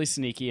can be really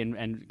sneaky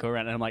and go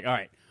around. And I'm like, all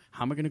right,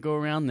 how am I going to go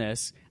around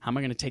this? How am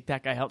I going to take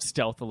that guy out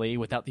stealthily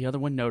without the other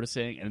one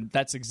noticing? And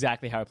that's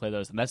exactly how I play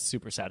those, and that's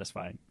super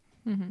satisfying.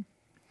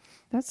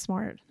 That's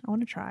smart. I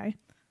want to try.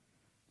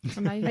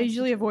 I I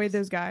usually avoid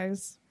those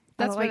guys.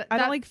 That's I what-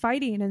 don't like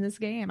fighting in this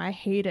game. I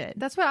hate it.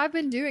 That's what I've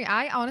been doing.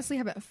 I honestly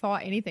haven't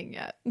fought anything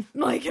yet,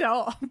 like at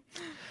all.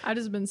 I've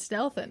just been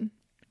stealthing.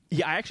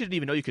 Yeah, I actually didn't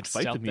even know you could fight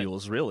the Stealth it.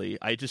 mules, really.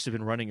 I just have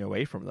been running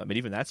away from them, and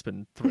even that's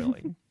been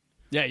thrilling.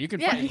 Yeah, you can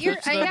Yeah, fight. you're-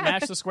 Just, yeah.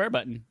 mash the square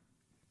button.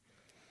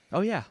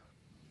 Oh, yeah.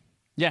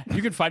 Yeah,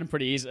 you can fight them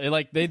pretty easily.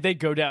 Like they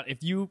go down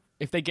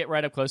if they get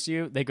right up close to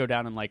you, they go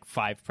down in like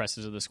 5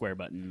 presses of the square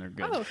button. And they're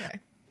good. Oh, okay.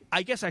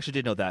 I guess I actually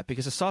did know that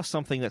because I saw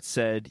something that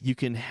said you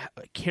can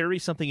carry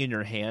something in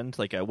your hand,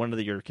 like one of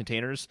your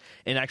containers,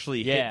 and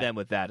actually Yeah. hit them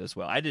with that as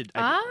well. I did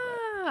know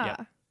that.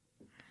 Yep.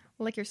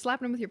 Like you're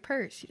slapping them with your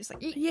purse. You're just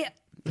like, yeah.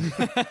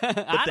 But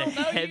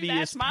the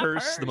heaviest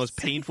purse, the most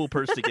painful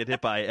purse to get hit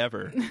by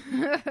ever.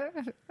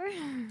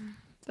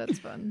 That's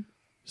fun.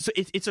 So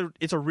it's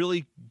a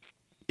really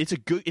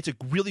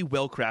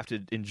well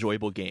crafted,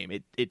 enjoyable game.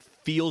 It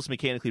feels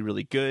mechanically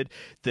really good.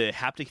 The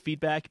haptic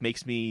feedback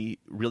makes me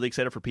really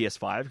excited for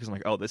PS5 because I'm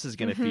like, oh, this is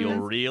going to feel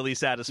really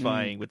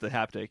satisfying with the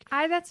haptic.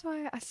 That's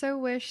why I so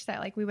wish that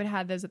like we would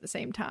have those at the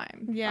same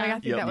time. Yeah. Like, I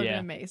think Yep. that would Yeah. be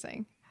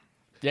amazing.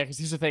 Yeah, because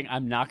here's the thing: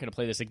 I'm not going to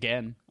play this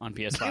again on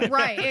PS5.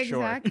 Right, for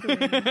sure. exactly.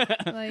 Like,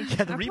 Yeah,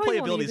 the I probably won't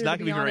replayability is either, not to going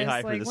to be very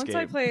high honest. for Like, this once game.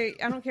 I play,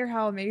 I don't care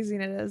how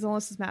amazing it is,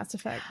 unless it's Mass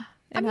Effect.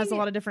 It has a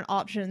lot of different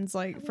options,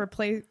 like for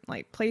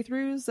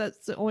playthroughs.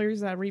 That's the only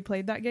reason I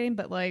replayed that game.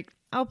 But like,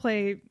 I'll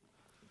play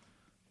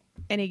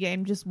any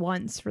game just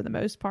once for the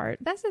most part.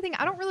 that's the thing.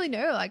 I don't really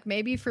know. Like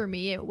maybe for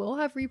me, it will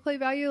have replay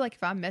value. Like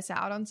if I miss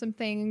out on some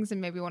things and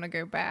maybe want to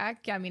go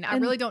back. I mean, I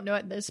And- really don't know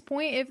at this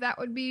point if that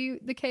would be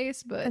the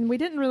case, but And we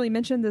didn't really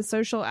mention the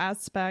social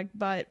aspect,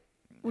 but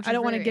which I is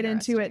don't want to very get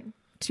into it interesting.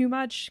 too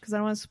much because I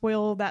don't want to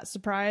spoil that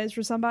surprise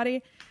for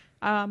somebody.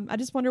 I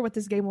just wonder what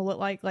this game will look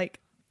like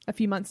a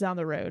few months down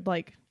the road.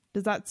 Like,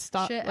 does that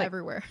stop? Shit like,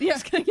 everywhere. Yeah,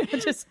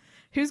 just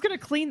who's gonna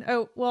clean?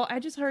 Oh, well, I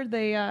just heard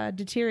they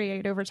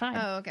deteriorate over time.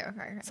 Oh, okay.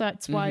 So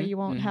that's why you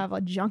won't have a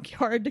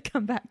junkyard to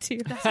come back to.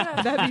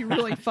 That'd be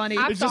really funny.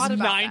 I've There's just thought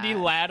about 90 that.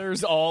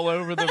 ladders all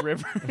over the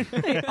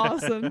river.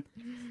 Awesome.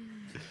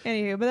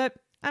 Anywho, but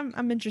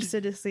I'm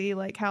interested to see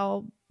like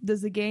how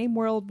does the game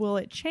world will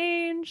it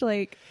change?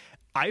 Like,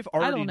 I've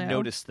already don't know.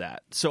 noticed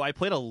that. So I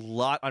played a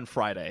lot on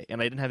Friday, and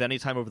I didn't have any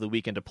time over the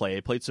weekend to play. I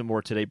played some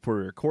more today before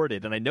we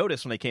recorded, and I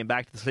noticed when I came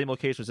back to the same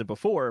location as in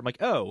before, I'm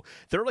like, oh,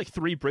 there are like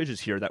 3 bridges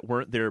here that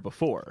weren't there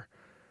before.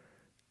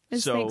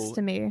 it's So- thanks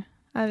to me.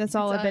 That's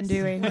all I've been us.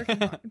 doing.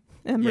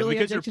 I'm Yeah, really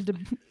because addicted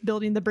to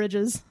building the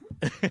bridges.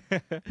 I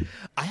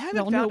I haven't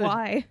don't know found a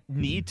why.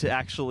 need to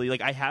actually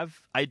like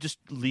I just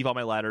leave all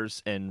my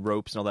ladders and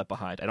ropes and all that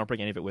behind. I don't bring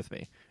any of it with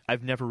me.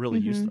 I've never really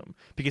used them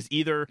because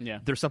either Yeah.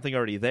 there's something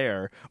already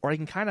there, or I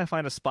can kind of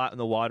find a spot in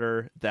the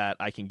water that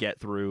I can get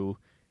through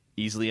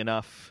easily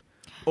enough,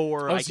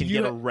 or Oh, I so can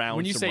you- get around.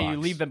 When you some say you rocks.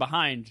 leave them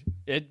behind,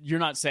 you're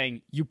not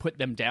saying you put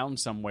them down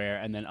somewhere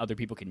and then other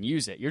people can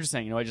use it. You're just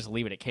saying, I just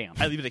leave it at camp.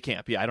 I leave it at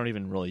camp. Yeah, I don't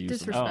even really use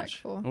them. much.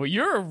 Disrespectful. Well,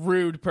 you're a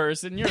rude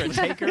person. You're a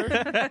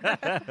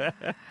taker.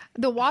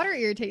 The water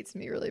irritates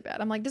me really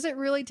bad. I'm like, does it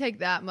really take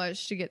that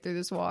much to get through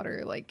this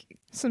water? Like,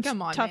 Some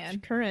come on, tough man.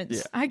 currents.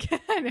 Yeah.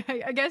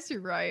 I guess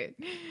you're right.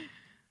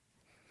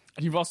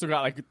 You've also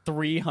got like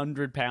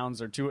 300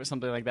 pounds or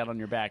something like that on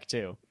your back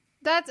too.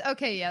 That's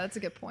okay. Yeah, that's a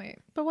good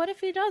point. But what if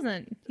he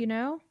doesn't? You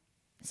know,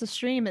 it's a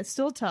stream. It's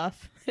still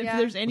tough. If Yeah,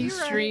 there's any you're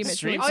right. stream,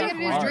 it's really Streams All you are gotta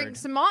do is hard. drink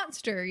some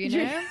Monster, you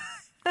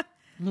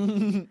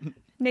know?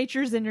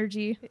 nature's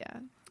energy. Yeah.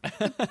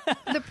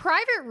 The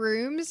private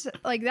rooms,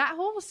 like that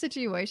whole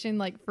situation,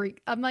 like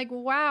freak. I'm like,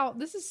 wow,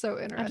 this is so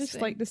interesting. I just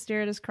like to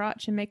stare at his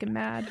crotch and make him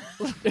mad.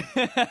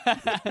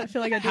 I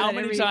feel like I do How that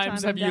many every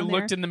times time have I'm you down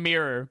looked there. in the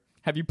mirror?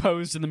 Have you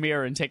posed in the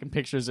mirror and taken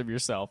pictures of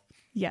yourself?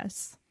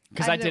 Yes.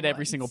 Because I I did did it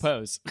every once. single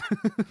pose.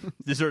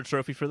 Is there a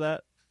trophy for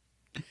that?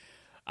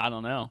 I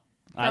don't know.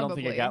 I don't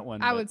think I Probably. got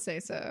one. I but- would say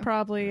so.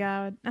 Probably.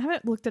 I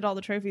haven't looked at all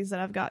the trophies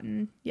that I've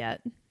gotten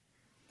yet.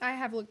 I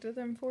have looked at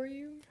them for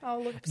you.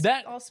 I'll look.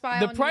 That I'll spy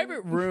the on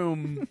private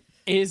room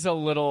is a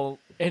little.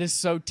 It is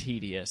so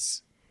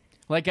tedious.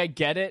 Like I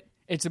get it.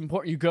 It's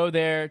important. You go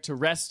there to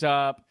rest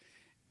up.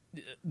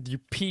 You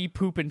pee,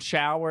 poop, and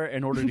shower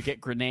in order to get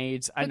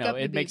grenades. I Hook know up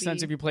the it makes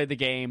sense BB. if you play the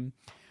game,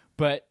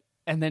 but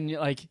and then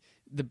like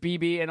the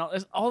BB and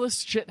all this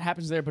shit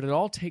happens there, but it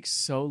all takes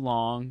so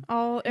long.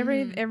 All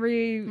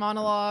every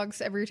monologues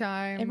every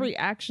time. every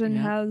action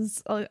Yeah.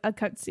 has a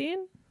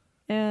cutscene,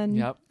 and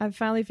Yep. I've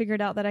finally figured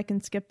out that I can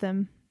skip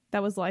them.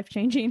 That was life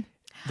changing.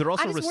 They're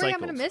also I just recycled. worry I'm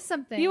gonna miss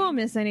something. You won't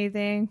miss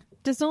anything.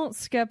 Just don't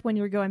skip when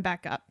you're going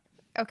back up.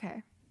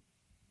 Okay.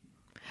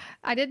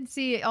 I did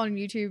see on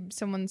YouTube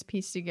someone's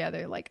pieced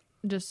together like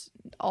just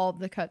all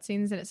the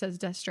cutscenes, and it says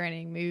Death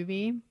Stranding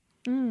movie.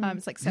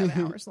 It's like 7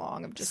 hours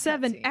long of just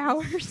 7 cutscenes.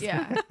 hours.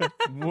 Yeah.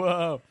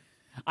 Whoa!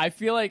 I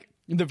feel like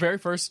the very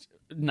first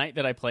night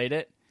that I played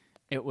it,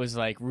 It was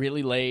like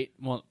really late.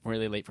 Well,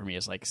 really late for me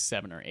is like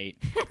 7 or 8.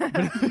 But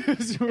it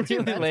was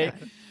really late.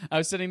 I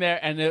was sitting there,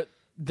 and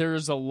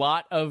there's a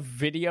lot of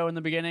video in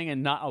the beginning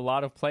and not a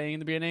lot of playing in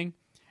the beginning.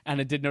 And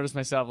I did notice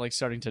myself like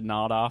starting to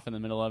nod off in the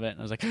middle of it, and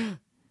I was like,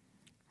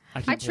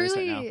 I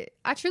truly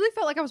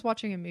felt like I was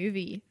watching a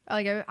movie.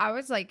 Like I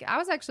was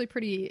actually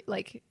pretty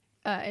like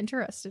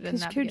interested in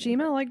Because that. beginning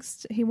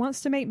part. He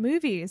wants to make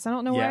movies. I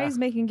don't know why Yeah. he's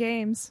making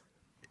games.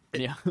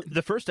 Yeah.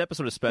 The first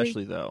episode,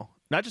 especially though,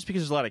 not just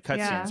because there's a lot of cutscenes,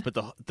 Yeah.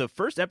 but the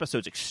first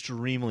episode's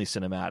extremely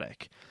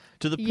cinematic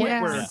to the point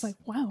Yes. where It's like,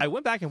 wow. I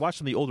went back and watched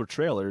some of the older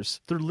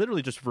trailers. They're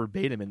literally just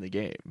verbatim in the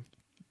game.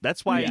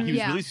 That's why he was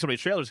Yeah. releasing so many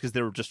trailers, because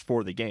they were just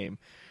for the game,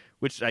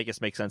 which I guess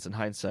makes sense in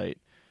hindsight.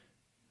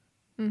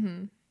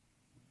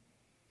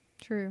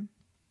 True.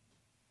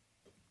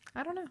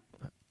 I don't know.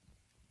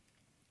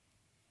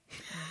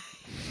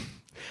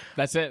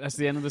 That's it. That's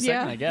the end of the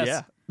segment, I guess.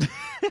 Yeah.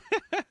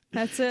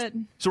 That's it.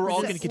 So we're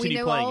all going to We continue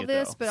know playing all it,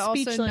 this, though. but also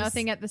Speechless.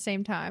 nothing at the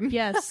same time.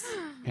 Yes.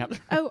 Yep.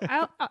 Oh,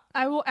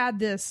 I will add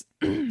this.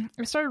 I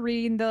started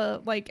reading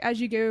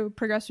as you go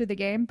progress through the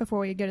game before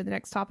we go to the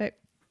next topic.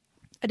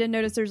 I did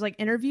notice there's like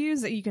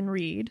interviews that you can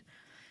read.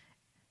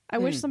 I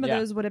wish some of yeah.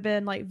 those would have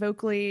been like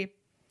vocally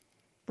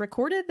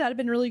recorded. That'd have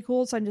been really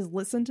cool. So I can just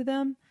listen to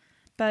them.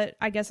 But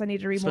I guess I need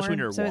to read Especially when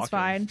more, you're so it's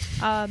walking.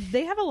 fine.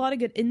 They have a lot of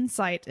good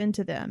insight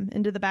into them,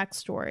 into the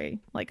backstory,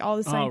 like all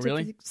the scientific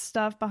really?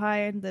 stuff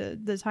behind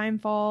the time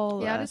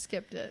fall. Yeah, I just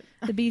skipped it.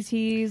 the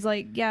BTs.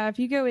 Like, yeah, if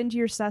you go into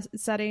your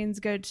settings,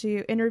 go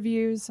to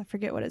interviews. I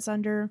forget what it's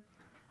under.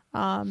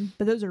 But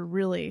those are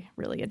really,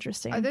 really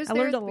interesting. Are those I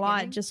there learned at a the lot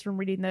beginning? just from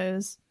reading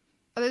those.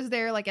 Are those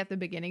there like at the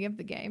beginning of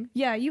the game?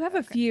 Yeah, you have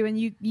a few, and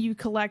you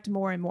collect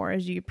more and more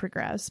as you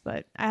progress.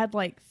 But I had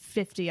like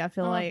 50, I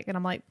feel like, and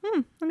I'm like,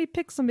 let me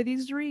pick some of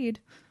these to read.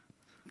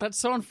 That's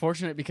so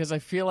unfortunate, because I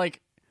feel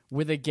like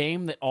with a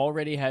game that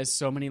already has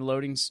so many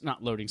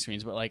not loading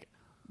screens, but like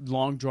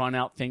long drawn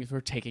out things for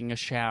taking a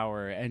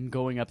shower and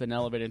going up an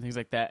elevator and things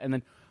like that, and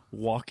then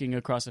walking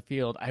across a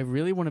field, I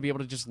really want to be able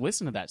to just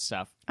listen to that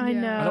stuff. I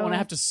Yeah. know. I don't want to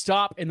have to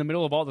stop in the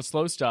middle of all the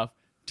slow stuff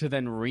to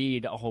then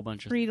read a whole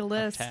bunch of read a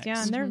list. text.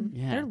 Yeah, and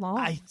Yeah. they're long.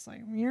 I It's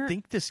like, you're- I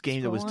think this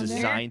game that was Scroll on there.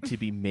 designed to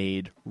be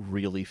made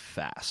really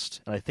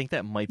fast, and I think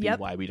that might be Yep.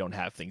 why we don't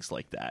have things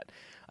like that.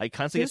 I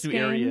constantly This get to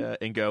a new game- area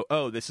and go,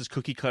 "Oh, this is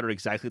cookie cutter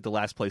exactly the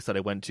last place that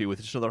I went to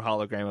with just another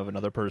hologram of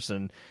another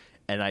person."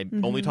 And I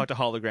Mm-hmm. only talk to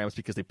holograms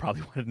because they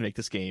probably wanted to make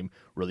this game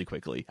really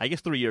quickly. I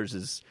guess 3 years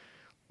is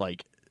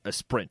like a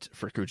sprint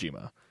for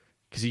Kojima,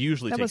 because he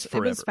usually takes it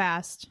forever. was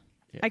fast.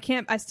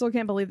 Yeah. I still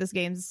can't believe this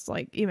game's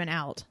like even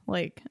out.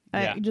 Like,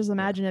 Yeah. I just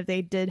imagine if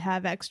they did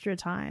have extra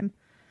time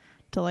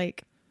to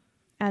like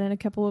add in a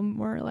couple of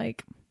more,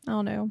 like, I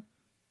don't know.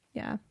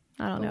 Yeah,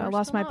 I don't But know. I we're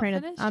lost still my not train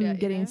of. finished I'm yet, you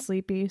getting know?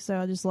 sleepy, so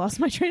I just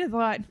lost my train of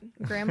thought.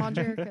 Grandma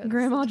Jerica. it's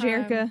Grandma the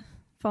time. Jerica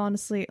falling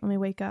asleep. Let me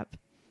wake up.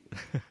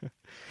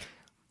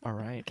 All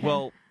right. Okay.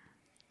 Well,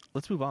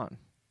 let's move on.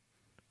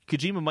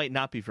 Kojima might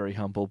not be very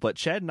humble, but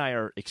Chad and I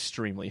are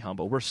extremely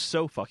humble. We're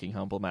so fucking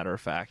humble, matter of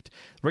fact.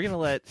 We're going to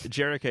let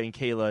Jerica and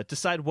Kayla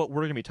decide what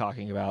we're going to be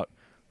talking about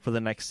for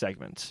the next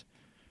segment.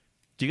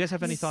 Do you guys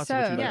have any thoughts on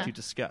what So- you'd like Yeah. to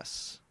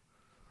discuss?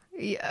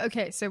 Yeah,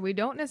 okay, so we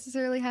don't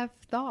necessarily have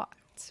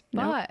thoughts,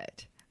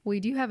 but we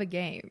do have a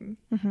game,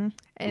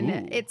 and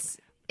Ooh.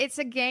 it's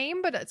a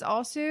game, but it's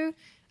also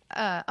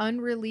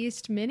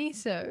unreleased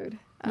minisode.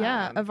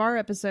 Yeah, of our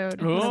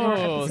episode. Oh, One of our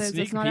episodes sneak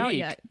that's not out peek.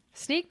 yet.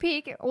 Sneak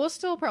peek. We'll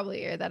still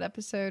probably air that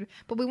episode,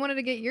 but we wanted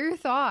to get your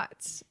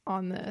thoughts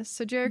on this.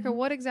 So, Jerica,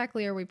 what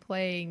exactly are we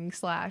playing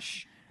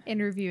 /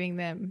 interviewing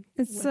them?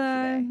 It's with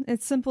today?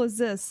 it's simple as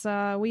this.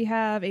 We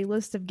have a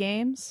list of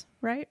games,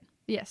 right?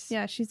 Yes.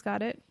 Yeah, she's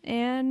got it.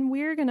 And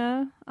we're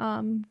gonna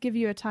give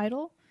you a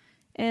title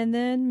and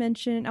then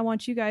mention, I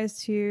want you guys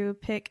to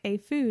pick a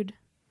food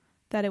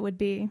that it would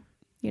be,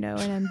 an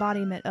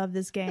embodiment of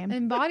this game.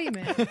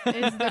 Embodiment is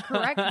the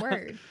correct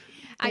word.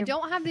 I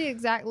don't have the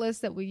exact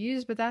list that we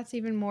use, but that's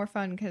even more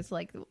fun because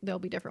there'll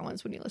be different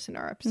ones when you listen to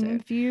our episode.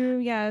 If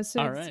you, so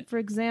All it's- right. for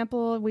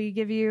example, we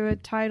give you a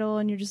title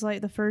and you're just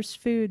like the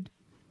first food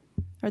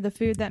or the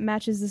food that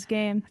matches this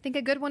game. I think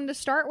a good one to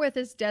start with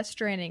is Death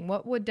Stranding.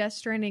 What would Death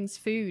Stranding's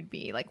food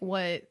be? Like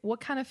what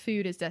kind of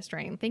food is Death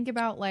Stranding? Think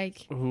about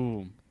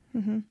Ooh. I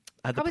had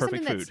the probably perfect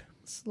something food. that's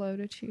slow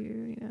to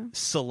chew,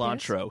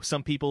 Cilantro.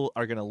 Some people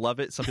are going to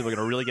love it. Some people are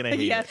going to really going to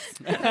hate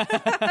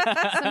it.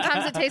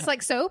 Sometimes it tastes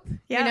like soap,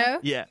 Yeah.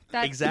 Yeah,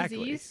 That exactly.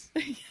 disease,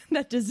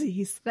 That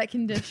disease. that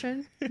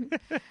condition.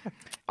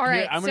 All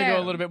right, Here, I'm going to go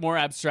a little bit more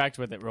abstract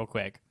with it real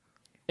quick.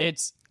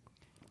 It's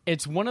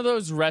one of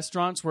those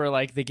restaurants where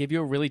they give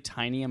you a really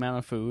tiny amount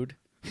of food,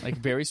 like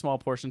very small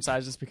portion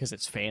sizes because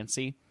it's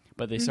fancy,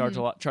 but they charge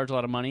a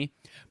lot of money.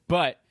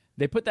 But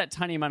they put that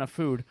tiny amount of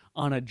food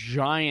on a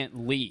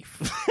giant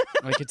leaf.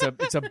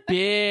 It's a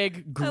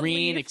big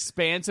green leaf.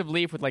 expansive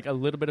leaf with a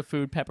little bit of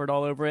food peppered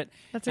all over it.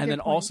 That's a and good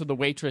then point. also the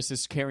waitress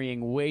is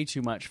carrying way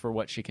too much for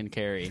what she can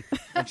carry.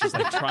 And she's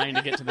trying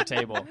to get to the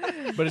table.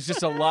 But it's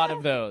just a lot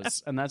of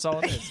those, and that's all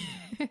it is.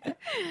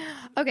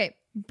 Okay,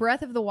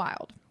 Breath of the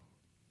Wild.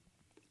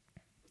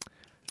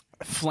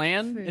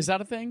 Flan? Food. Is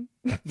that a thing?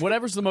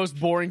 Whatever's the most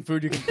boring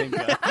food you can think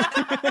of.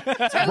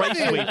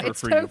 Rice wafer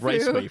It's for you. tofu.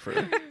 Rice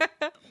wafer.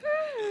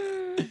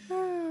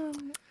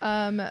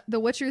 The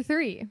Witcher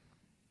 3.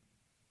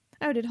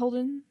 Oh, did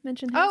Holden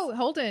mention his? Oh,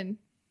 Holden.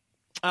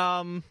 Breath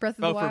of the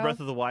For Wild. Breath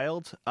of the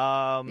Wild.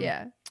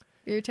 Yeah.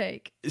 Your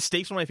take.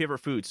 Steak's one of my favorite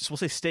foods. So we'll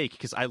say steak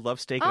because I love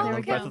steak Oh, and I there love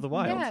we Breath go. of the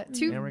Wild. Yeah,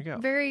 two There we go.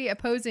 very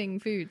opposing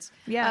foods.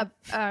 Yeah.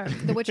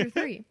 The Witcher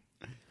 3.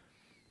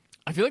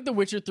 I feel like The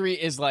Witcher 3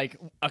 is like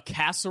a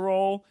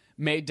casserole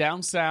made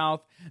down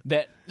south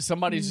that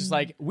somebody's just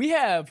like, we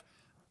have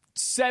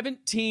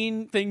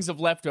 17 things of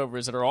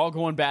leftovers that are all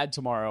going bad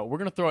tomorrow. We're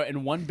going to throw it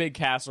in one big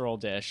casserole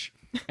dish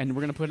and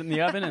we're going to put it in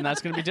the oven and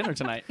that's going to be dinner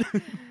tonight.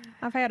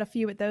 I've had a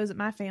few at those at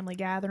my family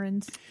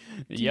gatherings.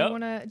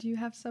 Yep. Do you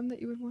have some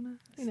that you would want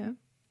to,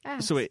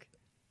 ask? So wait,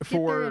 Get their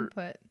for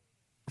input.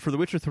 The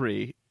Witcher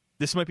 3,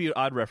 this might be an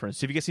odd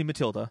reference. Have you guys seen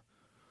Matilda?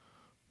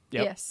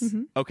 Yep. Yes.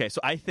 Okay,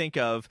 so I think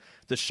of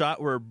the shot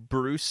where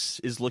Bruce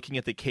is looking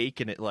at the cake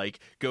and it like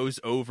goes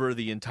over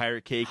the entire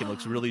cake and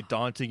looks really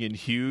daunting and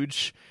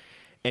huge,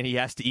 and he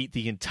has to eat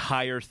the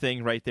entire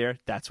thing right there.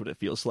 That's what it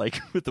feels like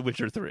with The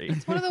Witcher 3.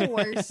 It's one of the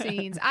worst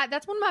scenes.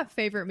 That's one of my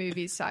favorite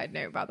movies, side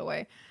note, by the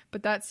way.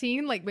 But that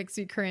scene like makes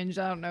me cringe.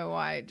 I don't know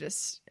why,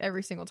 just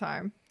every single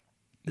time.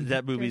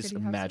 That movie's do you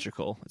have some?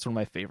 magical. It's one of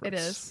my favorites. It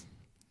is.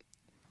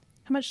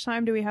 How much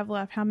time do we have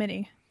left? How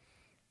many?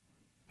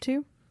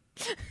 2?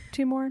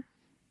 2 more?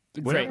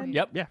 Whatever. Great.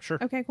 Yep. Yeah, sure.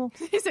 Okay, cool.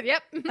 He said,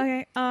 "Yep."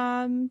 Okay,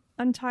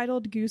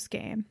 Untitled Goose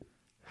Game.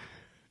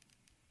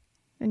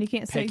 And you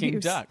can't say Peking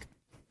goose. duck.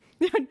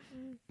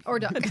 Or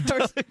duck.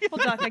 Well,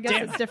 duck, I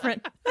guess it's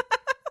different.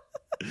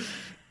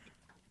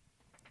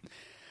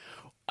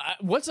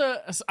 What's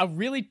a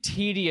really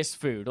tedious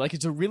food? Like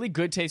it's a really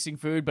good tasting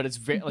food, but it's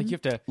very like you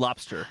have to.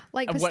 Lobster.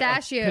 Like What-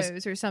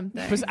 pistachios or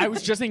something. I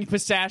was just thinking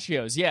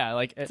pistachios. Yeah,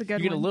 like a you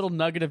good get a one. little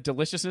nugget of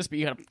deliciousness, but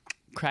you gotta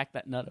crack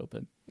that nut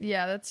open.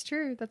 Yeah, that's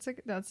true.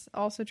 That's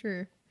also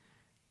true.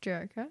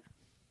 Jerica?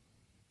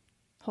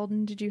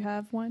 Holden, did you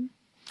have one?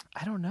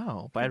 I don't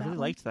know, but I That really one?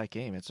 liked that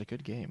game. It's a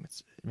good game.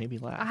 It made me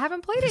laugh. I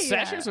haven't played it yet.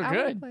 Pistachios are I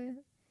wanna good. play it.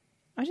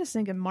 I was just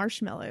thinking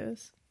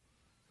marshmallows.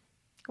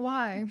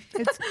 Why?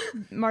 It's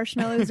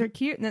marshmallows are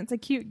cute, and it's a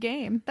cute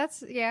game.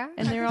 That's yeah.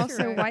 And they're You're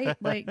also right. white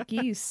like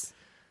geese.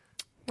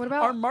 What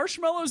about Are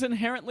marshmallows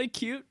inherently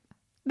cute?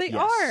 They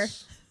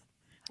Yes.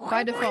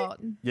 by default?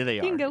 Yeah,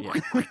 they are. You are. can go.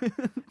 yeah.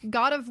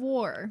 God of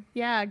War.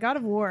 Yeah, God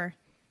of War.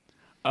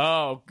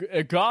 Oh,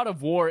 God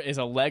of War is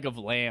a leg of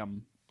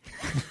lamb.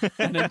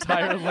 An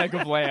entire leg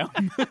of lamb.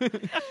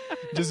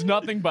 Just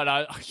nothing but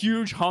a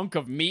huge hunk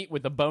of meat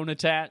with a bone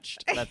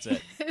attached. That's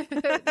it.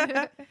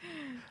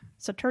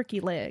 It's a turkey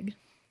leg.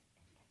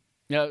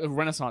 Yeah, a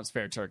Renaissance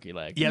fair turkey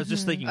leg. Yeah, I was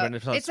just thinking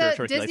Renaissance It's Fair a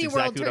turkey. Disney That's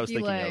World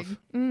exactly what I was turkey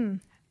thinking leg.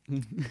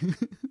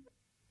 of.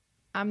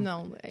 I'm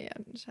no. Yeah.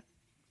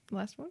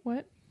 Last one.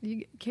 What?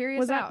 You carry us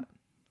Was that- out.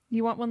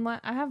 You want one?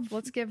 I have.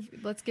 Let's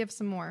give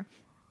some more.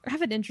 I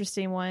have an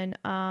interesting one.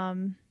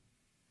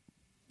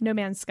 No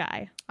Man's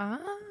Sky. Ah.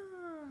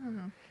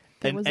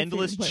 There An was a food.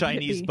 endless What would it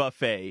Chinese be?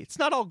 buffet. It's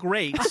not all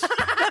great, but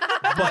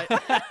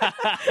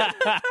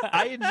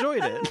I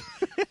enjoyed it.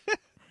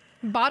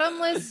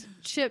 Bottomless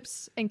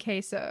chips and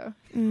queso.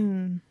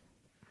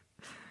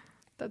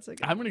 That's a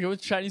good. I'm going to go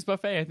with Chinese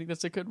buffet. I think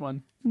that's a good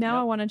one.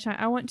 Now Yep.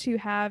 I want to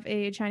have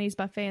a Chinese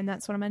buffet, and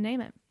that's what I'm gonna name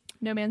it.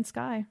 No Man's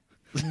Sky.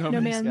 No,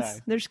 No Man's Man's.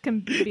 Sky. There's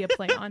can be a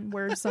play on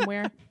word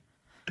somewhere.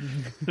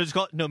 Just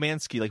call it No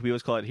Mansky, like we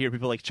always call it here.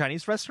 People are like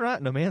Chinese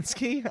restaurant, No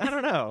Mansky. I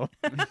don't know.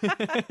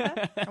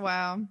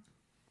 Wow.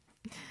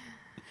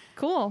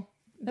 Cool.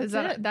 That's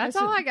it. That's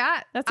all I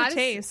got. that's a I just-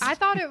 taste. I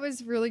thought it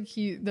was really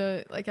cute.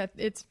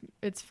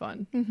 It's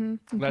fun.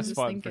 That's Just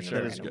fun for thinking of sure.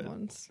 That is random good.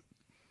 ones.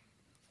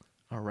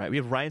 All right, we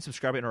have Ryan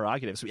subscribing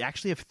interrogatives. We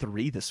actually have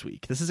 3 this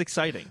week. This is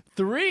exciting.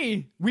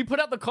 3. We put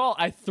out the call.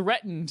 I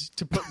threatened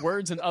to put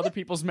words in other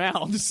people's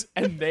mouths,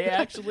 and they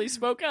actually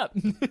spoke up.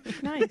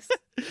 Nice.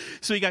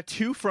 So we got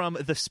 2 from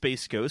the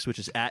Space Ghost, which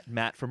is at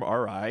Matt from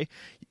RI,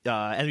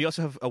 and we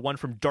also have a one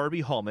from Darby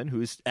Hallman,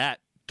 who's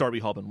at Darby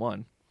Hallman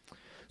 1.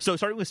 So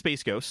starting with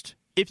Space Ghost,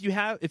 if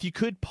you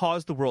could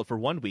pause the world for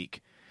 1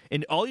 week,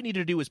 and all you needed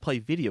to do was play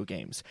video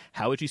games,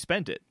 how would you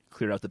spend it?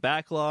 Clear out the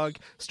backlog,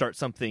 start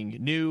something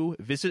new,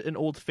 visit an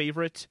old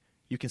favorite.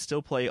 You can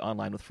still play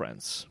online with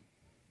friends.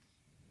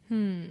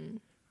 Here's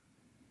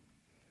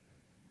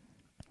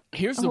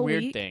A the whole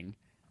weird week? thing.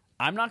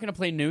 I'm not going to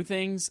play new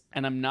things,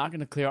 and I'm not going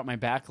to clear out my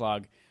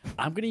backlog.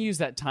 I'm going to use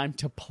that time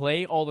to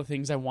play all the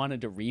things I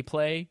wanted to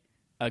replay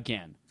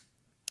again.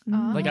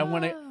 Like I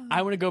want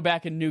to go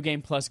back in New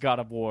Game Plus God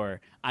of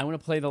War. I want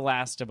to play The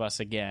Last of Us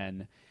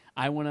again.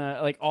 I want to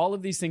like all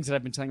of these things that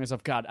I've been telling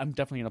myself, God, I'm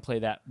definitely going to play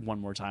that one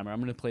more time, or I'm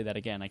going to play that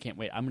again. I can't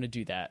wait. I'm going to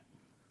do that.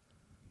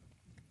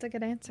 It's a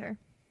good answer.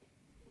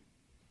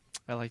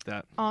 I like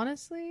that.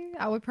 Honestly,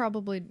 I would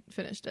probably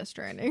finish Death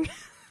Stranding.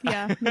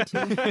 Yeah, me too.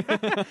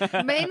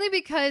 Mainly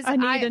because I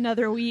need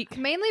another week.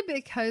 mainly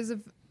because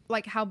of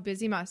like how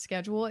busy my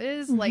schedule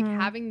is. Like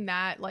having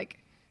that like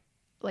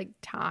like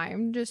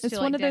time just It's to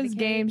one like of those dedicate.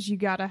 games you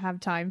gotta have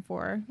time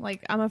for.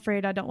 Like, I'm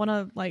afraid I don't want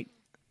to like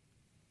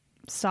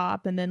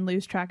stop and then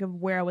lose track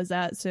of where I was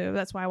at. So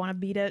that's why I want to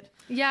beat it.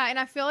 Yeah, and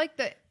I feel like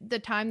the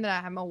time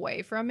that I'm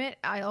away from it,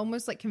 I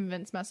almost like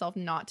convince myself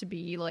not to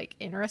be like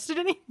interested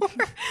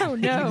anymore. Oh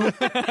no!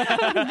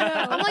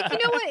 I'm like, you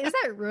know what? Is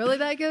that really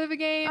that good of a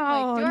game?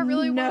 Oh, Like, do I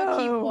really want to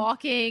keep no.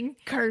 walking?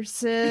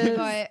 Curses.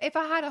 But if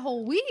I had a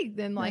whole week,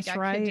 then like That's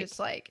I right. could just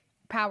like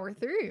power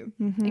through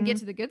and get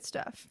to the good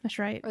stuff That's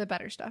right. or the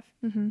better stuff.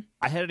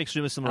 I had an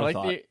extremely similar I like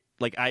thought. the-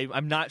 Like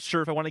I'm not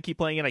sure if I want to keep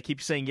playing it. I keep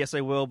saying yes,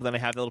 I will, but then I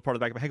have that little part of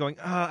the back of my head going,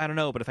 I don't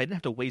know. But if I didn't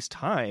have to waste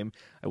time,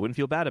 I wouldn't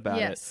feel bad about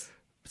it. Yes.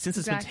 Since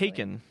it's Exactly. been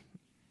taken,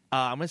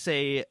 I'm going to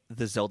say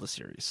the Zelda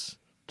series.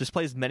 Just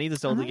play as many of the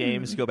Zelda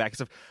games. Go back.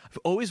 'Cause I've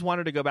always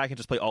wanted to go back and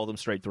just play all of them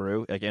straight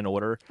through, like in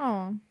order.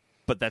 Oh,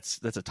 But that's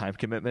a time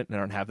commitment, and I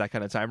don't have that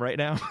kind of time right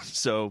now.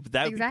 So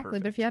that would exactly. be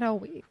But perfect. if you had a whole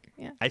week,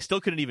 yeah. I still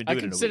couldn't even do I it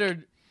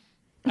considered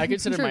my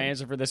True.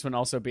 answer for this one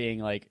also being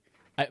like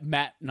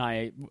Matt and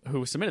I,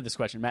 who submitted this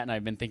question, Matt and I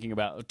have been talking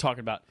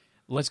about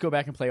let's go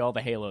back and play all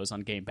the Halos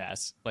on Game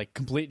Pass, like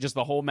complete just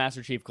the whole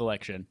Master Chief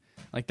collection.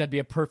 Like that'd be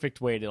a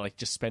perfect way to like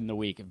just spend the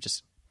week of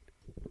just.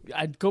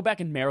 I'd go back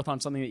and marathon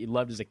something that you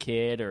loved as a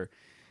kid, or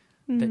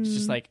that's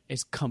just like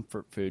is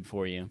comfort food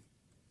for you.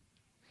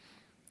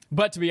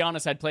 But to be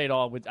honest, I'd play it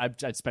all with.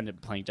 I'd spend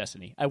it playing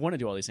Destiny. I want to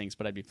do all these things,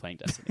 but I'd be playing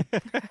Destiny.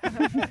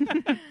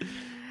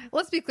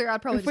 Let's be clear.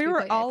 I'd probably If just we be were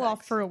playing all Apex.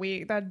 off for a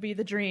week, that'd be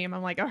the dream.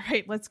 I'm like, all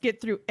right, let's get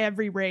through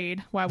every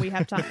raid while we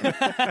have time.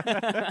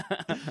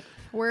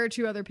 Where are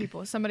 2 other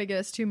people? Somebody get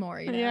us 2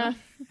 more. You know? Yeah.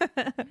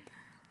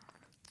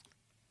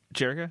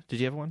 Jerica, did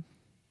you have one?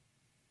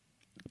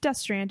 Death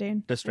Stranding.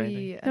 Death Stranding.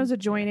 We- That was a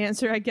joint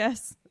answer, I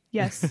guess.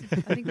 Yes. I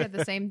think we had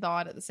the same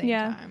thought at the same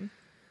Yeah. time.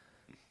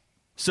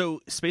 So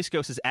Space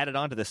Ghost has added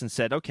on to this and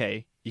said,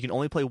 okay, you can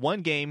only play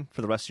one game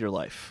for the rest of your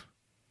life.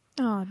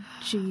 Oh,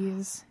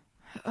 jeez.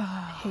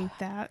 I hate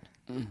that.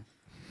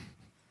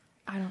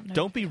 I don't know.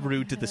 Don't be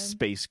rude to the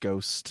Space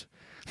Ghost.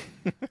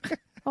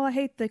 Well, I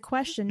hate the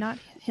question, not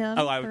him.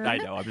 Oh, or- I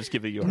know. I'm just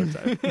giving you a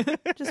hard time.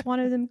 Just one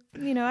of them.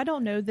 I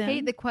don't know them.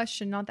 Hate the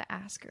question, not the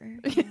asker.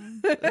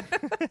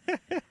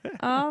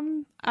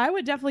 I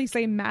would definitely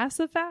say Mass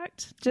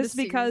Effect, just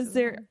The because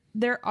series as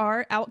there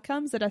are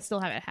outcomes that I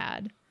still haven't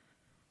had.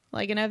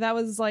 Like, that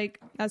was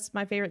that's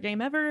my favorite game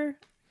ever,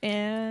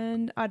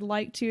 and I'd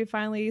like to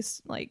finally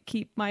like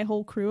keep my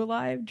whole crew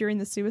alive during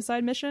the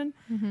suicide mission.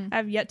 I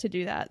have yet to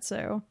do that,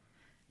 so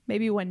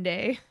maybe one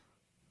day.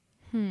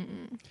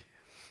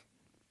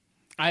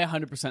 I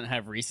 100%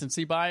 have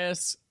recency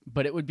bias,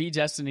 but it would be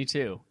Destiny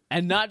 2.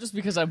 And not just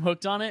because I'm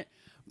hooked on it,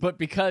 but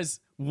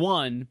because,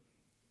 one,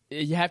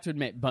 you have to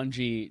admit,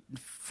 Bungie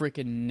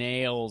freaking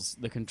nails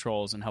the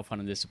controls and how fun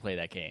it is to play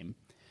that game.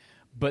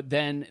 But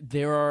then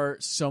there are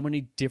so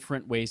many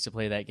different ways to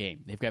play that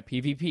game. They've got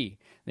PvP.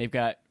 They've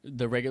got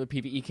the regular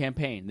PvE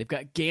campaign. They've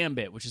got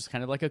Gambit, which is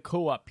kind of like a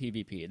co-op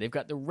PvP. They've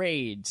got the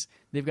raids.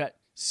 They've got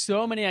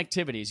so many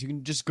activities. You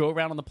can just go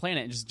around on the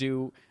planet and just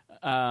do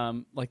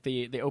like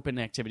the open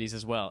activities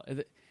as well.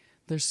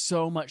 There's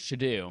so much to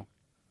do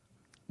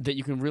that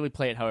you can really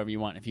play it however you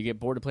want. If you get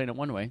bored of playing it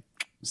one way,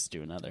 just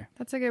do another.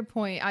 That's a good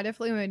point. I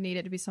definitely would need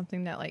it to be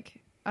something that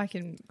like I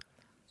can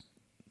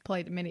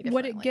play many different.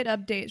 Would it get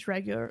updates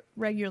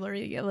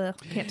regularly? Ugh,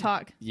 can't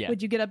talk. Yeah.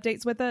 Would you get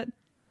updates with it?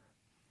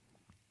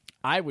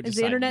 I would. Is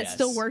the decide internet yes.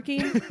 still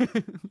working?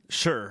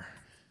 Sure.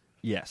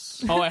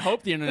 Yes. Oh, I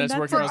hope the internet's That's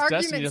working, For or else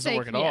Destiny argument's doesn't sake,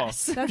 work at all.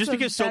 yes. That's Just a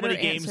because so many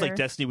better games like answer.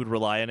 Destiny would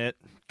rely on it,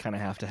 kind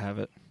of have to have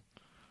it.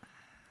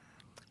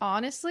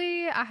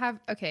 Honestly, I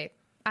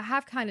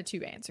have kind of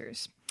 2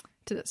 answers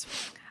to this.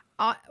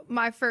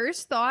 My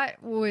first thought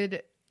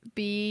would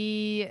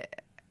be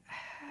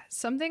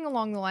something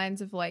along the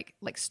lines of like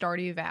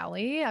Stardew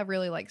Valley. I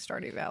really like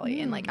Stardew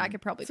Valley, and like I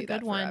could probably do a that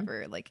good one.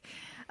 forever. Like,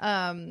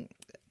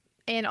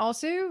 and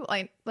also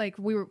like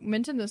we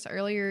mentioned this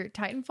earlier,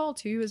 Titanfall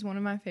 2 is one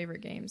of my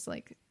favorite games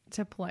like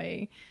to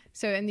play.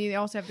 So, and you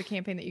also have the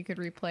campaign that you could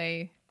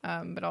replay,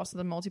 but also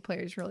the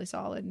multiplayer is really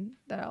solid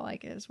that I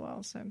like it as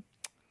well. So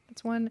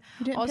that's one.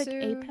 You didn't also,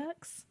 pick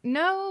Apex?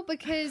 no,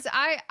 because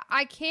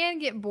I can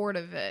get bored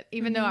of it,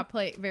 even though I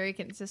play it very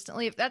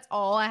consistently. If that's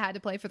all I had to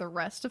play for the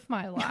rest of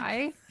my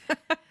life,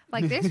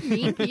 like there's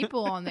mean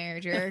people on there,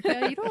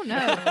 Jerica. You don't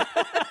know.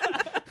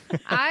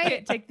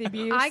 I Take the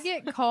abuse. I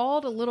get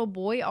called a little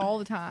boy all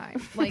the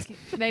time. Like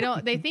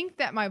they think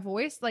that my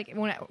voice, like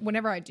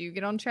whenever I do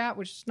get on chat,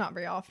 which is not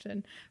very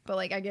often, but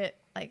like I get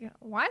like,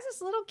 why is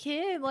this little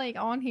kid like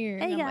on here?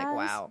 And Hey, I'm guys. like,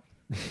 wow.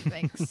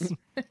 Thanks.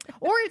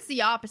 Or it's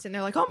the opposite. And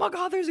they're like, oh my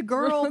God, there's a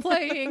girl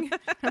playing.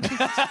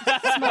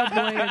 Small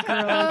boy or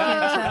girl.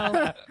 I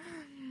can't tell.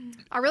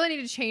 I really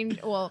need to change.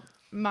 Well,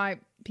 my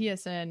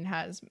PSN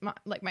has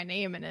my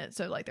name in it.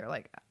 So like, they're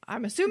like,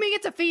 I'm assuming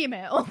it's a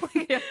female.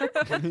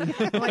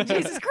 I'm like,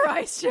 Jesus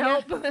Christ,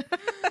 help.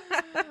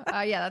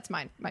 Yeah, that's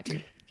mine. My 2.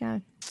 Yeah.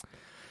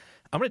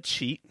 I'm going to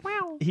cheat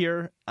Wow.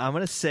 here. I'm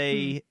going to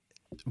say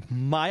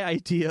my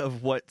idea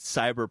of what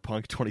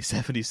Cyberpunk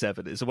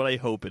 2077 is, what I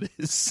hope it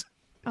is.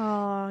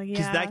 Oh, yeah.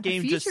 Because that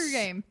game Future just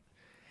game.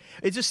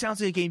 it just sounds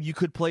like a game you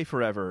could play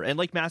forever, and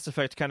like Mass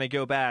Effect, kind of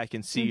go back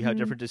and see how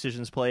different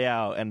decisions play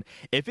out. And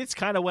if it's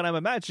kind of what I'm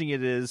imagining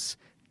it is,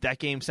 that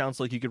game sounds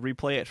like you could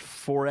replay it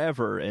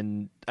forever,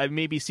 and I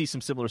maybe see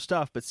some similar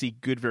stuff, but see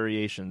good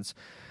variations.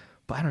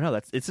 But I don't know.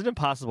 It's an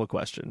impossible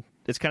question.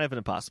 It's kind of an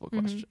impossible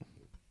question,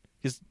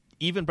 because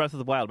even Breath of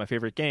the Wild, my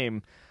favorite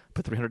game,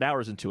 put 300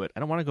 hours into it. I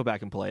don't want to go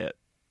back and play it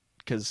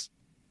because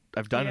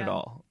I've done it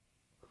all.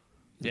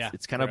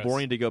 It's kind of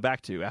boring to go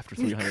back to after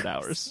 300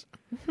 hours.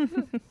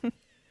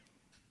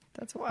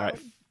 That's wild. All right,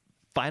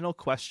 final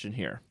question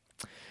here.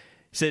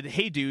 Said,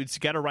 hey dudes,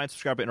 got a Ryan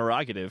subscriber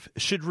interrogative.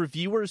 Should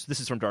reviewers, this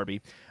is from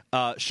Darby,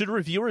 should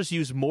reviewers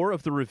use more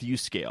of the review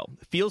scale?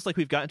 Feels like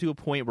we've gotten to a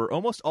point where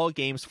almost all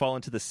games fall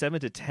into the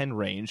 7 to 10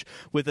 range,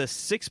 with a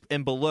 6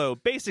 and below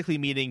basically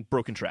meaning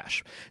broken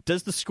trash.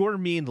 Does the score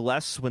mean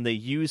less when they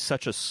use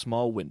such a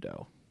small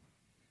window?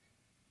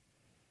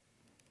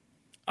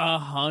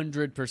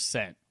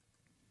 100%.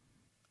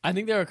 I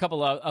think there are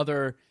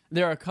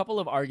a couple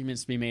of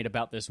arguments to be made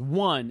about this.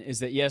 One is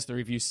that yes, the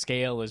review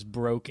scale is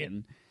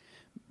broken,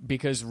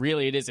 because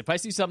really it is. If I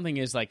see something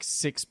is like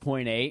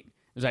 6.8,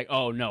 it's like,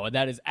 oh no,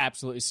 that is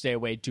absolutely stay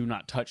away. Do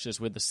not touch this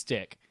with a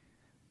stick.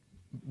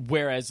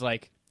 Whereas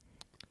like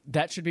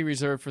that should be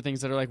reserved for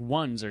things that are like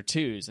 1s or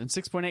 2s, and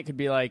 6.8 could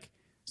be like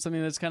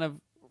something that's kind of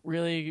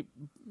really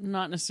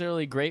not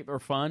necessarily great or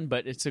fun,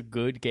 but it's a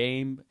good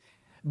game.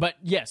 But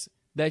yes,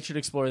 they should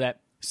explore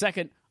that.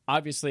 Second,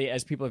 obviously,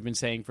 as people have been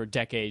saying for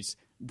decades,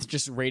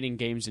 just rating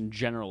games in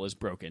general is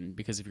broken,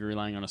 because if you're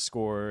relying on a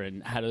score,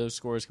 and how do those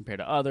scores compare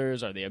to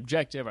others? Are they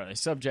objective? Are they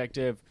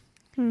subjective?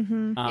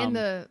 In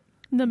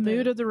the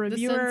mood of the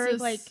reviewer,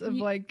 who's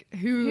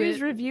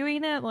who's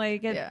reviewing it.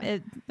 Like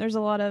there's a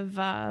lot of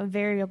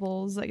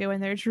variables that go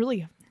in there.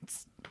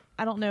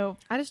 I don't know.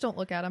 I just don't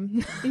look at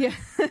them. Yeah,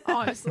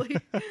 Honestly,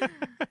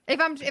 if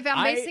I'm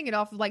basing it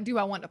off of like, do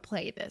I want to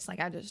play this? Like,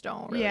 I just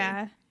don't.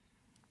 Really.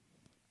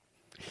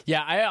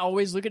 Yeah, I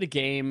always look at a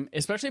game,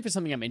 especially if it's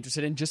something I'm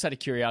interested in, just out of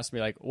curiosity,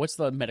 like, what's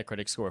the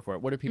Metacritic score for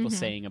it? What are people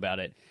saying about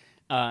it?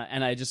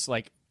 And I just,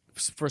 like,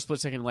 for a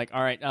split second, like,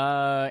 all right,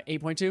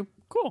 8.2?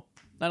 Cool.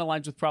 That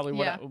aligns with probably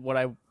what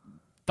I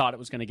thought it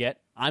was going to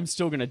get. I'm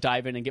still going to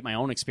dive in and get my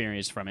own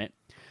experience from it.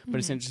 But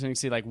it's interesting to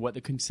see, like, what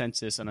the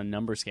consensus on a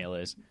number scale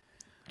is.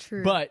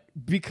 True. But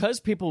because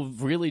people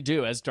really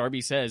do, as Darby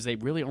says, they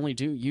really only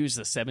do use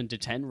the 7 to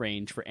 10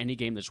 range for any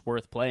game that's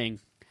worth playing,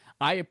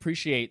 I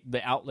appreciate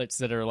the outlets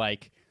that are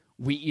like,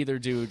 we either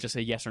do just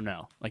a yes or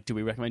no. Like, do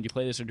we recommend you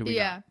play this or do we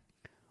not?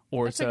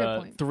 Or That's it's a good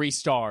point. 3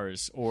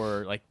 stars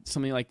or like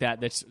something like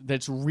that.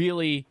 That's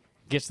really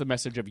gets the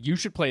message of you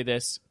should play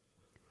this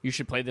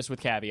with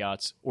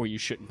caveats, or you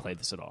shouldn't play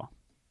this at all.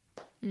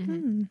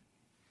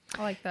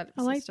 I like that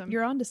I like system.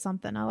 you're onto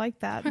something. I like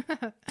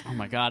that. Oh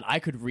my god, I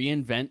could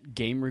reinvent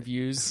game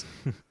reviews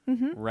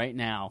right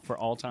now for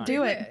all time.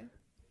 Do it.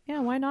 Yeah,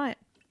 why not?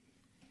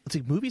 It's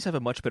like movies have a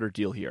much better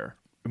deal here.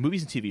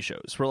 Movies and TV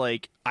shows. Where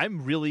like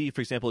I'm really, for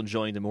example,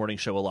 enjoying The Morning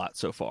Show a lot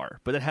so far,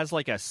 but it has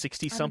like a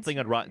 60 something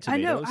on Rotten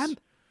Tomatoes. I know.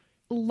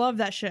 Love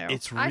that show.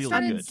 It's I really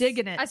started good.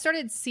 digging it. I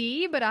started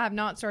C, but I have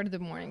not started the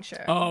morning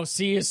show. Oh,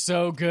 C is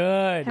so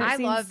good. Haven't I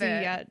seen love C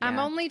it. yet, I'm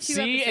yeah. only 2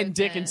 C episodes and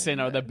Dickinson in,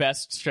 are the but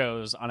best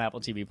shows on Apple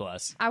TV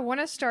Plus. I want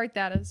to start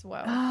that as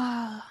well.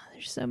 Ah,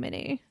 there's so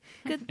many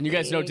good. And you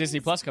guys know things. Disney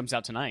Plus comes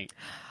out tonight.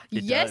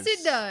 Yes, does.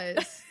 it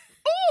does.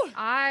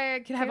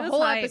 I could have a Feels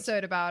whole hyped.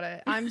 episode about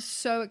it. I'm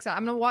so excited.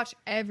 I'm gonna watch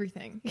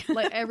everything,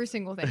 like every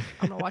single thing.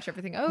 I'm gonna watch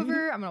everything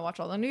over. I'm gonna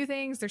watch all the new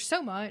things. There's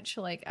so much.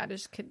 Like I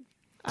just could.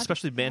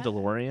 Especially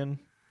Mandalorian.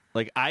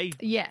 Like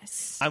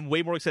Yes. I'm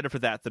way more excited for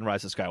that than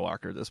Rise of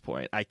Skywalker at this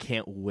point. I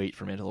can't wait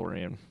for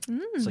Mandalorian.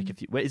 It's like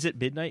is it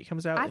midnight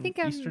comes out? I in think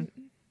Eastern.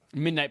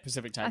 Midnight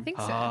Pacific time. I think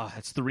so. Ah,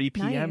 it's 3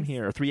 p.m. Nice.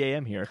 here, or 3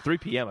 a.m. here, 3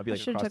 p.m. I'd be I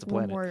like should across have the took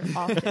one planet.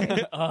 more off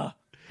day.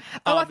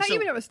 I thought so- you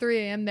meant it was 3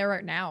 a.m. there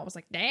right now. I was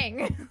like,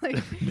 dang. Like,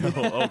 No,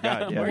 oh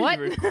god, yeah. Where What?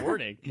 are you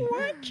recording?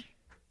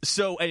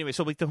 So anyway,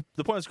 so like the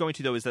point I was going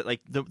to though is that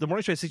like the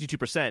Morning Show is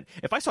 62%.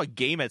 If I saw a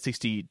game at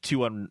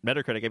 62 on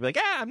Metacritic, I'd be like,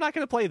 I'm not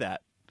going to play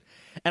that.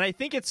 And I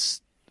think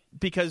it's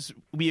because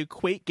we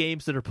equate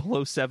games that are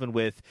below 7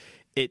 with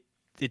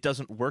it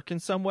doesn't work in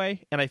some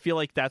way, and I feel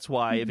like that's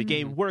why if a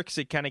game works,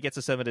 it kind of gets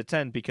a 7 to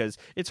 10 because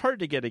it's hard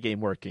to get a game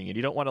working, and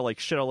you don't want to like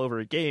shit all over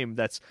a game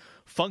that's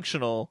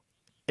functional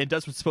and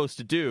does what it's supposed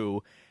to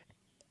do,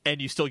 and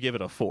you still give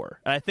it a 4.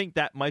 And I think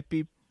that might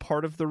be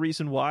part of the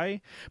reason why.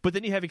 But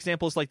then you have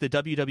examples like the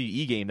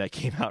WWE game that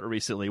came out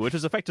recently, which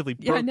was effectively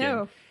broken, I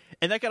know.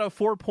 and that got a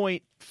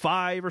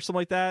 4.5 or something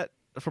like that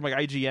from like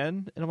IGN,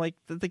 and I'm like,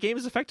 the game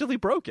is effectively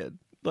broken.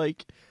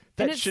 Like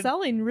that And it's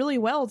selling really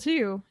well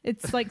too.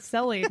 It's like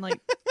selling like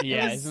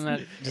Yeah, It was- isn't that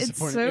it's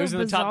disappointing? so it was in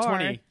the top bizarre.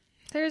 20. It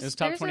was there's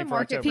top a 20 for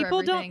market October. for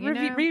people don't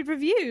everything, you know? read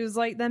reviews.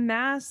 Like the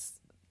mass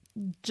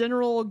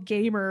general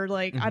gamer,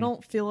 like I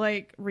don't feel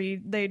like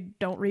they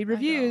don't read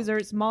reviews, or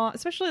it's small,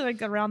 especially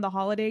like around the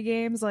holiday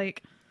games.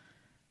 Like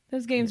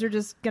those games are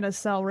just gonna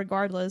sell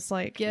regardless.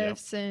 Like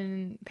Gifts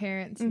and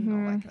parents and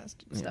all that kind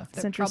of stuff.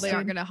 It's That probably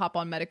aren't interesting. going to hop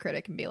on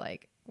Metacritic and be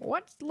like,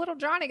 "What's little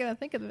Johnny going to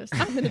think of this?"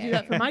 I'm gonna do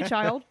that for my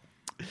child.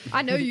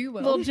 I know you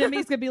will. Little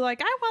Jimmy's gonna be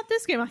like, I want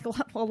this game. I'm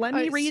like, well, let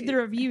me Oh, read the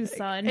review,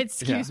 son.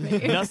 Excuse Yeah. me.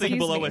 Nothing Excuse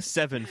below me. a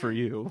 7 for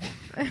you.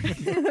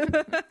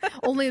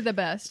 Only the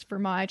best for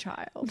my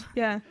child.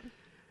 yeah.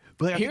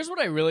 But Here's what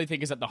I really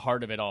think is at the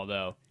heart of it all,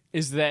 though,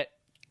 is that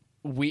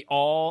we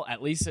all,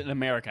 at least in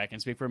America, I can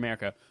speak for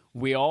America,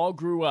 we all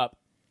grew up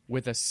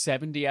with a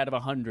 70 out of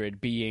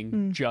 100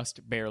 being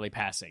just barely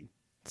passing.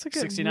 It's a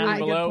good, 69 really or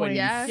good below, point. and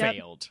you Yeah. Yep.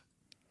 failed.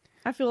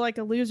 I feel like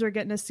a loser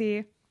getting a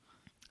C.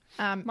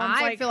 Mom's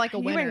I like, feel like a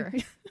 "You winner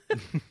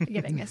ain't-"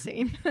 getting a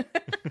scene.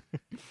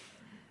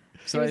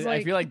 So It was I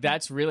like- feel like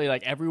that's really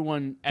like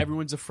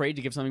everyone's afraid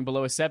to give something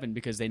below a 7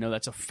 because they know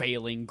that's a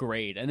failing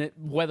grade. And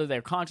whether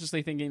they're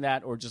consciously thinking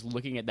that or just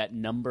looking at that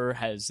number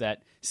has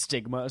that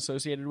stigma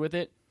associated with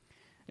it.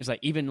 It's like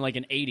even like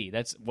an 80,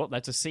 that's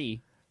a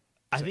C.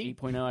 I So think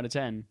 8.0 out of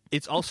 10.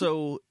 it's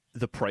also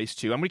the price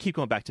too. I'm going to keep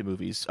going back to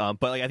movies,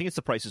 but like I think it's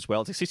the price as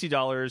well. It's like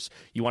 $60.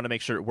 You want to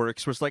make sure it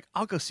works. Where it's like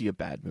I'll go see a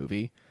bad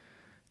movie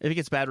if it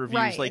gets bad reviews.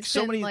 Right. Like it's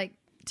so been many. like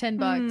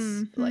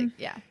 $10. Like,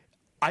 yeah.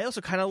 I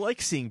also kind of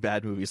like seeing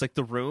bad movies, like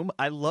The Room.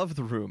 I love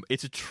The Room.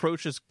 It's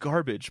atrocious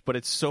garbage, but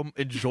it's so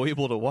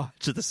enjoyable to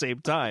watch at the same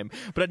time.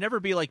 But I'd never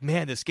be like,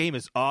 man, this game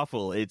is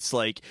awful. It's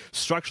like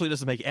structurally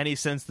doesn't make any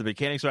sense. The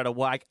mechanics are out of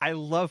whack. I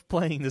love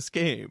playing this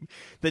game.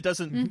 That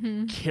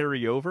doesn't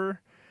carry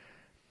over.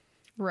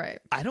 Right.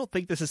 I don't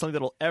think this is something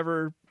that'll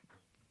ever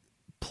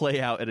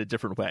play out in a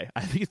different way.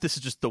 I think this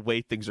is just the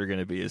way things are going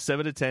to be. A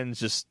 7 to 10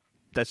 is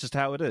that's just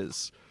how it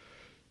is.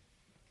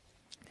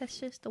 That's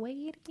just the way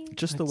it is.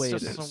 Just the way it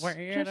It's is. just the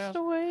way it Just is.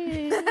 the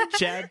way.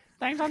 Chad,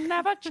 Things will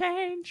never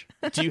change.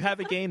 do you have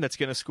a game that's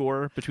going to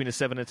score between a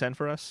 7 and 10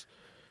 for us?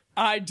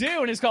 I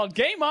do, and it's called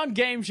Game On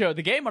Game Show.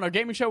 The game on our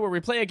gaming show where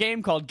we play a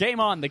game called Game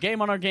On, the game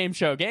on our game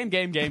show. Game.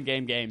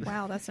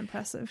 Wow, that's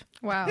impressive.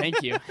 Wow.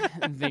 Thank you.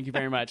 Thank you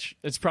very much.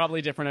 It's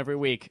probably different every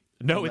week.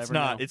 No, You'll it's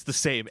never not. know. It's the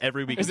same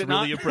every week. Is It's it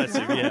really not?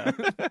 impressive.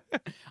 Yeah.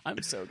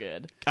 I'm so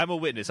good. I'm a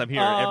witness. I'm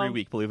here every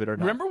week, believe it or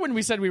not. Remember when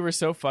we said we were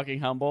so fucking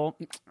humble?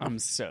 I'm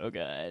so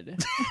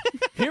good.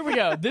 Here we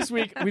go. This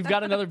week, we've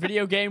got another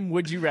video game,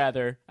 Would You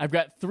Rather. I've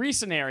got 3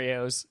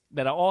 scenarios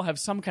that all have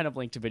some kind of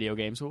link to video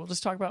games, so we'll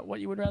just talk about what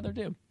you would rather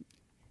do.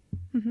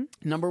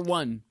 Number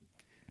 1,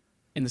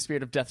 in the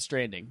spirit of Death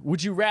Stranding.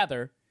 Would you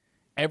rather,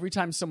 every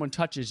time someone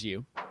touches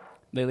you,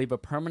 they leave a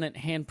permanent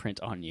handprint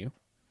on you?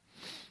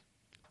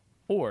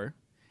 Or,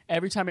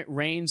 every time it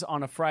rains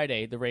on a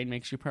Friday, the rain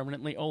makes you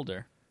permanently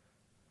older?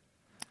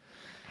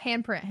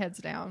 Handprint heads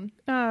down.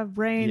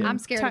 Rain. Yeah. I'm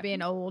scared Ti- of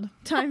being old.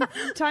 Time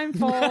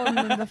fall and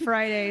then the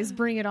Fridays.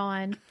 Bring it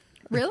on.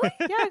 Really?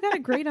 Yeah, I got a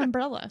great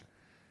umbrella.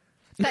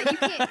 That you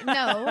can't.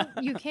 No,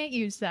 you can't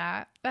use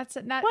that. That's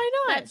not. Why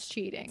not? That's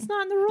cheating. It's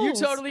not in the rules. You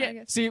I totally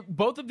guess. see.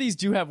 Both of these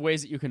do have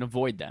ways that you can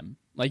avoid them.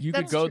 Like you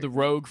could That's go true. the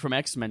Rogue from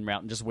X-Men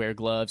route and just wear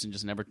gloves and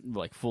just never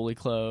like fully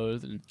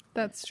clothed. And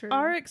That's true.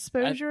 Our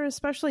exposure,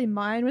 especially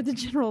mine with the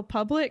general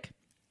public,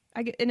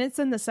 and it's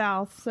in the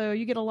South, so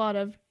you get a lot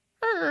of.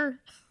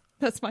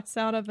 That's my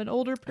sound of an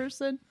older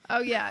person Oh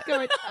yeah.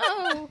 going.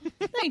 Oh,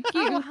 thank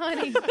you. Oh,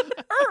 honey.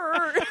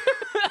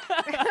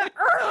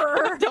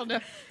 Don't know.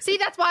 See,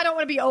 that's why I don't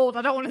want to be old.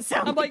 I don't want to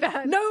sound I'm like,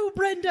 that. no,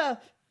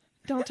 Brenda,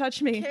 don't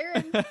touch me,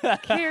 Karen.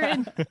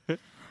 Karen.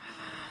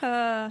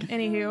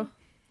 Anywho,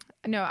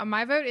 No,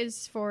 my vote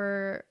is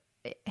for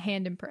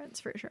hand imprints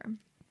for sure.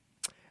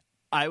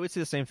 I would say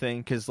the same thing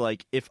because,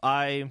 like, if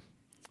let's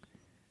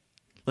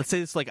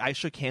say it's like I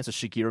shook hands with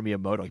Shigeru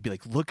Miyamoto, I'd be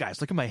like, "Look,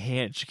 guys, look at my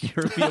hand,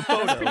 Shigeru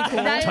Miyamoto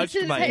That is touched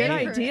his my hand. good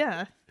hand."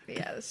 idea.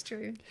 Yeah, that's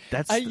true.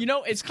 That's you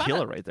know, it's killer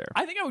kinda, right there.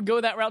 I think I would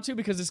go that route too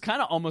because it's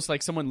kind of almost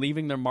like someone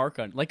leaving their mark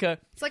on, like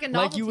It's like a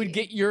like you would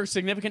novelty. get your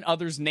significant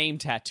other's name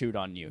tattooed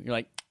on you. You're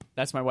like,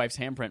 that's my wife's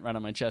handprint right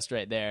on my chest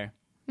right there.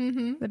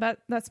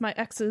 That's my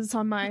exes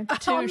on my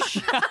touche.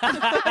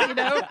 You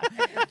know,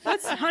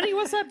 honey,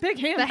 what's that big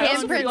hand? The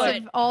handprints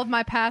like- of all of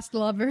my past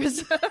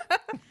lovers.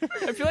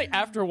 I feel like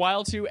after a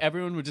while too,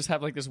 everyone would just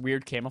have like this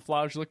weird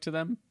camouflage look to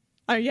them.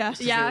 Oh yeah,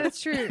 yeah, that's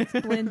true.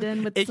 blend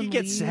in with It some could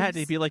get leaves. sad.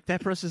 They'd be like,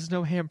 "That person has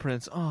no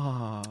handprints."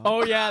 Aw.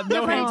 Oh yeah,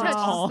 no Nobody handprints. touches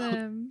Aw.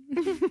 them.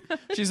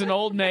 She's an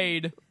old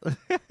maid.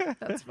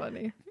 That's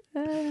funny.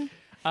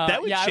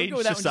 That would yeah, I change go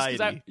with that one just 'cause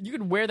society. you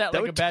could wear that, That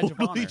like a would badge of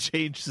totally honor.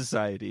 change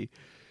society.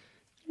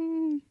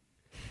 You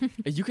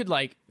could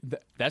like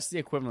that's the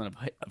equivalent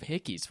of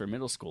hickeys for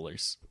middle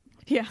schoolers.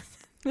 Yeah,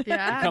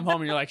 Yeah. Come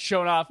home and you're like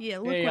showing off. Yeah,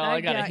 look Hey, what y'all, I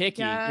I got a got,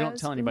 hickey. You don't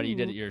guys. tell anybody you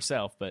did Ooh. it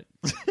yourself, but.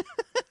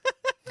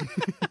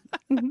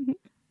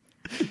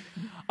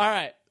 All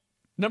right,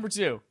 number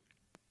 2.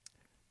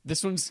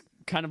 This one's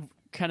kind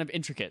of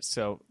intricate,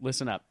 so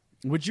listen up.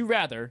 Would you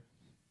rather?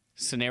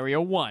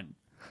 Scenario 1.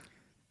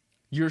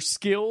 Your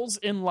skills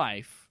in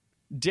life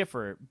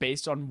differ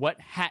based on what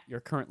hat you're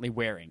currently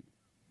wearing.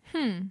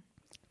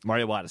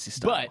 Mario Odyssey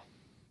style.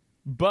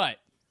 But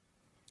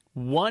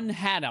one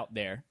hat out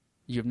there,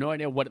 you have no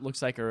idea what it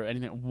looks like or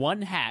anything.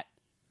 One hat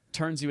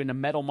turns you into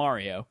Metal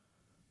Mario,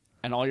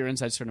 and all your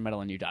insides turn to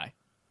metal, and you die.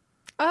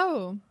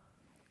 Oh.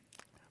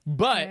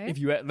 But Okay. if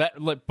you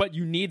but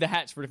you need the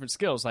hats for different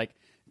skills, like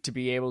to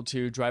be able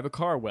to drive a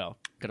car well,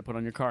 got to put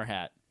on your car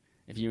hat.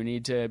 If you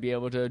need to be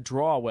able to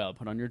draw well,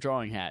 put on your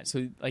drawing hat.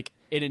 So like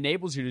it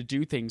enables you to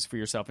do things for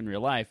yourself in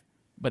real life,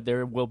 but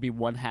there will be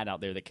one hat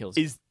out there that kills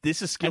you. Is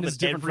this a skill And it's that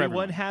different for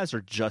everyone everyone. has,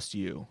 or just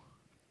you?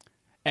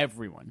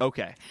 Everyone.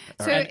 Okay.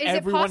 So And is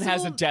everyone it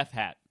has a possible? death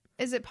hat.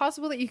 Is it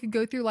possible that you could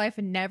go through life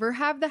and never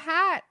have the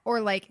hat,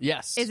 or like,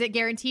 Yes. is it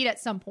guaranteed at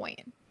some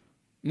point?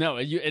 No,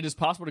 it is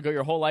possible to go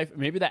your whole life.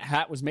 Maybe that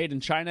hat was made in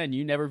China and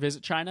you never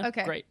visit China.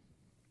 Okay. Great.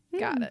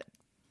 Got it.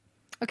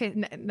 Okay,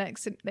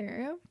 next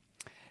scenario.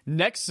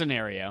 Next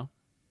scenario.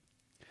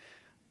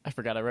 I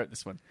forgot I wrote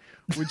this one.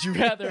 Would you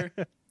rather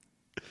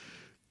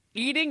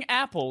eating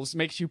apples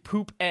makes you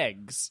poop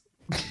eggs,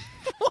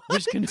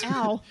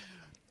 Ow.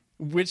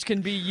 which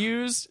can be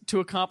used to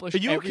accomplish Are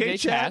you everyday okay,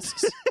 Chad?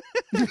 tasks?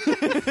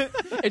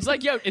 It's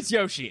like it's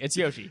Yoshi. It's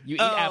Yoshi. You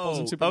eat apples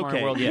in Super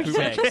Mario World. You poop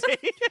eggs.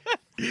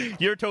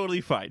 You're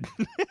totally fine.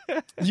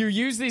 You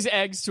use these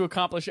eggs to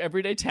accomplish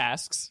everyday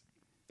tasks,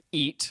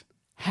 eat,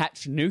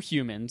 hatch new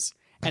humans,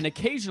 and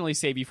occasionally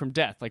save you from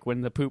death. Like when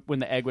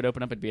the egg would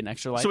open up, it'd be an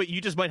extra life. So wait, you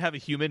just might have a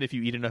human if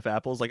you eat enough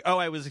apples. Like, oh,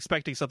 I was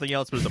expecting something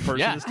else, but it's a person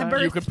yeah, this time.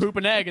 you could poop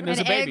an egg and there's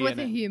An a egg baby with in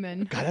a it.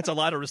 human. God, that's a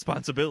lot of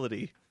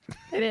responsibility.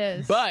 It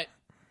is. But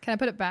Can I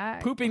put it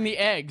back? pooping the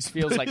eggs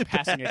feels like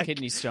passing a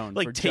kidney stone.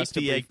 Like for tape just a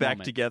the brief egg back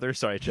moment. together.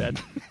 Sorry, Chad.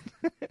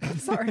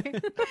 Sorry.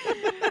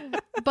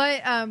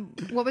 But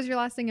what was your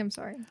last thing? I'm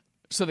sorry.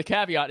 So the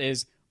caveat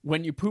is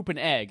when you poop an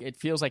egg, it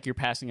feels like you're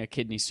passing a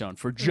kidney stone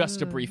for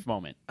just a brief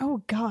moment.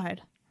 Oh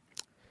God.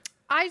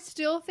 I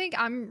still think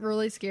I'm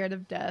really scared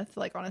of death,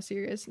 like on a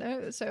serious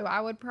note. So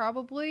I would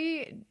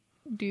probably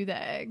do the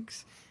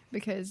eggs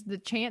because the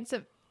chance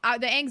of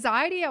the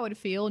anxiety I would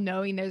feel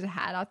knowing there's a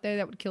hat out there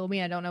that would kill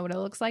me, I don't know what it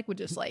looks like, would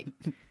just like,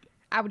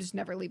 I would just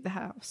never leave the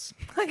house.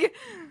 Like,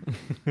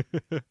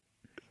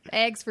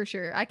 eggs for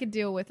sure. I could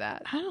deal with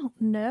that. I don't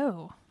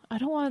know. I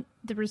don't want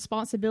the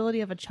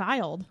responsibility of a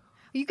child.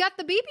 You got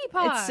the BB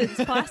pod. It's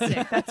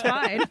plastic. That's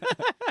fine.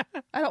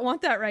 I don't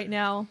want that right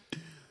now.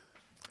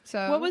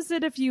 So What was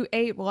it if you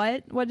ate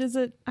what? What is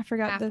it? I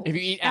forgot. Apples. If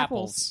you eat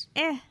apples,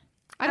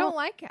 I don't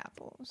like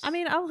apples. I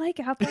mean, I like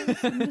apples.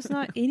 I'm just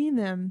not eating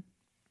them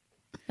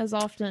as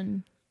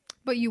often.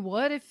 But you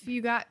would if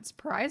you got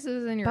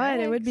prizes in your But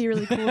it would eggs. be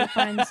really cool to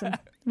find some.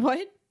 What?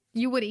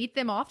 You would eat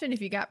them often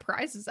if you got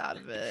prizes out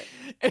of it.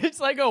 it's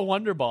like a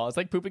Wonder Ball. It's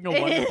like pooping a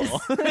Wonder is. Ball.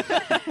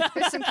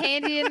 There's some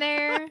candy in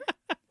there.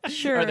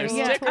 Sure. Are there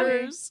yeah,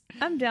 stickers?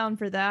 I'm down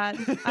for that.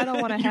 I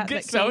don't want a You hat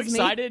get that so kills me.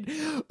 excited.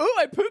 Ooh,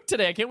 I pooped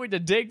today. I can't wait to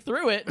dig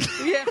through it.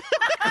 Yeah.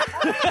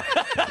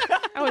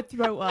 I would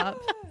throw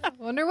up.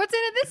 Wonder what's in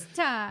it this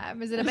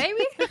time. Is it a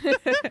baby?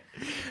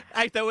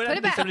 I thought would Put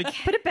it back. somebody,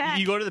 Put it back.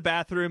 You go to the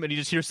bathroom and you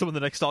just hear someone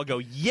in the next stall go,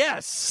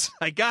 "Yes,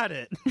 I got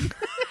it."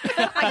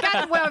 I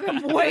got what I've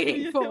been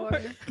waiting for.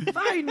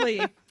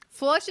 Finally.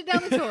 Flush it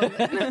down the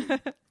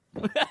toilet.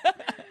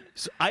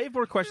 So I have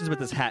more questions about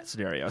this hat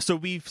scenario. So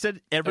we've said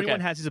everyone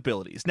Okay. has these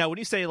abilities. Now, when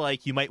you say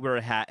like you might wear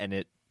a hat and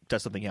it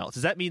does something else,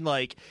 does that mean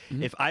like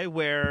if I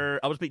wear,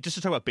 just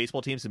to talk about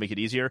baseball teams to make it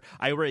easier,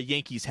 I wear a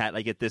Yankees hat,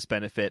 I get this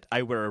benefit.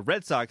 I wear a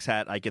Red Sox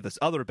hat, I get this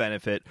other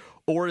benefit.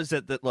 Or is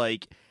it that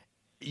like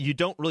you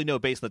don't really know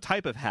based on the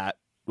type of hat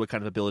what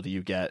kind of ability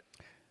you get?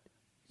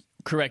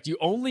 Correct. You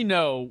only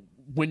know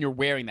when you're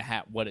wearing the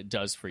hat what it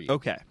does for you.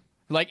 Okay.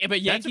 Like if a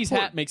Yankees hat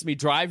important. makes me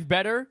drive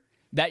better,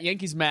 that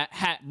Yankees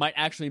hat might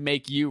actually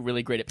make you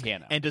really great at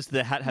piano. And does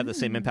the hat have the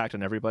same impact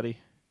on everybody?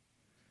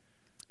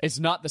 It's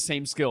not the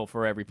same skill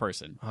for every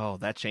person. Oh,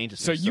 that changes.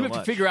 So things you have much.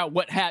 to figure out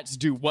what hats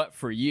do what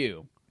for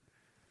you.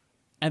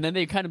 And then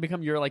they kind of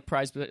become your like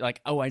prize, like,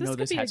 oh, I This know could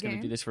this be a hat's going to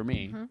game. do this for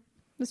me.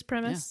 This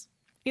premise.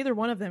 Either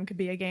one of them could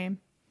be a game.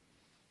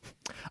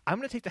 I'm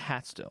going to take the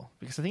hat still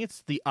because I think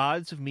it's the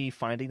odds of me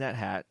finding that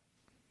hat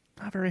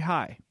not very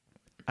high.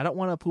 I don't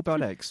want to poop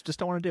out eggs. Just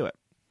don't want to do it.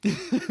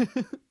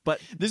 But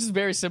This is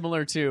very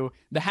similar to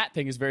the hat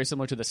thing. Is very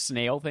similar to the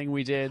snail thing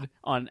we did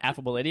on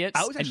Affable Idiots,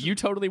 I was and actually- you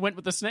totally went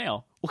with the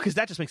snail. well, because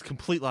that just makes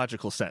complete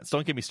logical sense.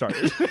 Don't get me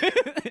started.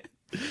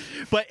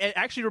 But it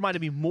actually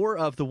reminded me more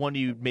of the one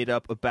you made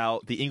up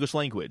about the English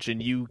language,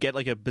 and you get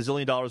like $1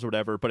 bazillion or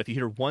whatever. But if you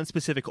hear one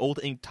specific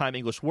time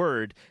English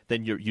word,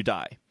 then you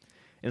die.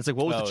 And it's like,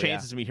 what was Oh, the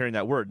chances of me hearing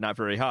that word? Not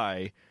very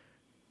high.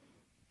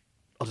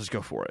 I'll just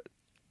go for it.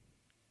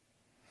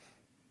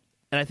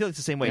 And I feel it's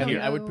the same way Yeah, here.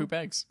 yeah. I would poop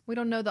eggs. We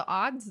don't know the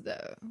odds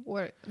though.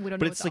 Or we don't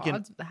But know it's what like the an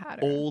odds of the hat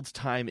are. Old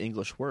time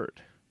English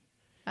word.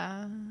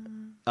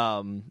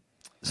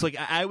 So like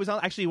I was on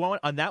actually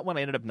on that one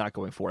I ended up not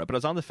going for it, but I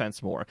was on the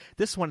fence more.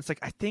 This one it's like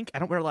I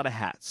don't wear a lot of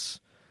hats.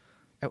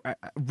 I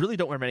really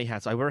don't wear many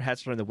hats. I wear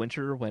hats during the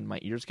winter when my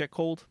ears get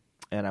cold,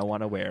 and I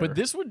want to wear. But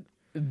this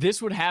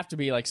would have to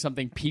be like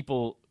something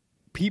people.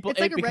 It's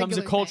like It a becomes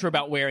a regular culture thing.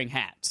 about wearing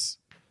hats.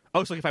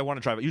 oh, so like if I want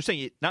to drive it, you're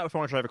saying not if I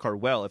want to drive a car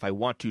well, if I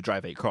want to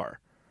drive a car.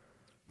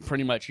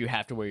 Pretty much, you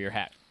have to wear your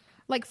hat.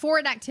 Like for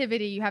an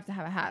activity, you have to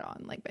have a hat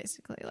on. Like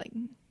basically, like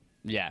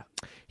Yeah.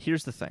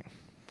 Here's the thing,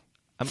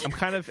 I'm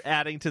kind of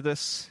adding to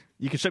this.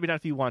 You can shut me down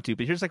if you want to,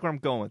 but here's like where I'm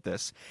going with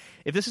this.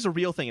 If this is a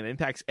real thing and it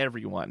impacts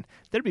everyone,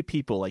 there'd be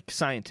people like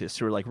scientists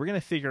who are like, we're going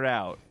to figure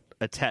out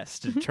a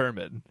test to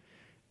determine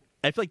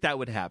I feel like that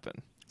would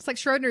happen. It's like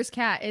Schrodinger's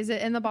cat. Is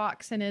it in the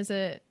box and is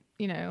it,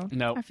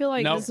 No. I feel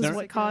like No, this is they're-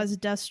 what caused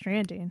Death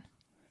Stranding.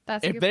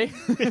 That's a If good they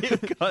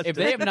point. if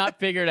they have not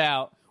figured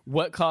out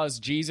what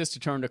caused Jesus to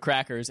turn to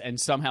crackers and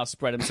somehow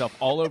spread himself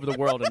all over the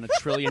world in 1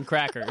 trillion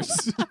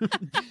crackers,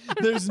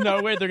 there's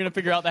no way they're going to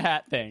figure out the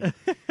hat thing.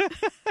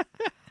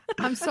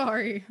 I'm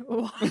sorry.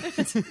 What?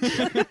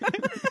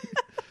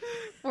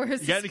 Where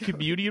is You got any this going?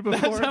 communion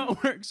That's before? how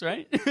it works,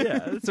 right? Yeah,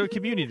 that's what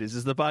communion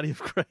is the body of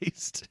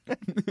Christ.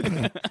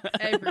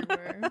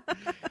 Everywhere.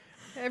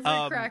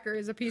 Every cracker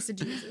is a piece of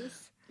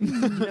Jesus.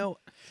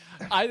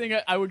 I think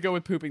I would go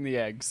with pooping the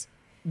eggs.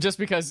 Just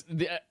because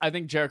I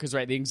think Jericho's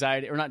right. The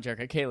anxiety, or not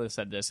Jericho, Kayla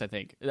said this, I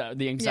think.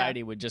 The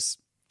anxiety would just,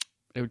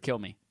 it would kill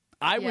me.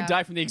 I would Yeah.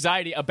 die from the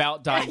anxiety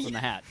about dying from the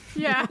hat.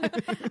 Yeah.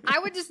 I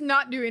would just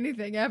not do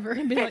anything ever.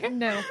 Be like,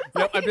 no.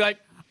 Yep, I'd be like,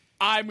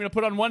 I'm going to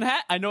put on one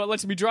hat. I know it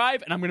lets me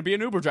drive, and I'm going to be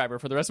an Uber driver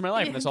for the rest of my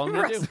life. And that's all I'm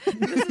going to do.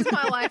 This is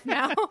my life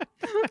now.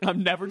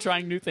 I'm never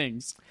trying new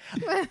things.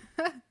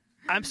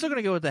 I'm still going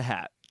to go with the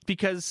hat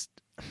because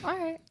All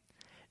right.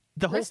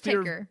 the whole Risk fear.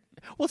 taker.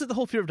 Well, is it the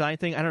whole fear of dying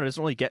thing? I don't know. It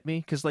doesn't really get me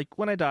because, like,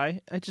 when I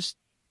die, I'm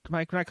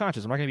not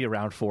conscious. I'm not going to be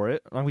around for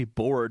it. I'm going to be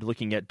bored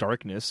looking at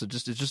darkness.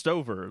 It's just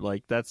over.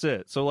 Like, that's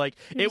it. So, like,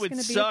 You're it just would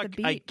gonna be at suck,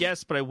 the I beach.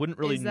 guess, but I wouldn't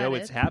really Is that know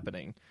it's it?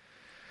 happening.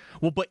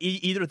 Well, but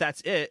either that's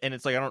it, and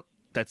it's like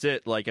that's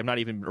it. Like, I'm not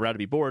even around to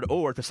be bored,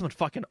 or if there's something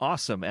fucking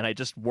awesome, and I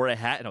just wore a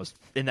hat and I was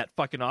in that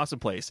fucking awesome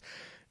place.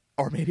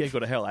 Or maybe I go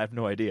to hell. I have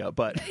no idea,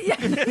 but I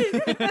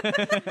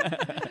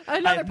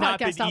Another have not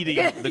been podcast topic.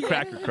 eating the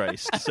Cracker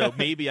Christ, so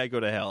maybe I go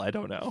to hell. I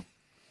don't know.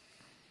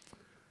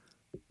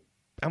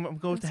 I'm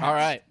going with the hat. All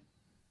right.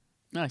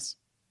 Nice.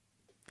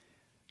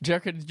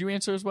 Jericho, did you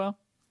answer as well?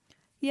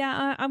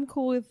 Yeah, I'm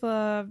cool with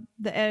the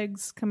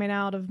eggs coming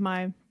out of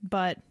my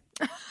butt.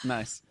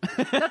 Nice.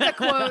 That's a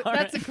quote.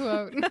 That's a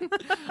quote.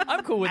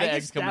 I'm cool with the I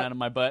eggs just- coming that- out of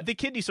my butt. The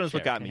kidney stone's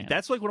what Jericho got me. can.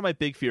 That's like one of my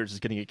big fears is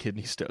getting a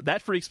kidney stone.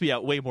 That freaks me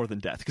out way more than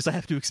death because I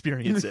have to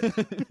experience it.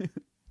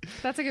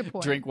 That's a good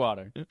point. Drink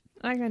water.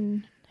 I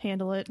can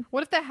handle it.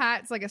 What if the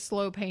hat's like a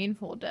slow,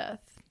 painful death?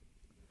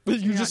 You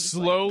not just just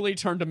like- slowly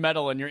turn to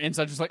metal and your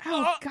inside just like,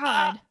 Oh,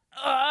 God.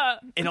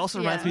 It also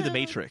reminds Yeah. me of The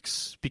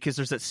Matrix because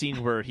there's that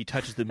scene where he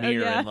touches the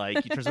mirror yeah. and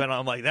like he turns metal.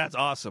 I'm like, that's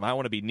awesome. I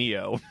want to be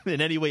Neo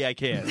in any way I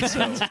can.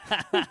 So In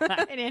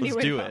any Let's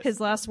way do it. possible. His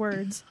last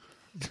words.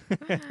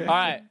 All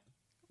right.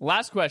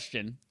 Last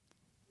question.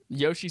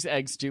 Yoshi's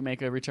eggs do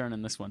make a return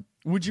in this one.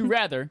 Would you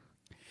rather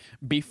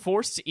be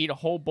forced to eat a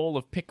whole bowl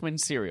of Pikmin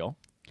cereal,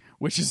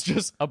 which is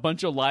just a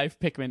bunch of live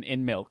Pikmin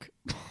in milk,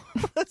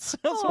 that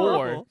sounds or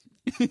horrible.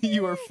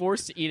 you are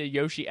forced to eat a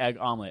Yoshi egg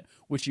omelet,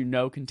 which you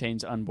know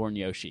contains unborn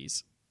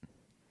Yoshis?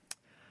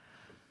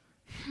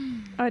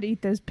 I'd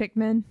eat those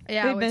Pikmin.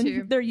 Yeah, I would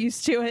too. They're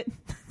used to it.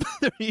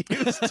 They're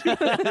used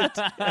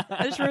to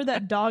I just heard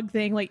that dog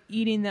thing, like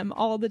eating them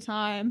all the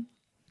time.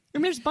 I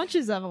mean, there's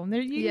bunches of them.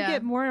 There, you Yeah. can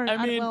get more.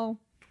 I mean, well,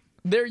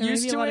 They're There may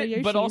used be a to lot of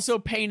it, but Yoshis. also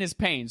pain is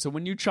pain. So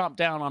when you chomp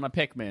down on a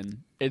Pikmin,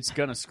 it's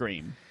gonna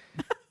scream.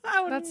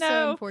 oh That's no.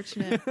 so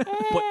unfortunate.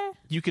 But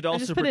you could I also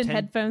just put in pretend.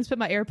 headphones, put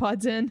my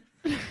AirPods in.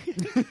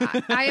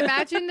 I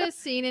imagine the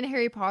scene in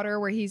Harry Potter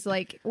where he's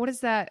like, what is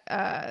that?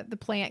 The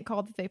plant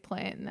called that they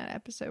plant in that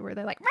episode where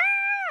they're like, "Rah!"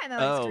 and they're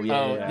like, Oh, screaming.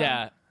 yeah, Oh yeah.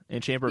 yeah.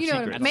 In Chamber of You know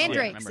what I Secrets. mean? Yeah.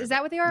 Mandrakes. Remember. Is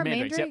that what they are?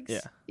 Mandrakes, Mandrakes?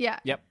 yep. Yeah.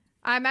 Yep.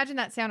 I imagine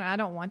that sound, and I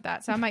don't want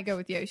that, so I might go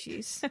with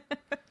Yoshi's.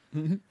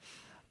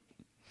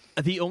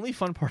 The only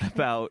fun part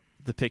about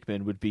the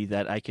Pikmin would be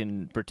that I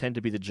can pretend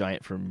to be the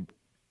giant from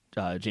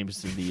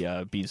Jameson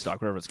the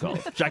Beanstalk, whatever it's called,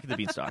 Jack and the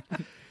Beanstalk.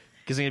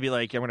 Because I'm gonna be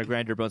like, I'm gonna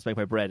grind your bones, make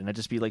my bread, and I'd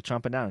just be like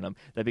chomping down on them.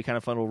 That'd be kind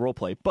of fun little role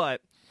play.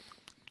 But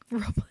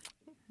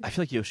I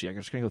feel like Yoshi. I'm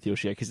just gonna go with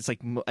Yoshi because it's like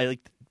I like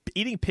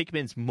eating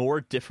Pikmin's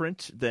more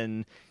different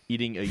than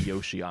eating a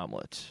Yoshi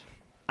omelet.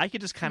 I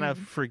could just kind of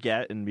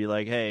forget and be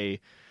like, hey,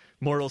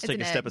 mortals, It's take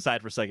an a step egg.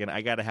 aside for a second.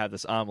 I gotta have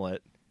this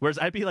omelet. Whereas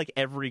I'd be like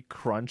every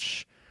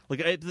crunch.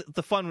 Like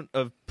the fun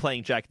of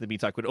playing Jack and the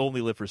Beanstalk would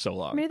only live for so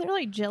long. Maybe they're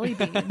like jelly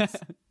beans.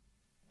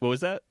 What was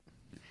that?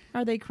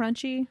 Are they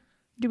crunchy?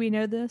 Do we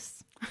know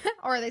this?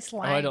 Or are they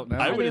slime? Oh, I don't know.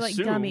 I Are would they like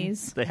assume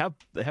gummies? they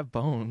have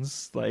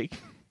bones. Like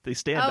they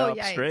stand Oh, up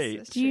yikes. straight.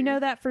 That's Do you true. know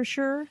that for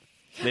sure?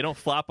 They don't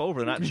flop over.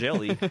 They're not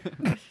jelly.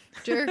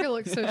 Jericho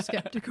looks so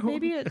skeptical.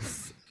 Maybe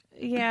it's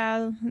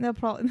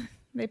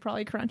they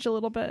probably crunch a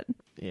little bit.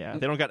 Yeah,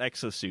 they don't got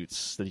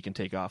exosuits that you can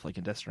take off like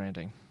in Death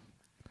Stranding.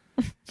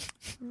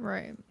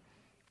 Right.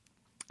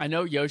 I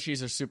know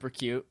Yoshis are super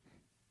cute.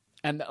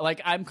 And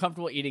like I'm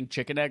comfortable eating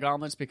chicken egg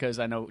omelets because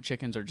I know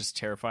chickens are just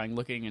terrifying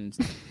looking and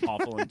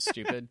awful and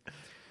stupid.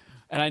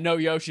 And I know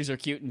Yoshis are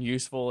cute and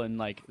useful and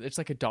like it's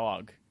like a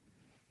dog.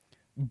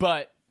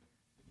 But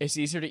it's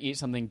easier to eat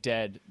something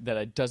dead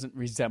that doesn't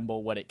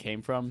resemble what it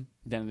came from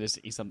than it is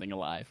to eat something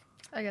alive.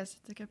 I guess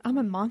it's a good I'm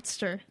a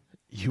monster.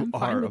 You I'm are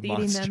fine a with eating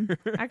monster. them.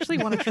 I actually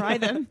want to try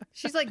them.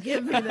 She's like,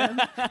 give me them.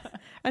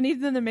 I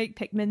need them to make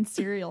Pikmin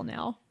cereal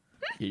now.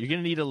 You're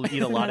gonna need to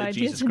eat a lot That of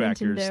idea Jesus to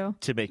crackers Nintendo.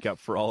 to make up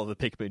for all of the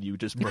Pikmin you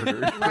just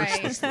murdered. Right.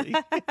 mercilessly.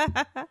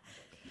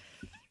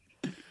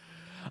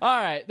 All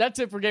right, that's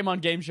it for Game on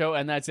Game Show,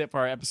 and that's it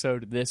for our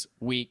episode this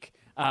week.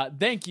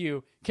 Thank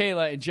you,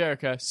 Kayla and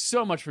Jerica,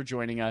 so much for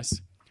joining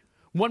us.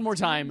 One more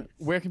time,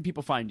 where can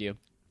people find you?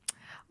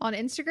 On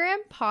Instagram,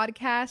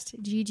 podcast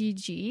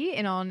GGG,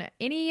 and on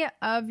any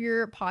of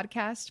your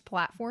podcast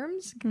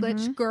platforms,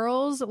 Glitch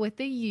Girls with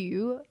a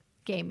U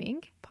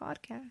Gaming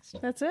Podcast.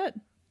 That's it.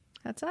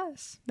 That's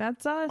us.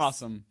 That's us.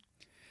 Awesome.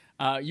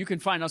 You can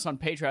find us on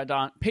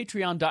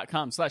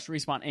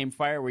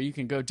patreon.com/RespawnAimFire, where you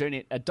can go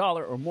donate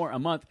 $1 or more a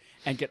month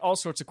and get all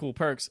sorts of cool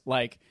perks,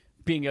 like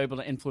being able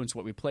to influence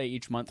what we play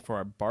each month for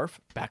our BARF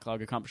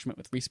backlog accomplishment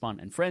with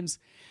Respawn and friends.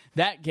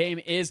 That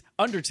game is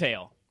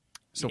Undertale.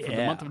 So for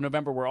the month of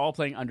November, we're all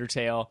playing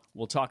Undertale.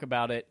 We'll talk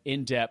about it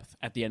in depth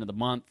at the end of the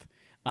month.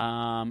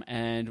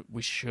 And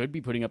we should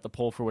be putting up the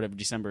poll for whatever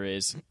December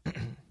is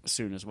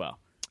soon as well.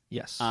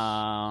 Yes.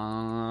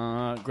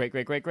 Great.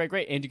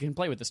 And you can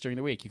play with us during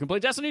the week. You can play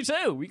Destiny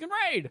 2. We can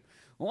raid.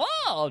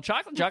 Whoa,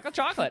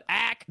 chocolate.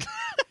 Ack.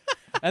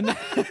 And then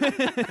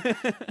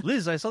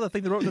Liz, I saw that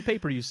thing that wrote in the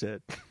paper you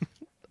said.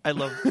 I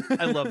love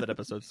that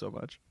episode so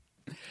much.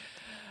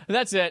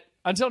 That's it.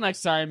 Until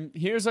next time,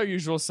 here's our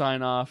usual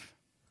sign off.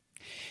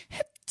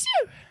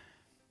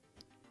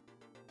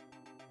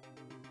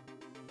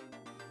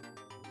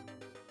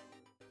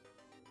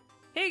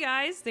 Hey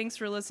guys, thanks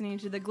for listening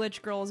to the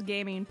Glitch Girls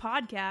Gaming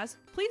Podcast.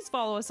 Please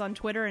follow us on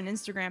Twitter and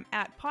Instagram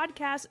at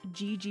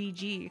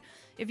podcastggg.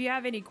 If you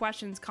have any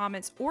questions,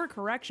 comments, or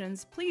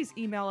corrections, please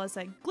email us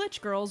at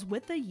glitchgirls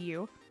with a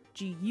U,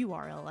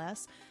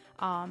 G-U-R-L-S,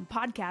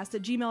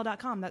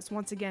 podcast@gmail.com. That's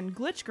once again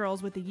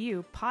glitchgirls with a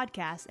U,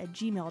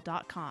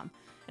 podcast@gmail.com.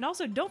 And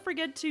also don't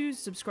forget to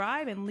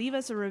subscribe and leave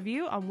us a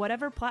review on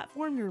whatever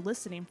platform you're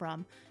listening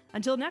from.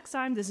 Until next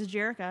time, this is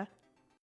Jerica.